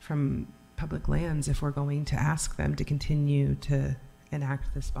from public lands if we're going to ask them to continue to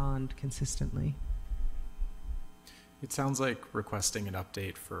enact this bond consistently. It sounds like requesting an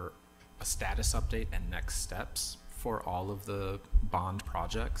update for a status update and next steps for all of the bond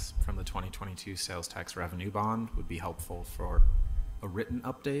projects from the 2022 sales tax revenue bond would be helpful for a written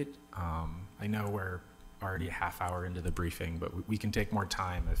update. I know we're already a half hour into the briefing, but we can take more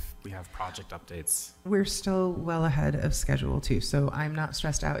time if we have project updates. We're still well ahead of schedule too, so I'm not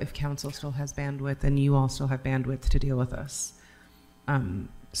stressed out if council still has bandwidth and you all still have bandwidth to deal with us.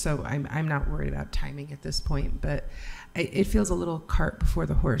 So I'm not worried about timing at this point, but it feels a little cart before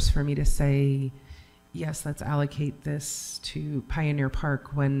the horse for me to say, yes, let's allocate this to Pioneer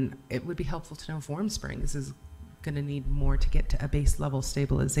Park, when it would be helpful to know if Warm Springs is going to need more to get to a base level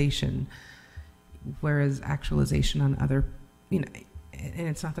stabilization, whereas actualization on other, and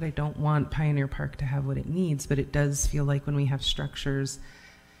it's not that I don't want Pioneer Park to have what it needs, but it does feel like when we have structures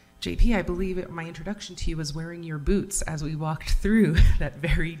JP, I believe my introduction to you was wearing your boots as we walked through that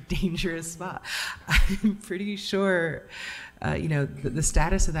very dangerous spot. I'm pretty sure, the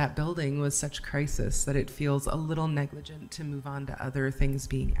status of that building was such crisis that it feels a little negligent to move on to other things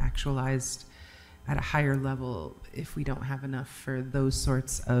being actualized at a higher level if we don't have enough for those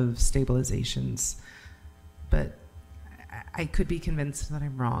sorts of stabilizations. But I could be convinced that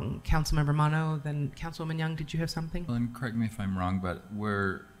I'm wrong. Councilmember Mono, then Councilwoman Young, did you have something? Well, and correct me if I'm wrong, but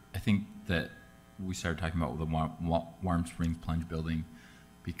I think that we started talking about the Warm Springs Plunge building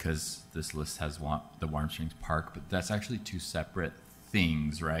because this list has the Warm Springs Park, but that's actually two separate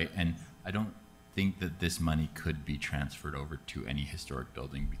things, right? And I don't think that this money could be transferred over to any historic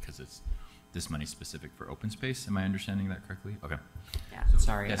building because this money specific for open space. Am I understanding that correctly? Okay. Yeah,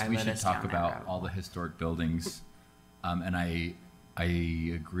 sorry. Yes, we should talk about all the historic buildings. And I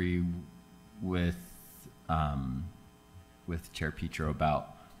agree with Chair Petro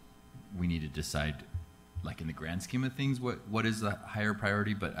about we need to decide, like in the grand scheme of things, what is the higher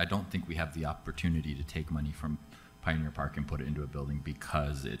priority, but I don't think we have the opportunity to take money from Pioneer Park and put it into a building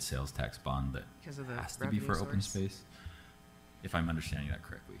because it's sales tax bond that has to be for open space, if I'm understanding that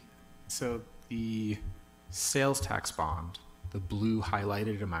correctly. So the sales tax bond, the blue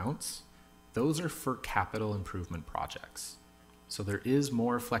highlighted amounts, those are for capital improvement projects. So there is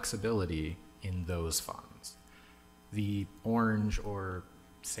more flexibility in those funds. The orange or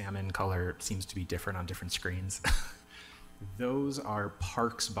salmon color seems to be different on different screens. Those are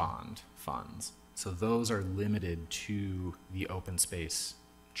parks bond funds. So those are limited to the open space,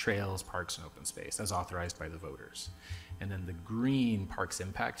 trails, parks, and open space as authorized by the voters. And then the green parks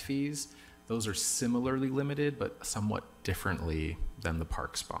impact fees, those are similarly limited, but somewhat differently than the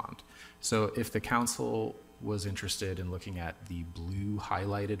parks bond. So if the council was interested in looking at the blue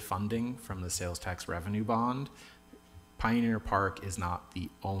highlighted funding from the sales tax revenue bond, Pioneer Park is not the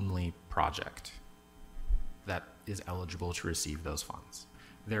only project that is eligible to receive those funds.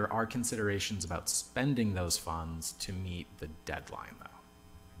 There are considerations about spending those funds to meet the deadline, though.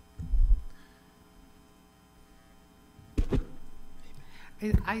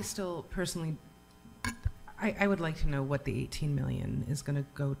 I still personally, I would like to know what the 18 million is going to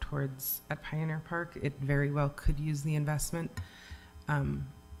go towards at Pioneer Park. It very well could use the investment.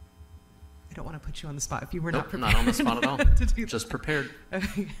 I don't want to put you on the spot if you were not prepared. Not on the spot at all. Just prepared.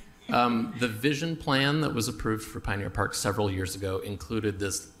 Okay. The vision plan that was approved for Pioneer Park several years ago included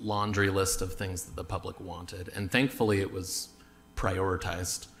this laundry list of things that the public wanted, and thankfully it was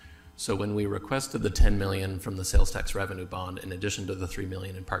prioritized. So when we requested the 10 million from the sales tax revenue bond, in addition to the 3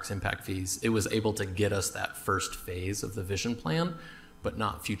 million in parks impact fees, it was able to get us that first phase of the vision plan, but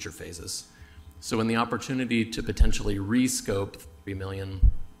not future phases. So when the opportunity to potentially rescope 3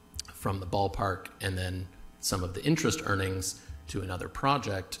 million from the ballpark and then some of the interest earnings to another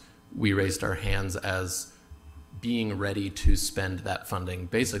project, we raised our hands as being ready to spend that funding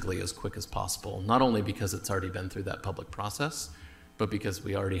basically as quick as possible, not only because it's already been through that public process, but because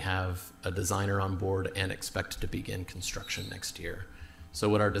we already have a designer on board and expect to begin construction next year. So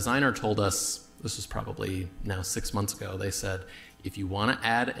what our designer told us, this was probably now 6 months ago, they said, if you want to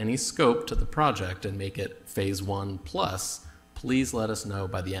add any scope to the project and make it phase 1 plus, please let us know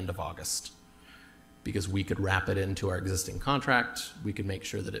by the end of August, because we could wrap it into our existing contract. We could make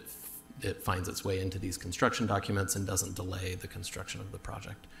sure that it finds its way into these construction documents and doesn't delay the construction of the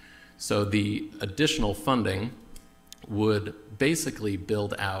project. So the additional funding would basically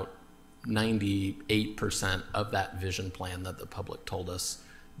build out 98% of that vision plan that the public told us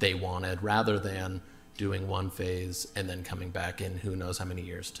they wanted, rather than doing one phase and then coming back in who knows how many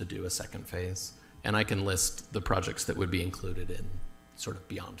years to do a second phase. And I can list the projects that would be included in sort of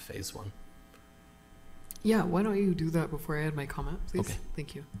beyond phase 1. Yeah, why don't you do that before I add my comment, please? Okay.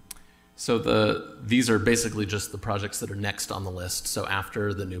 Thank you. So these are basically just the projects that are next on the list. So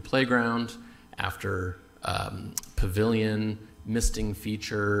after the new playground, after pavilion, misting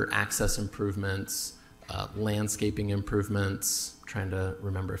feature, access improvements, landscaping improvements, trying to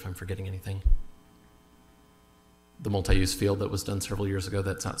remember if I'm forgetting anything. The multi-use field that was done several years ago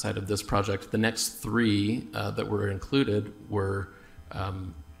that's outside of this project. The next 3 that were included were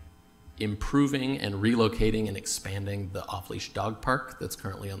improving and relocating and expanding the off-leash dog park that's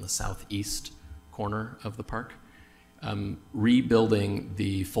currently on the southeast corner of the park. Rebuilding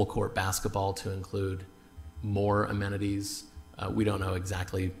the full court basketball to include more amenities. We don't know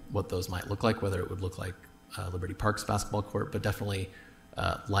exactly what those might look like, whether it would look like Liberty Park's basketball court, but definitely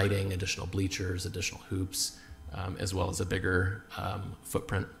lighting, additional bleachers, additional hoops, as well as a bigger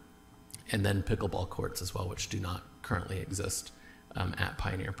footprint. And then pickleball courts as well, which do not currently exist at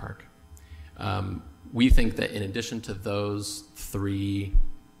Pioneer Park. We think that in addition to those 3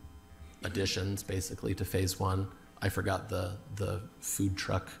 additions basically to phase one. I forgot the food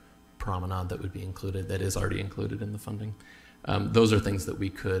truck promenade that would be included, that is already included in the funding. Those are things that we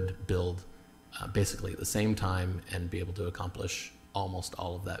could build basically at the same time and be able to accomplish almost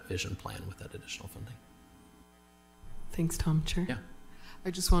all of that vision plan with that additional funding. Thanks, Tom. Chair. Yeah.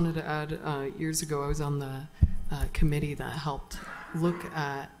 I just wanted to add, years ago I was on the committee that helped look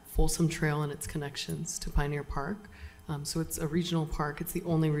at Folsom Trail and its connections to Pioneer Park. So it's a regional park. It's the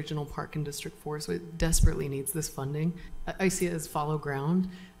only regional park in District 4, so it desperately needs this funding. I see it as follow ground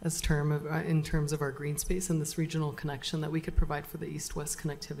as in terms of our green space and this regional connection that we could provide for the east-west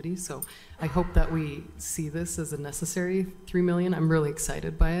connectivity. So I hope that we see this as a necessary $3 million. I'm really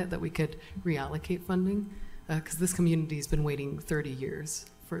excited by it, that we could reallocate funding, because this community has been waiting 30 years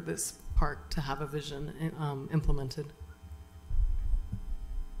for this park to have a vision implemented.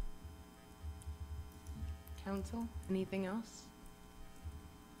 Council, anything else?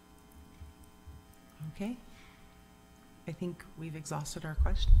 Okay. I think we've exhausted our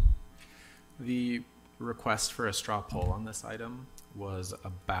question. The request for a straw poll on this item was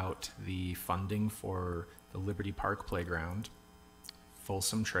about the funding for the Liberty Park Playground,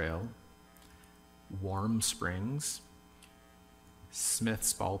 Folsom Trail, Warm Springs,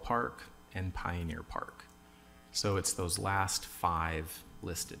 Smith's Ballpark, and Pioneer Park. So it's those last 5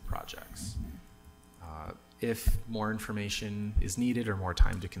 listed projects. If more information is needed or more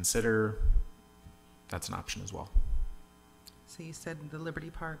time to consider, that's an option as well. So you said the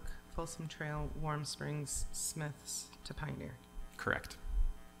Liberty Park, Folsom Trail, Warm Springs, Smiths to Pioneer. Correct.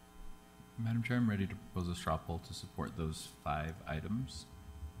 Madam Chair, I'm ready to propose a straw poll to support those 5 items.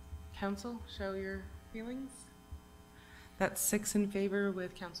 Council, show your feelings. That's 6 in favor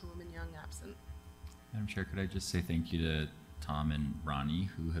with Councilwoman Young absent. Madam Chair, could I just say thank you to Tom and Ronnie,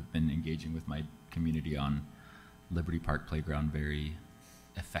 who have been engaging with my community on Liberty Park Playground very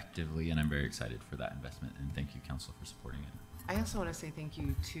effectively, and I'm very excited for that investment, and thank you, Council, for supporting it. I also want to say thank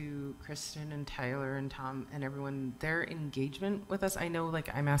you to Kristen and Tyler and Tom and everyone, their engagement with us. I know, like,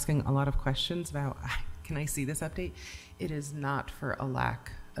 I'm asking a lot of questions about, can I see this update? It is not for a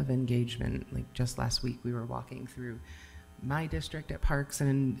lack of engagement. Like, just last week we were walking through my district at Parks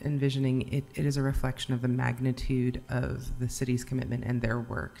and envisioning it is a reflection of the magnitude of the city's commitment and their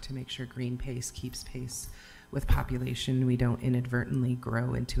work to make sure Green Pace keeps pace with population. We don't inadvertently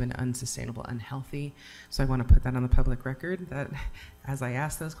grow into an unsustainable, unhealthy. So I want to put that on the public record that as I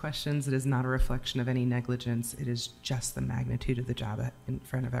ask those questions, it is not a reflection of any negligence. It is just the magnitude of the job in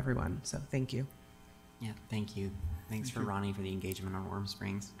front of everyone. So thank you. Yeah, thank you. Thanks for Ronnie for the engagement on Warm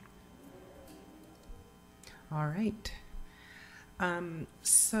Springs. All right.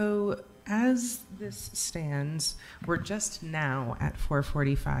 So as this stands, we're just now at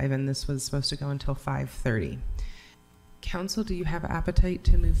 4:45, and this was supposed to go until 5:30. Council, do you have appetite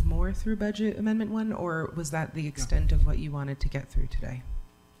to move more through Budget Amendment 1, or was that the extent of what you wanted to get through today?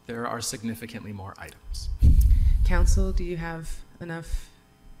 There are significantly more items. Council, do you have enough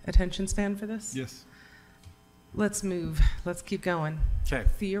attention span for this? Yes. Let's move. Let's keep going. Okay.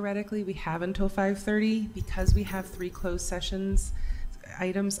 Theoretically, we have until 5:30. Because we have 3 closed sessions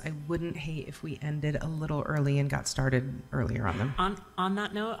items, I wouldn't hate if we ended a little early and got started earlier on them. On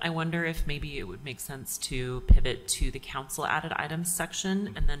that note, I wonder if maybe it would make sense to pivot to the council added items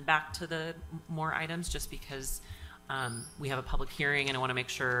section and then back to the more items, just because we have a public hearing and I want to make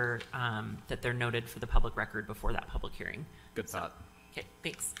sure that they're noted for the public record before that public hearing. Good thought. Okay,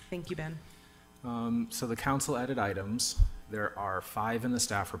 thanks. Thank you, Ben. So the council added items, there are 5 in the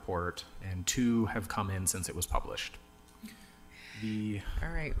staff report and 2 have come in since it was published.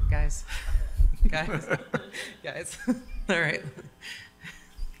 All right, guys. Guys. All right.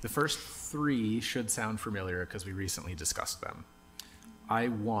 The first 3 should sound familiar because we recently discussed them.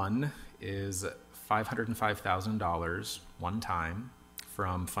 I-1 is $505,000 one time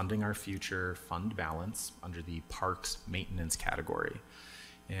from Funding Our Future fund balance under the Parks Maintenance category.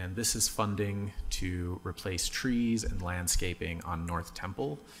 And this is funding to replace trees and landscaping on North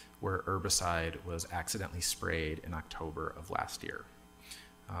Temple, where herbicide was accidentally sprayed in October of last year.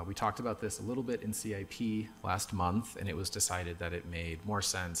 We talked about this a little bit in CIP last month, and it was decided that it made more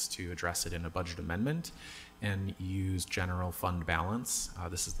sense to address it in a budget amendment and use general fund balance.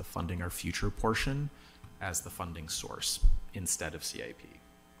 This is the Funding Our Future portion as the funding source instead of CIP.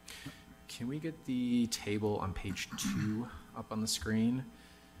 Can we get the table on page 2 up on the screen?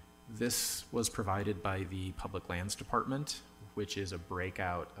 This was provided by the Public Lands Department, which is a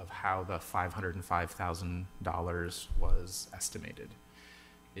breakout of how the $505,000 was estimated.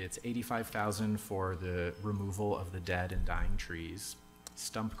 It's $85,000 for the removal of the dead and dying trees,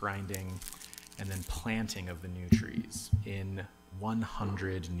 stump grinding, and then planting of the new trees in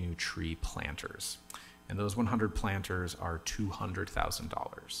 100 new tree planters. And those 100 planters are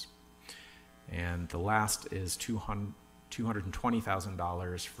 $200,000. And the last is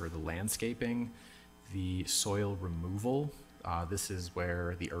 $220,000 for the landscaping, the soil removal. This is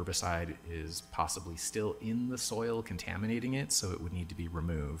where the herbicide is possibly still in the soil, contaminating it, so it would need to be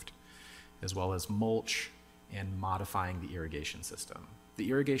removed, as well as mulch and modifying the irrigation system.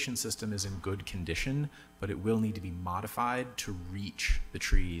 The irrigation system is in good condition, but it will need to be modified to reach the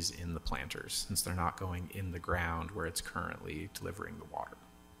trees in the planters, since they're not going in the ground where it's currently delivering the water.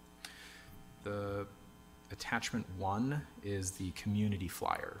 The attachment 1 is the community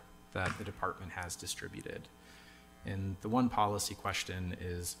flyer that the department has distributed. And the one policy question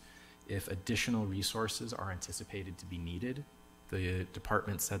is if additional resources are anticipated to be needed. The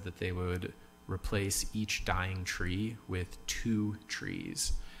department said that they would replace each dying tree with 2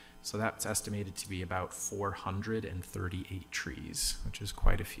 trees. So that's estimated to be about 438 trees, which is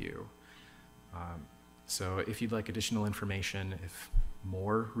quite a few. So if you'd like additional information, if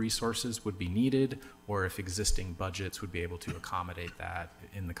more resources would be needed, or if existing budgets would be able to accommodate that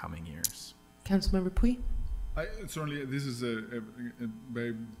in the coming years. Councilmember Pui? Certainly, this is a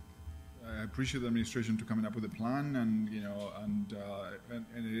very. I appreciate the administration to coming up with a plan, and and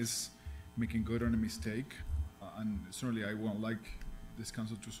it is making good on a mistake. And certainly, I would like this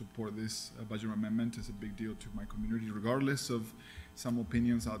council to support this budget amendment. It's a big deal to my community, regardless of some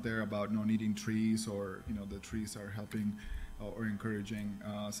opinions out there about not needing trees, or the trees are helping or encouraging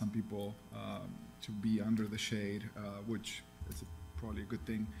some people to be under the shade, which is probably a good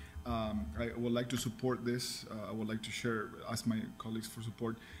thing. I would like to support this. I would like to ask my colleagues for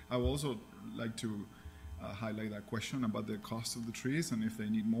support. I would also like to highlight that question about the cost of the trees and if they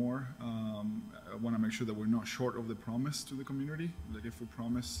need more. I want to make sure that we're not short of the promise to the community. Like if we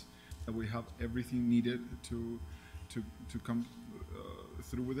promise that we have everything needed to come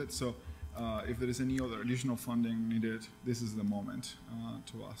through with it. So if there is any other additional funding needed, this is the moment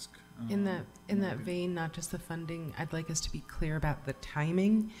to ask. In that vein, not just the funding, I'd like us to be clear about the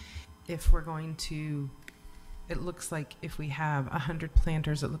timing. If we're going to, it looks like if we have 100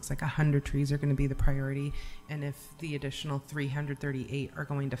 planters, it looks like 100 trees are going to be the priority. And if the additional 338 are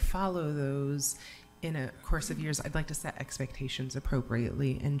going to follow those in a course of years, I'd like to set expectations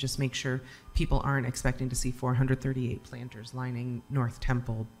appropriately and just make sure people aren't expecting to see 438 planters lining North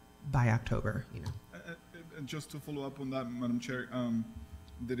Temple by October. And just to follow up on that, Madam Chair,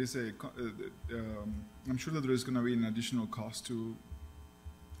 there is I'm sure that there is going to be an additional cost to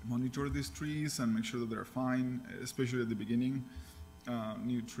monitor these trees and make sure that they're fine, especially at the beginning.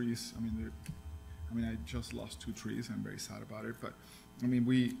 New trees, I just lost 2 trees. I'm very sad about it, but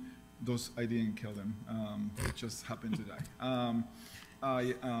I didn't kill them. It just happened to die.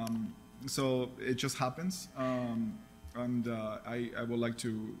 So it just happens. And I would like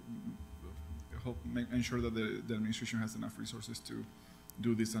to ensure that the administration has enough resources to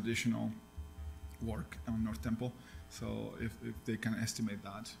do this additional work on North Temple. So if they can estimate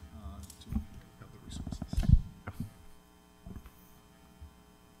that to have the resources.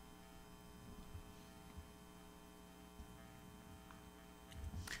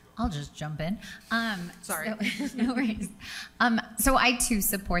 I'll just jump in. Sorry. No worries. So I too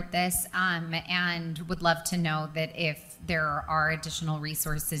support this and would love to know that if there are additional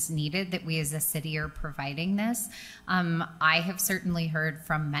resources needed, that we as a city are providing this. I have certainly heard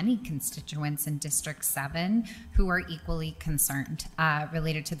from many constituents in District 7 who are equally concerned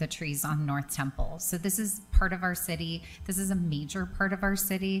related to the trees on North Temple. So this is part of our city. This is a major part of our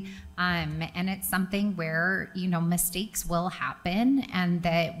city. And it's something where, mistakes will happen, and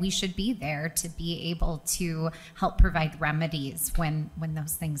that we should be there to be able to help provide remedies when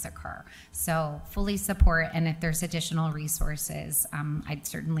those things occur. So fully support, and if there's additional resources, I'd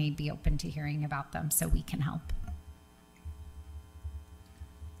certainly be open to hearing about them so we can help.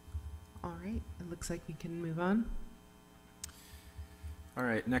 All right, it looks like we can move on. All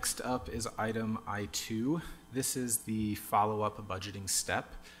right, next up is item I2. This is the follow-up budgeting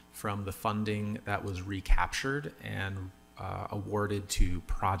step from the funding that was recaptured and awarded to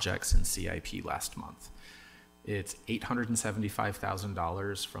projects in CIP last month. It's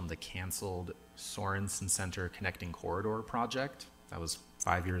 $875,000 from the canceled Sorensen Center Connecting Corridor project that was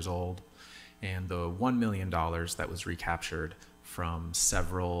 5 years old, and the $1 million that was recaptured from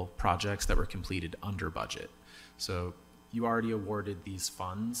several projects that were completed under budget. So you already awarded these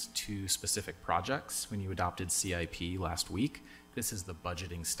funds to specific projects when you adopted CIP last week. This is the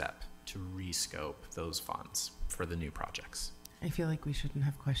budgeting step to rescope those funds for the new projects. I feel like we shouldn't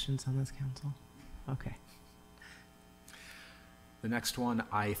have questions on this, council. Okay. The next one,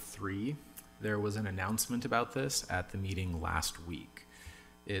 I3. There was an announcement about this at the meeting last week.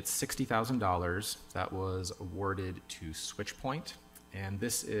 It's $60,000 that was awarded to SwitchPoint, and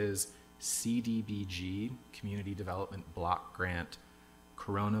this is CDBG, Community Development Block Grant,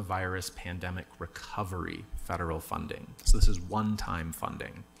 Coronavirus Pandemic Recovery federal funding. So this is one-time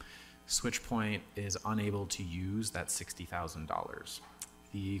funding. SwitchPoint is unable to use that $60,000.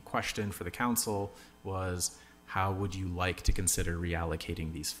 The question for the council was, how would you like to consider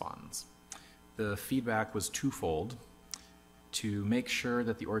reallocating these funds? The feedback was twofold: to make sure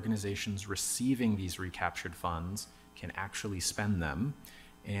that the organizations receiving these recaptured funds can actually spend them,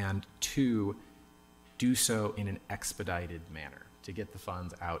 and two, do so in an expedited manner to get the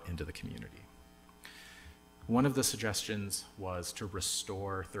funds out into the community. One of the suggestions was to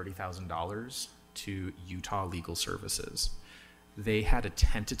restore $30,000 to Utah Legal Services. They had a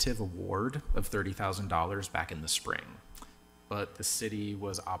tentative award of $30,000 back in the spring, but the city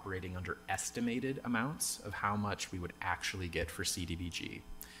was operating under estimated amounts of how much we would actually get for CDBG.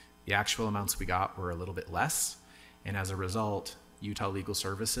 The actual amounts we got were a little bit less, and as a result, Utah Legal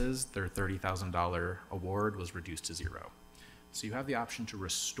Services, their $30,000 award was reduced to zero. So you have the option to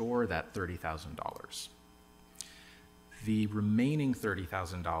restore that $30,000. The remaining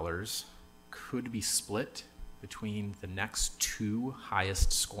 $30,000 could be split between the next two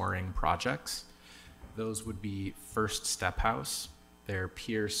highest scoring projects. Those would be First Step House, their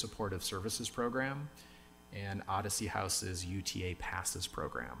Peer Supportive Services program, and Odyssey House's UTA Passes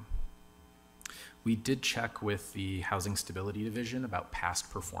program. We did check with the Housing Stability Division about past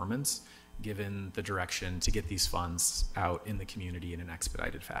performance, given the direction to get these funds out in the community in an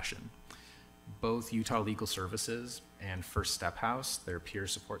expedited fashion. Both Utah Legal Services and First Step House, their Peer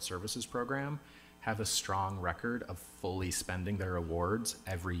Support Services program, have a strong record of fully spending their awards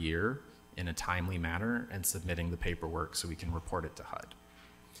every year in a timely manner and submitting the paperwork so we can report it to HUD.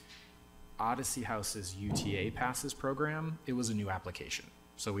 Odyssey House's UTA Passes program, it was a new application,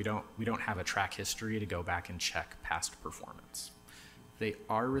 so we don't have a track history to go back and check past performance. They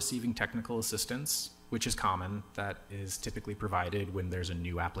are receiving technical assistance, which is common. That is typically provided when there's a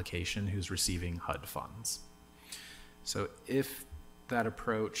new application who's receiving HUD funds. So if that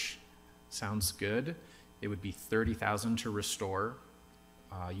approach sounds good, it would be $30,000 to restore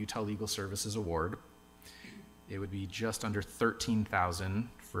Utah Legal Services award. It would be just under $13,000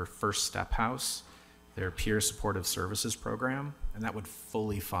 for First Step House, their Peer Supportive Services program, and that would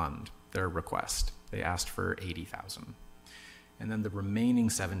fully fund their request. They asked for $80,000. And then the remaining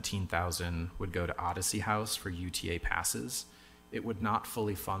 $17,000 would go to Odyssey House for UTA Passes. It would not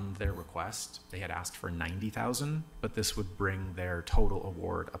fully fund their request. They had asked for $90,000, but this would bring their total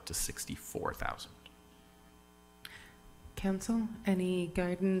award up to $64,000. Council, any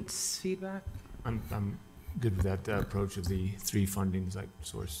guidance, feedback? I'm good with that approach of the three fundings, like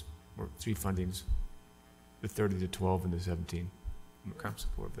source, or three fundings, the 30, the 12, and the 17. I'm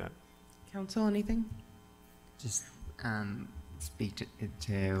support of that. Council, anything? Just speak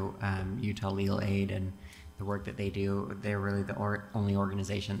to Utah Legal Aid and the work that they do. They're really the only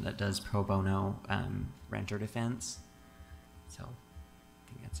organization that does pro bono renter defense. So I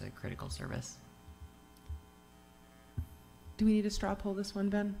think that's a critical service. Do we need to straw poll this one,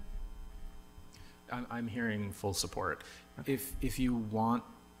 Ben? I'm hearing full support. If you want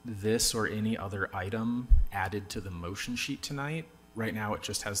this or any other item added to the motion sheet tonight, right now it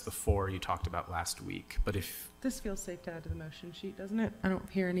just has the four you talked about last week. But if this feels safe to add to the motion sheet, doesn't it? I don't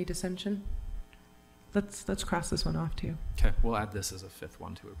hear any dissension. Let's cross this one off too. Okay, we'll add this as a fifth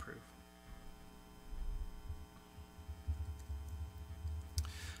one to approve.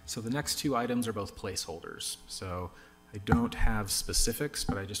 So the next two items are both placeholders. So I don't have specifics,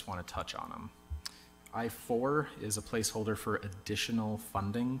 but I just want to touch on them. I-4 is a placeholder for additional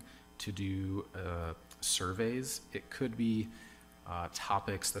funding to do surveys. It could be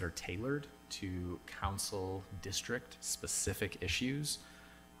topics that are tailored to council district specific issues.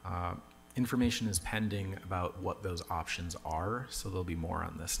 Information is pending about what those options are, so there'll be more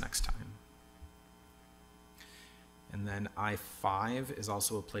on this next time. And then I-5 is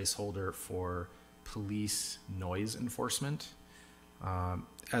also a placeholder for police noise enforcement.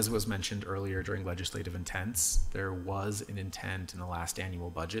 As was mentioned earlier during legislative intents, there was an intent in the last annual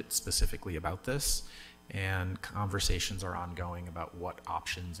budget specifically about this, and conversations are ongoing about what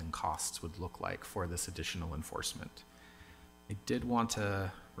options and costs would look like for this additional enforcement. I did want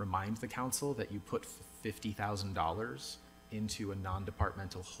to remind the council that you put $50,000 into a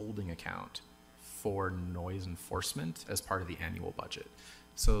non-departmental holding account for noise enforcement as part of the annual budget.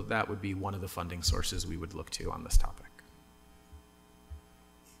 So that would be one of the funding sources we would look to on this topic.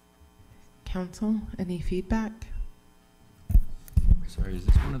 Council, any feedback? Sorry, is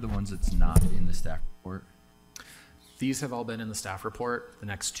this one of the ones that's not in the staff report? These have all been in the staff report. The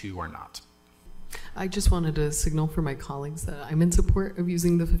next two are not. I just wanted to signal for my colleagues that I'm in support of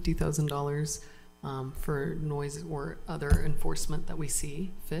using the $50,000 for noise or other enforcement that we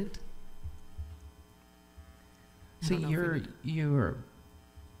see fit. So you're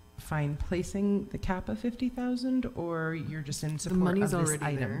fine placing the cap of 50,000, or you're just in support The money's of this already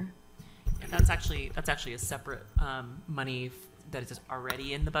item? there. Yeah, that's actually a separate money that is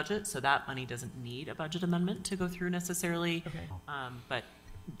already in the budget, so that money doesn't need a budget amendment to go through necessarily. Okay. But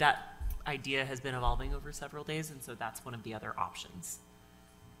that idea has been evolving over several days, and so that's one of the other options.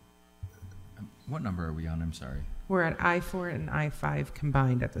 What number are we on? I'm sorry. We're at I-4 and I-5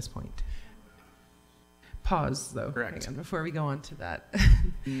 combined at this point. Pause, though, Correct. hang on, before we go on to that.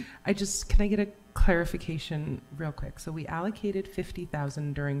 can I get a clarification real quick? So we allocated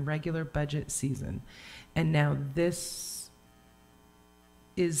 50,000 during regular budget season, and now this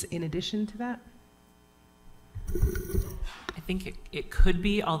is in addition to that? I think it could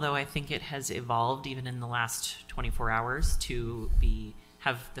be, although I think it has evolved even in the last 24 hours to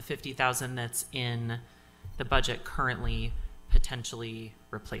have the 50,000 that's in the budget currently potentially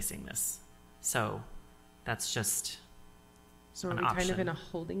replacing this. So that's just So are an we kind of option. in a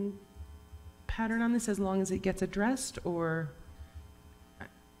holding pattern on this as long as it gets addressed, or?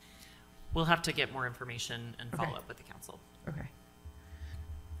 We'll have to get more information and follow Okay. up with the council. Okay.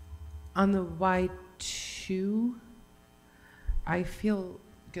 On the Y2, I feel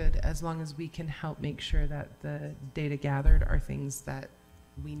good as long as we can help make sure that the data gathered are things that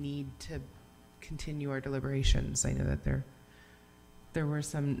we need to continue our deliberations. I know that there were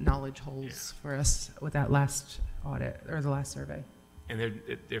some knowledge holes for us with that last audit, or the last survey. And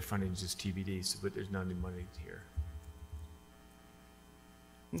their funding is just TBD, so, but there's not any money here.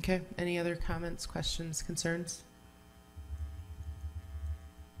 Okay, any other comments, questions, concerns?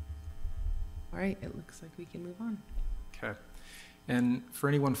 All right, it looks like we can move on. Okay. And for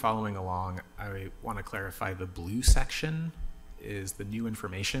anyone following along, I want to clarify the blue section is the new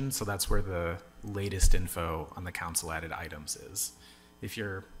information. So that's where the latest info on the council added items is. If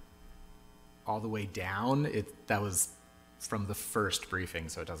you're all the way down, that was from the first briefing,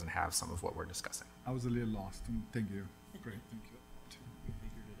 so it doesn't have some of what we're discussing. I was a little lost. Thank you. Great, thank you.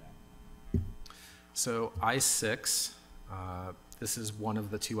 So I-6, this is one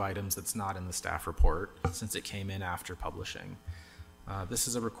of the two items that's not in the staff report since it came in after publishing. This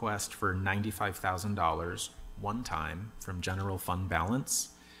is a request for $95,000 one time from general fund balance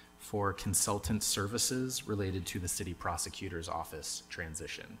for consultant services related to the city prosecutor's office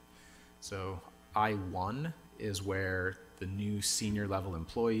transition. So I-1 is where the new senior level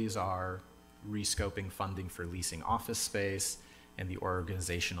employees are, rescoping funding for leasing office space, and the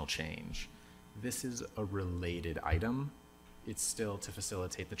organizational change. This is a related item. It's still to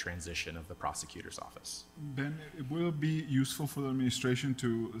facilitate the transition of the prosecutor's office. Ben, it will be useful for the administration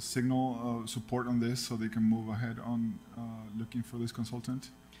to signal support on this so they can move ahead on looking for this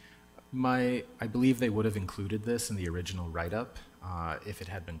consultant? I believe they would have included this in the original write-up if it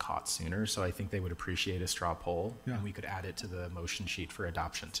had been caught sooner, so I think they would appreciate a straw poll, and we could add it to the motion sheet for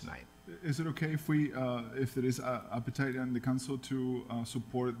adoption tonight. Is it okay if if there is appetite in the council to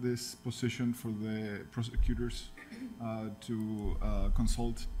support this position for the prosecutors to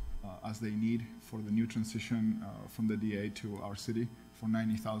consult as they need for the new transition from the DA to our city for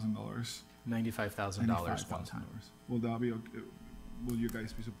 $90,000? $95,000 one time. Will that be okay? Will you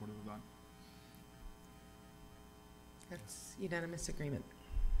guys be supportive of that? That's unanimous agreement.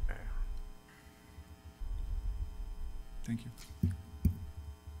 Thank you.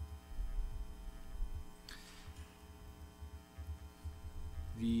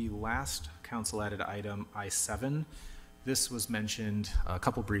 The last council added item, I-7, this was mentioned a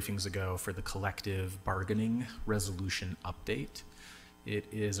couple briefings ago for the collective bargaining resolution update. It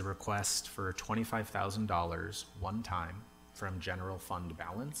is a request for $25,000 one time from general fund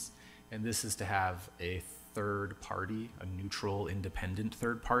balance, and this is to have a third party, a neutral, independent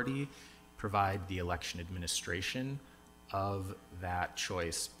third party, provide the election administration of that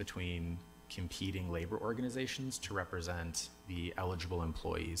choice between competing labor organizations to represent the eligible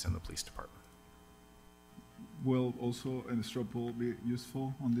employees in the police department. Will also a straw poll be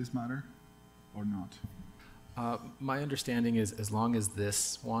useful on this matter or not? My understanding is as long as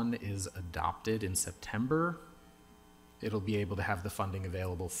this one is adopted in September, it'll be able to have the funding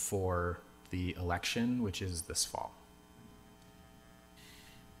available for the election, which is this fall.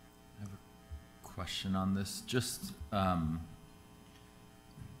 I have a question on this. Just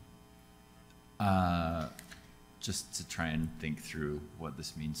to try and think through what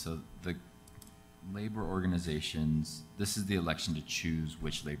this means. So labor organizations, this is the election to choose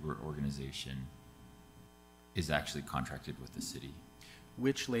which labor organization is actually contracted with the city.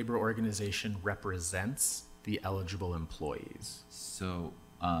 Which labor organization represents the eligible employees? So,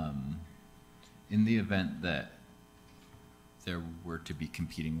 in the event that there were to be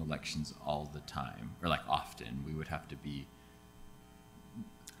competing elections all the time, or like often, we would have to be.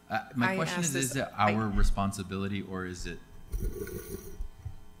 My question is it our responsibility, or is it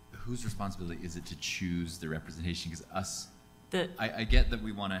whose responsibility is it to choose the representation? Because I get that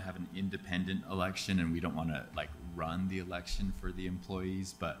we want to have an independent election and we don't want to like run the election for the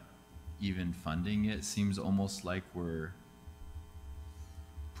employees, but even funding it seems almost like we're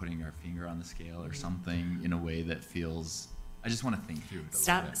putting our finger on the scale or something in a way that feels. I just want to think through it.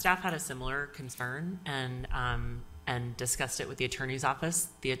 Staff had a similar concern and discussed it with the attorney's office.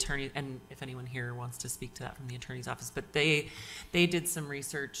 The attorney, and if anyone here wants to speak to that from the attorney's office, but they did some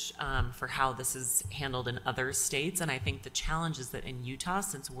research for how this is handled in other states, and I think the challenge is that in Utah,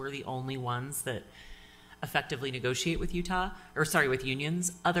 since we're the only ones that effectively negotiate with with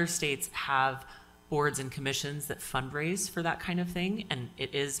unions, other states have boards and commissions that fundraise for that kind of thing, and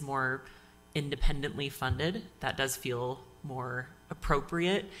it is more independently funded. That does feel more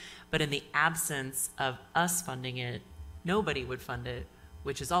appropriate, but in the absence of us funding it, nobody would fund it,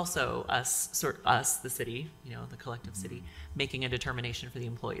 which is also us, the city, the collective city, making a determination for the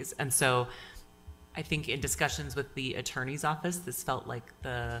employees. And so I think in discussions with the attorney's office, this felt like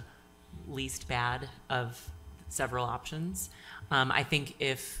the least bad of several options. I think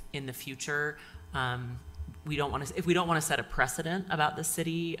if in the future, we don't want to set a precedent about the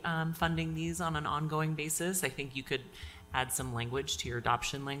city funding these on an ongoing basis, I think you could add some language to your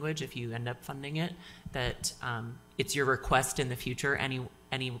adoption language if you end up funding it, that it's your request in the future,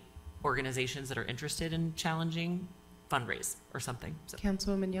 any organizations that are interested in challenging fundraise or something. So.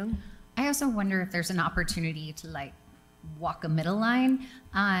 Councilwoman Young? I also wonder if there's an opportunity to walk a middle line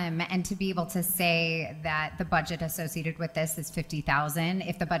and to be able to say that the budget associated with this is $50,000.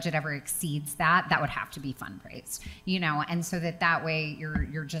 If the budget ever exceeds that, that would have to be fundraised, and so that way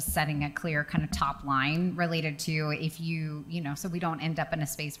you're just setting a clear kind of top line related to if so we don't end up in a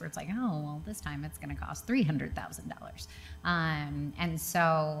space where it's like, oh, well, this time it's going to cost $300,000. And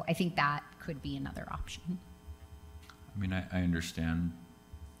so I think that could be another option. I mean, I understand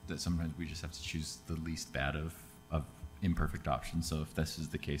that sometimes we just have to choose the least bad of imperfect options. So if this is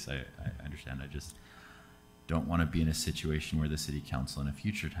the case, I understand. I just don't want to be in a situation where the city council in a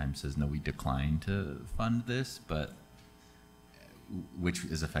future time says, no, we decline to fund this, but which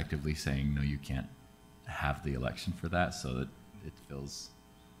is effectively saying, no, you can't have the election for that. So that it feels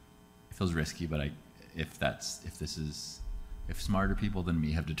risky, but if smarter people than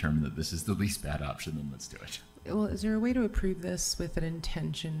me have determined that this is the least bad option, then let's do it. Well, is there a way to approve this with an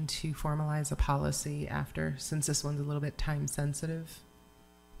intention to formalize a policy after, since this one's a little bit time sensitive?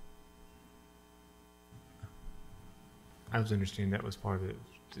 I was understanding that was part of it,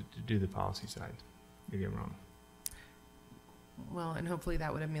 to do the policy side. Maybe I'm wrong. Well, and hopefully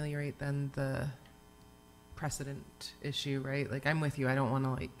that would ameliorate then the precedent issue, right? I'm with you. I don't want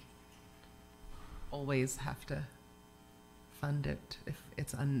to always have to fund it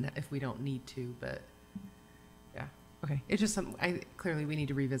if we don't need to, but yeah. Okay. It's just clearly we need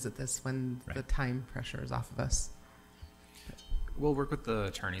to revisit this when the time pressure is off of us. We'll work with the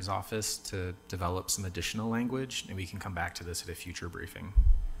attorney's office to develop some additional language, and we can come back to this at a future briefing.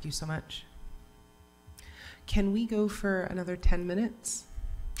 Thank you so much. Can we go for another 10 minutes?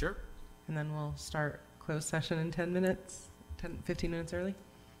 Sure. And then we'll start closed session in 10 minutes, 15 minutes early?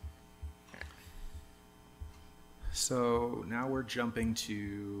 So now we're jumping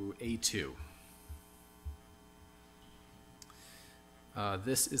to A2.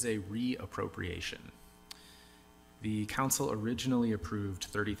 This is a reappropriation. The council originally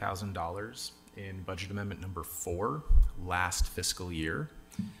approved $30,000 in budget amendment number 4 last fiscal year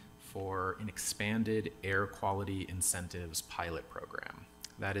for an expanded air quality incentives pilot program.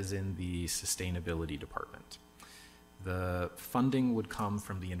 That is in the sustainability department. The funding would come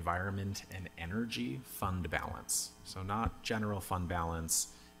from the environment and energy fund balance. So not general fund balance,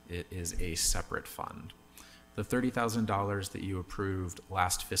 it is a separate fund. The $30,000 that you approved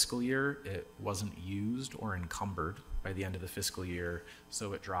last fiscal year, it wasn't used or encumbered by the end of the fiscal year,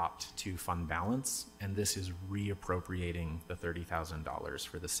 so it dropped to fund balance, and this is reappropriating the $30,000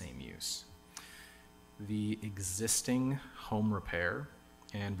 for the same use. The existing home repair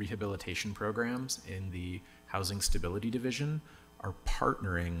and rehabilitation programs in the Housing Stability Division are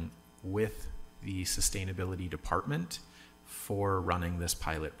partnering with the Sustainability Department for running this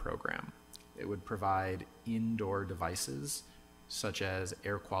pilot program. It would provide indoor devices such as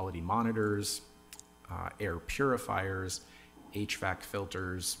air quality monitors, air purifiers, HVAC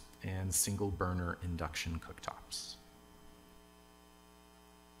filters, and single burner induction cooktops.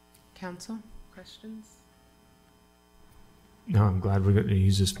 Council, questions? No, I'm glad we're going to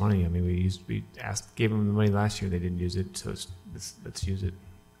use this money. I mean, gave them the money last year. They didn't use it, so let's use it.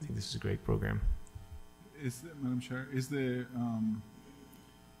 I think this is a great program. Madam Chair, is the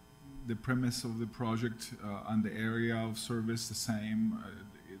premise of the project and the area of service the same?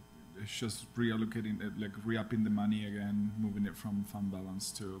 It's just reallocating, like re-upping the money again, moving it from fund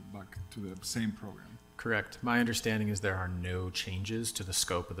balance back to the same program. Correct. My understanding is there are no changes to the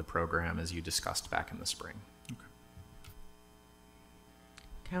scope of the program as you discussed back in the spring. Okay.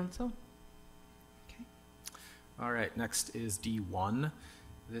 Council? Okay. All right, next is D1.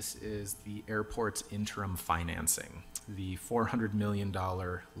 This is the airport's interim financing, the $400 million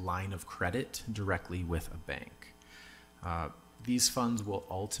line of credit directly with a bank. These funds will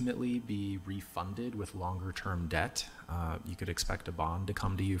ultimately be refunded with longer-term debt. You could expect a bond to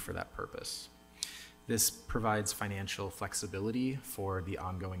come to you for that purpose. This provides financial flexibility for the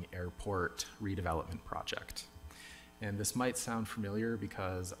ongoing airport redevelopment project. And this might sound familiar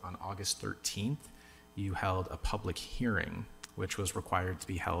because on August 13th, you held a public hearing, which was required to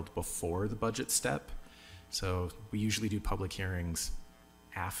be held before the budget step. So we usually do public hearings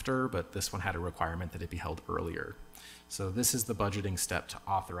after, but this one had a requirement that it be held earlier. So this is the budgeting step to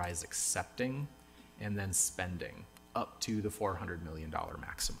authorize accepting and then spending up to the $400 million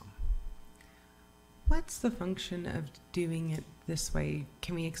maximum. What's the function of doing it this way?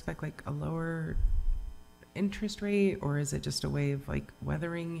 Can we expect like a lower interest rate, or is it just a way of like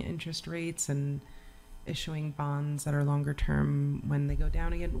weathering interest rates and issuing bonds that are longer term when they go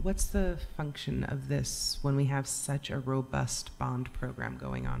down again? What's the function of this when we have such a robust bond program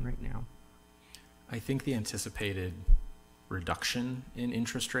going on right now? I think the anticipated reduction in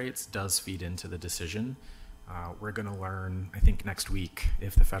interest rates does feed into the decision. We're going to learn, I think, next week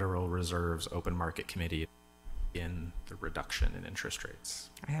if the Federal Reserve's Open Market Committee in the reduction in interest rates.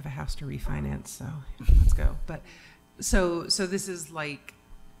 I have a house to refinance, so let's go. But so this is like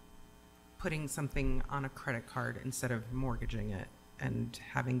putting something on a credit card instead of mortgaging it and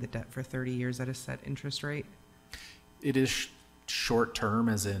having the debt for 30 years at a set interest rate? It is short term,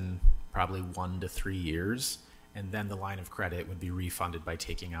 as in probably 1 to 3 years, and then the line of credit would be refunded by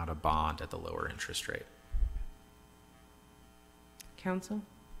taking out a bond at the lower interest rate. Council?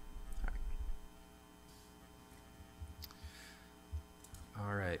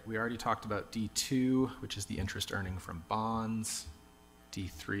 All right, we already talked about D2, which is the interest earning from bonds.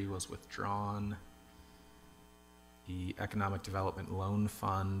 D3 was withdrawn. The Economic Development Loan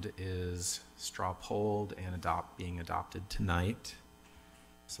Fund is straw polled and being adopted tonight.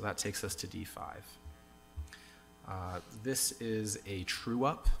 So that takes us to D5. This is a true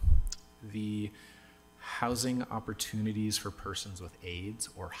up. The Housing Opportunities for Persons with AIDS,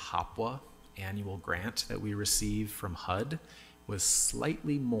 or HOPWA, annual grant that we received from HUD was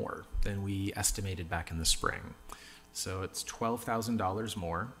slightly more than we estimated back in the spring. So it's $12,000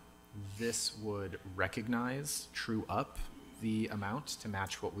 more. This would recognize, true up the amount to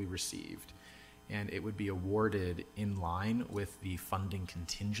match what we received. And it would be awarded in line with the funding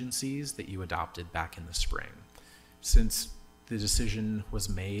contingencies that you adopted back in the spring. Since the decision was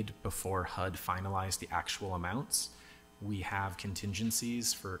made before HUD finalized the actual amounts, we have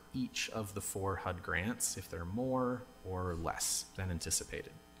contingencies for each of the 4 HUD grants if they're more or less than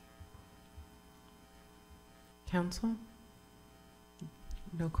anticipated. Council?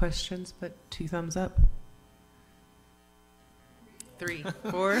 No questions, but 2 thumbs up. 3,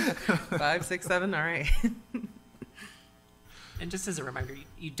 4, 5, 6, 7. All right. And just as a reminder,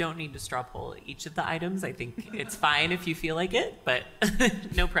 you don't need to straw poll each of the items. I think it's fine if you feel like it, but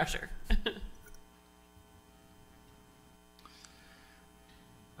no pressure.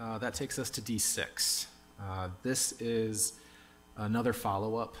 That takes us to D6. This is another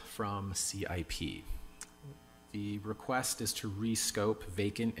follow-up from CIP. The request is to rescope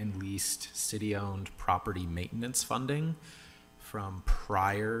vacant and leased city-owned property maintenance funding from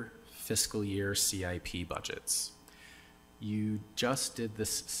prior fiscal year CIP budgets. You just did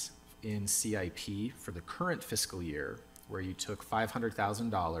this in CIP for the current fiscal year, where you took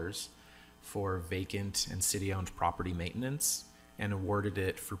 $500,000 for vacant and city-owned property maintenance and awarded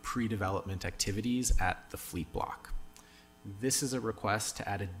it for pre-development activities at the fleet block. This is a request to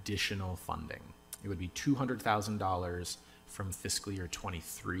add additional funding. It would be $200,000 from fiscal year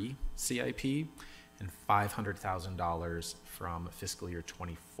 23 CIP and $500,000 from fiscal year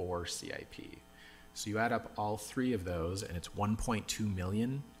 24 CIP. So you add up all 3 of those, and it's $1.2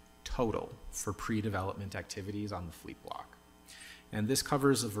 million total for pre-development activities on the fleet block. And this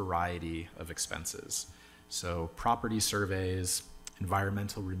covers a variety of expenses. So property surveys,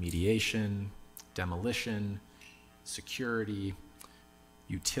 environmental remediation, demolition, security,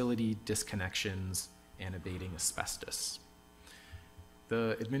 utility disconnections, and abating asbestos.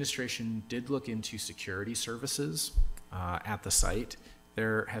 The administration did look into security services at the site.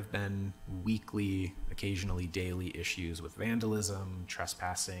 There have been weekly, occasionally daily issues with vandalism,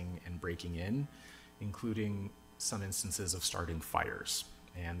 trespassing, and breaking in, including some instances of starting fires,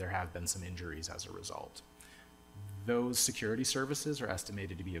 and there have been some injuries as a result. Those security services are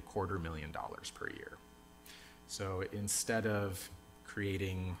estimated to be $250,000 per year. So instead of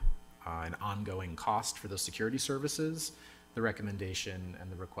creating an ongoing cost for those security services, the recommendation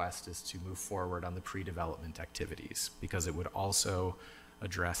and the request is to move forward on the pre-development activities, because it would also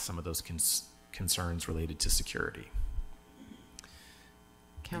address some of those concerns related to security.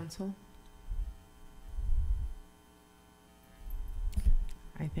 Council?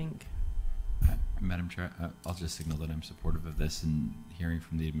 I think. Madam Chair, I'll just signal that I'm supportive of this, and hearing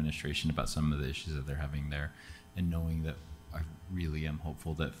from the administration about some of the issues that they're having there, and knowing that I really am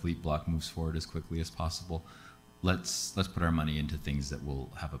hopeful that Fleet Block moves forward as quickly as possible. Let's put our money into things that will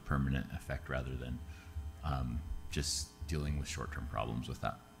have a permanent effect rather than just dealing with short-term problems with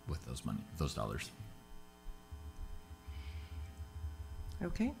those dollars.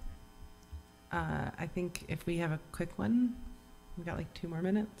 Okay. I think if we have a quick one, we've got like 2 more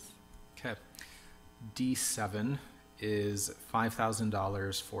minutes. Okay. D7 is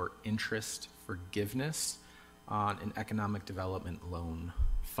 $5,000 for interest forgiveness on an economic development loan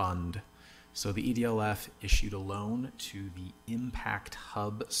fund. So the EDLF issued a loan to the Impact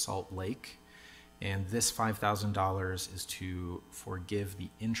Hub Salt Lake, and this $5,000 is to forgive the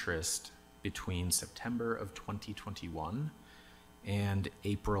interest between September of 2021 and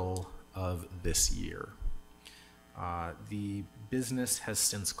April of this year. The business has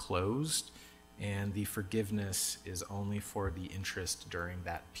since closed, and the forgiveness is only for the interest during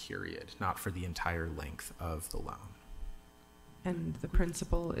that period, not for the entire length of the loan. And the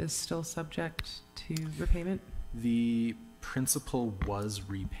principal is still subject to repayment? The principal was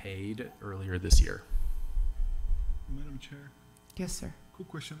repaid earlier this year. Madam Chair? Yes, sir. Quick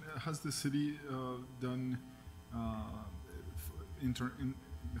question. Has the city done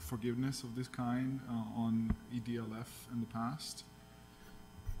forgiveness of this kind on EDLF in the past?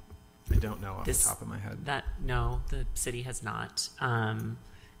 I don't know off the top of my head. No, the city has not.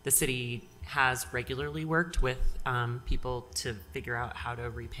 The city has regularly worked with people to figure out how to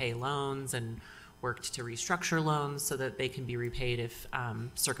repay loans and worked to restructure loans so that they can be repaid if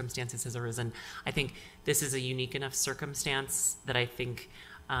circumstances has arisen. I think this is a unique enough circumstance that I think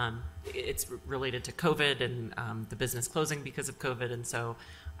it's related to COVID and the business closing because of COVID, and so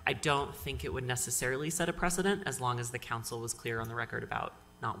I don't think it would necessarily set a precedent as long as the council was clear on the record about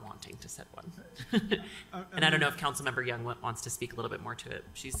not wanting to set one. And I don't know if Councilmember Young wants to speak a little bit more to it.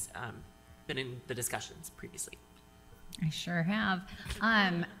 She's been in the discussions previously. I sure have.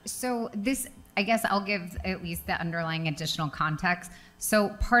 So this, I guess I'll give at least the underlying additional context. So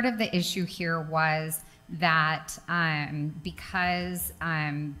part of the issue here was that because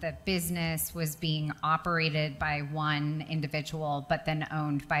the business was being operated by one individual but then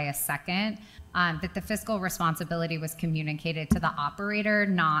owned by a second, that the fiscal responsibility was communicated to the operator,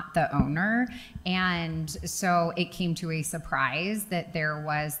 not the owner. And so it came to a surprise that there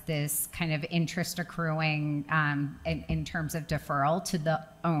was this kind of interest accruing in terms of deferral to the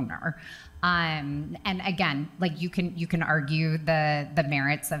owner. And again, like you can argue the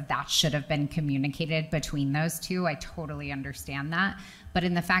merits of that should have been communicated between those two. I totally understand that. But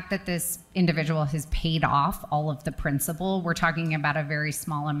in the fact that this individual has paid off all of the principal, we're talking about a very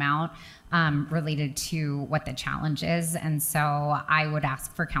small amount related to what the challenge is. And so I would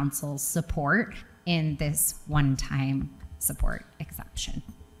ask for council's support in this one-time support exception.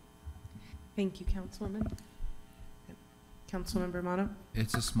 Thank you, Councilwoman. Councilmember Mono?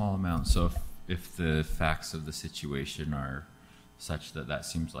 It's a small amount, so if the facts of the situation are such that that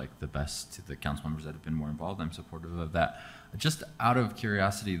seems like the best to the council members that have been more involved, I'm supportive of that. Just out of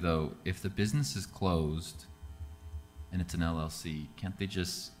curiosity though, if the business is closed and it's an LLC, can't they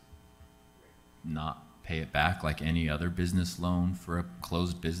just not pay it back like any other business loan for a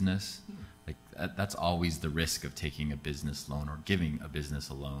closed business? Like that's always the risk of taking a business loan or giving a business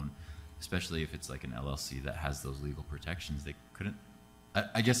a loan, especially if it's like an LLC that has those legal protections. They couldn't,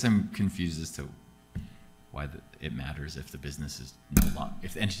 I guess I'm confused as to why it matters if the business is no longer,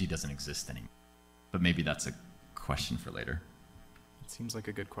 if the entity doesn't exist anymore. But maybe that's a question for later. It seems like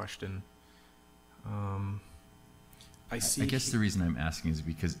a good question. I see. I guess the reason I'm asking is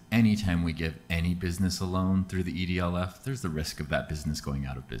because anytime we give any business a loan through the EDLF, there's the risk of that business going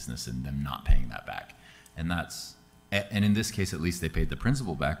out of business and them not paying that back. And in this case, at least they paid the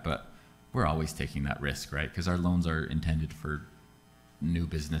principal back, but we're always taking that risk, right? Because our loans are intended for new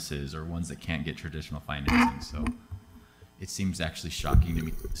businesses or ones that can't get traditional financing. So it seems actually shocking to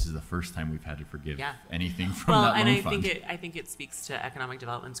me. This is the first time we've had to forgive anything from that loan fund. I think it speaks to economic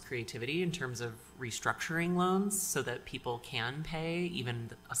development's creativity in terms of restructuring loans so that people can pay even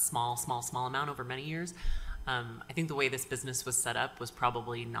a small amount over many years. I think the way this business was set up was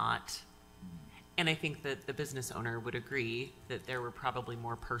probably not, and I think that the business owner would agree that there were probably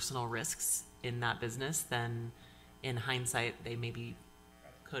more personal risks in that business than in hindsight they maybe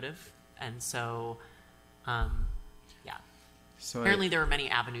could have. And so, So apparently there were many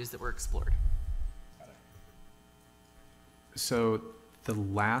avenues that were explored. So the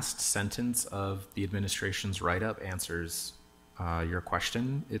last sentence of the administration's write-up answers your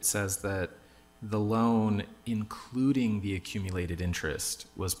question. It says that the loan, including the accumulated interest,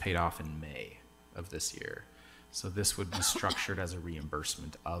 was paid off in May of this year. So this would be structured as a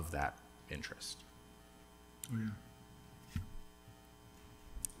reimbursement of that interest. Oh, yeah.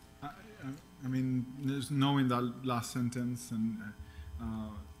 I mean, there's knowing that last sentence, and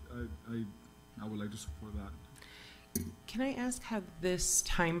I would like to support that. Can I ask how this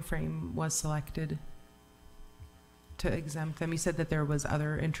time frame was selected to exempt them? You said that there was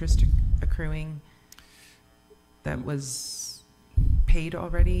other interest accruing that was paid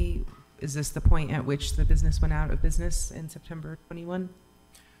already. Is this the point at which the business went out of business in September 21?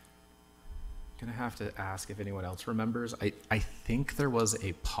 Gonna have to ask if anyone else remembers. I think there was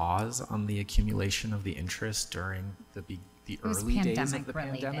a pause on the accumulation of the interest during the early days of the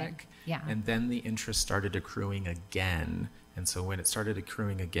pandemic. Yeah. And then the interest started accruing again. And so when it started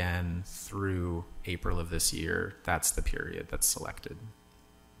accruing again through April of this year, that's the period that's selected.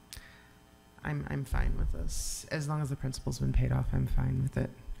 I'm fine with this. As long as the principal's been paid off, I'm fine with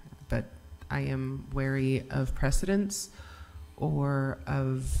it. But I am wary of precedents or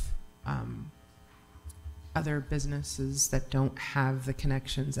of other businesses that don't have the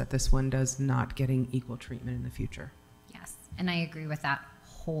connections that this one does not getting equal treatment in the future. Yes, and I agree with that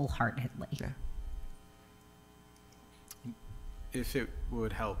wholeheartedly. Yeah. If it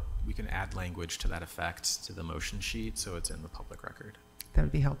would help, we can add language to that effect to the motion sheet so it's in the public record. That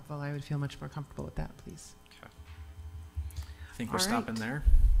would be helpful. I would feel much more comfortable with that, please. Okay. I think we're stopping there.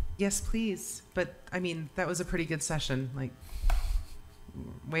 Yes, please. But I mean, that was a pretty good session. Like,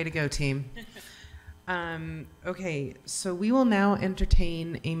 way to go, team. Okay, so we will now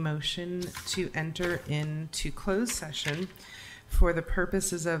entertain a motion to enter into closed session for the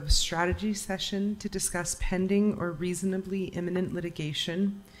purposes of strategy session to discuss pending or reasonably imminent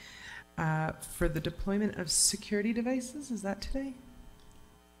litigation for the deployment of security devices. Is that today?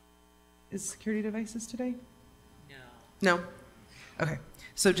 Is security devices today? No. No? Okay.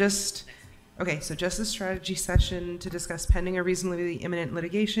 So just a strategy session to discuss pending or reasonably imminent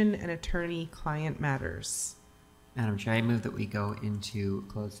litigation and attorney-client matters. Madam Chair, I move that we go into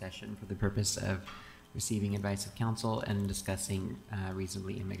closed session for the purpose of receiving advice of counsel and discussing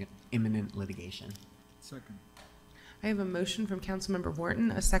reasonably imminent litigation. Second. I have a motion from Councilmember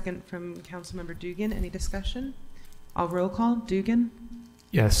Wharton, a second from Councilmember Dugan. Any discussion? I'll roll call. Dugan?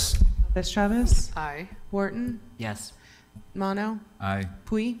 Yes. Chavez? Aye. Wharton? Yes. Mono? Aye.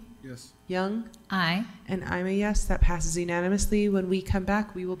 Pui? Yes. Young? Aye. And I'm a yes. That passes unanimously. When we come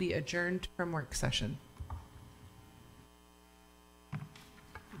back, we will be adjourned from work session.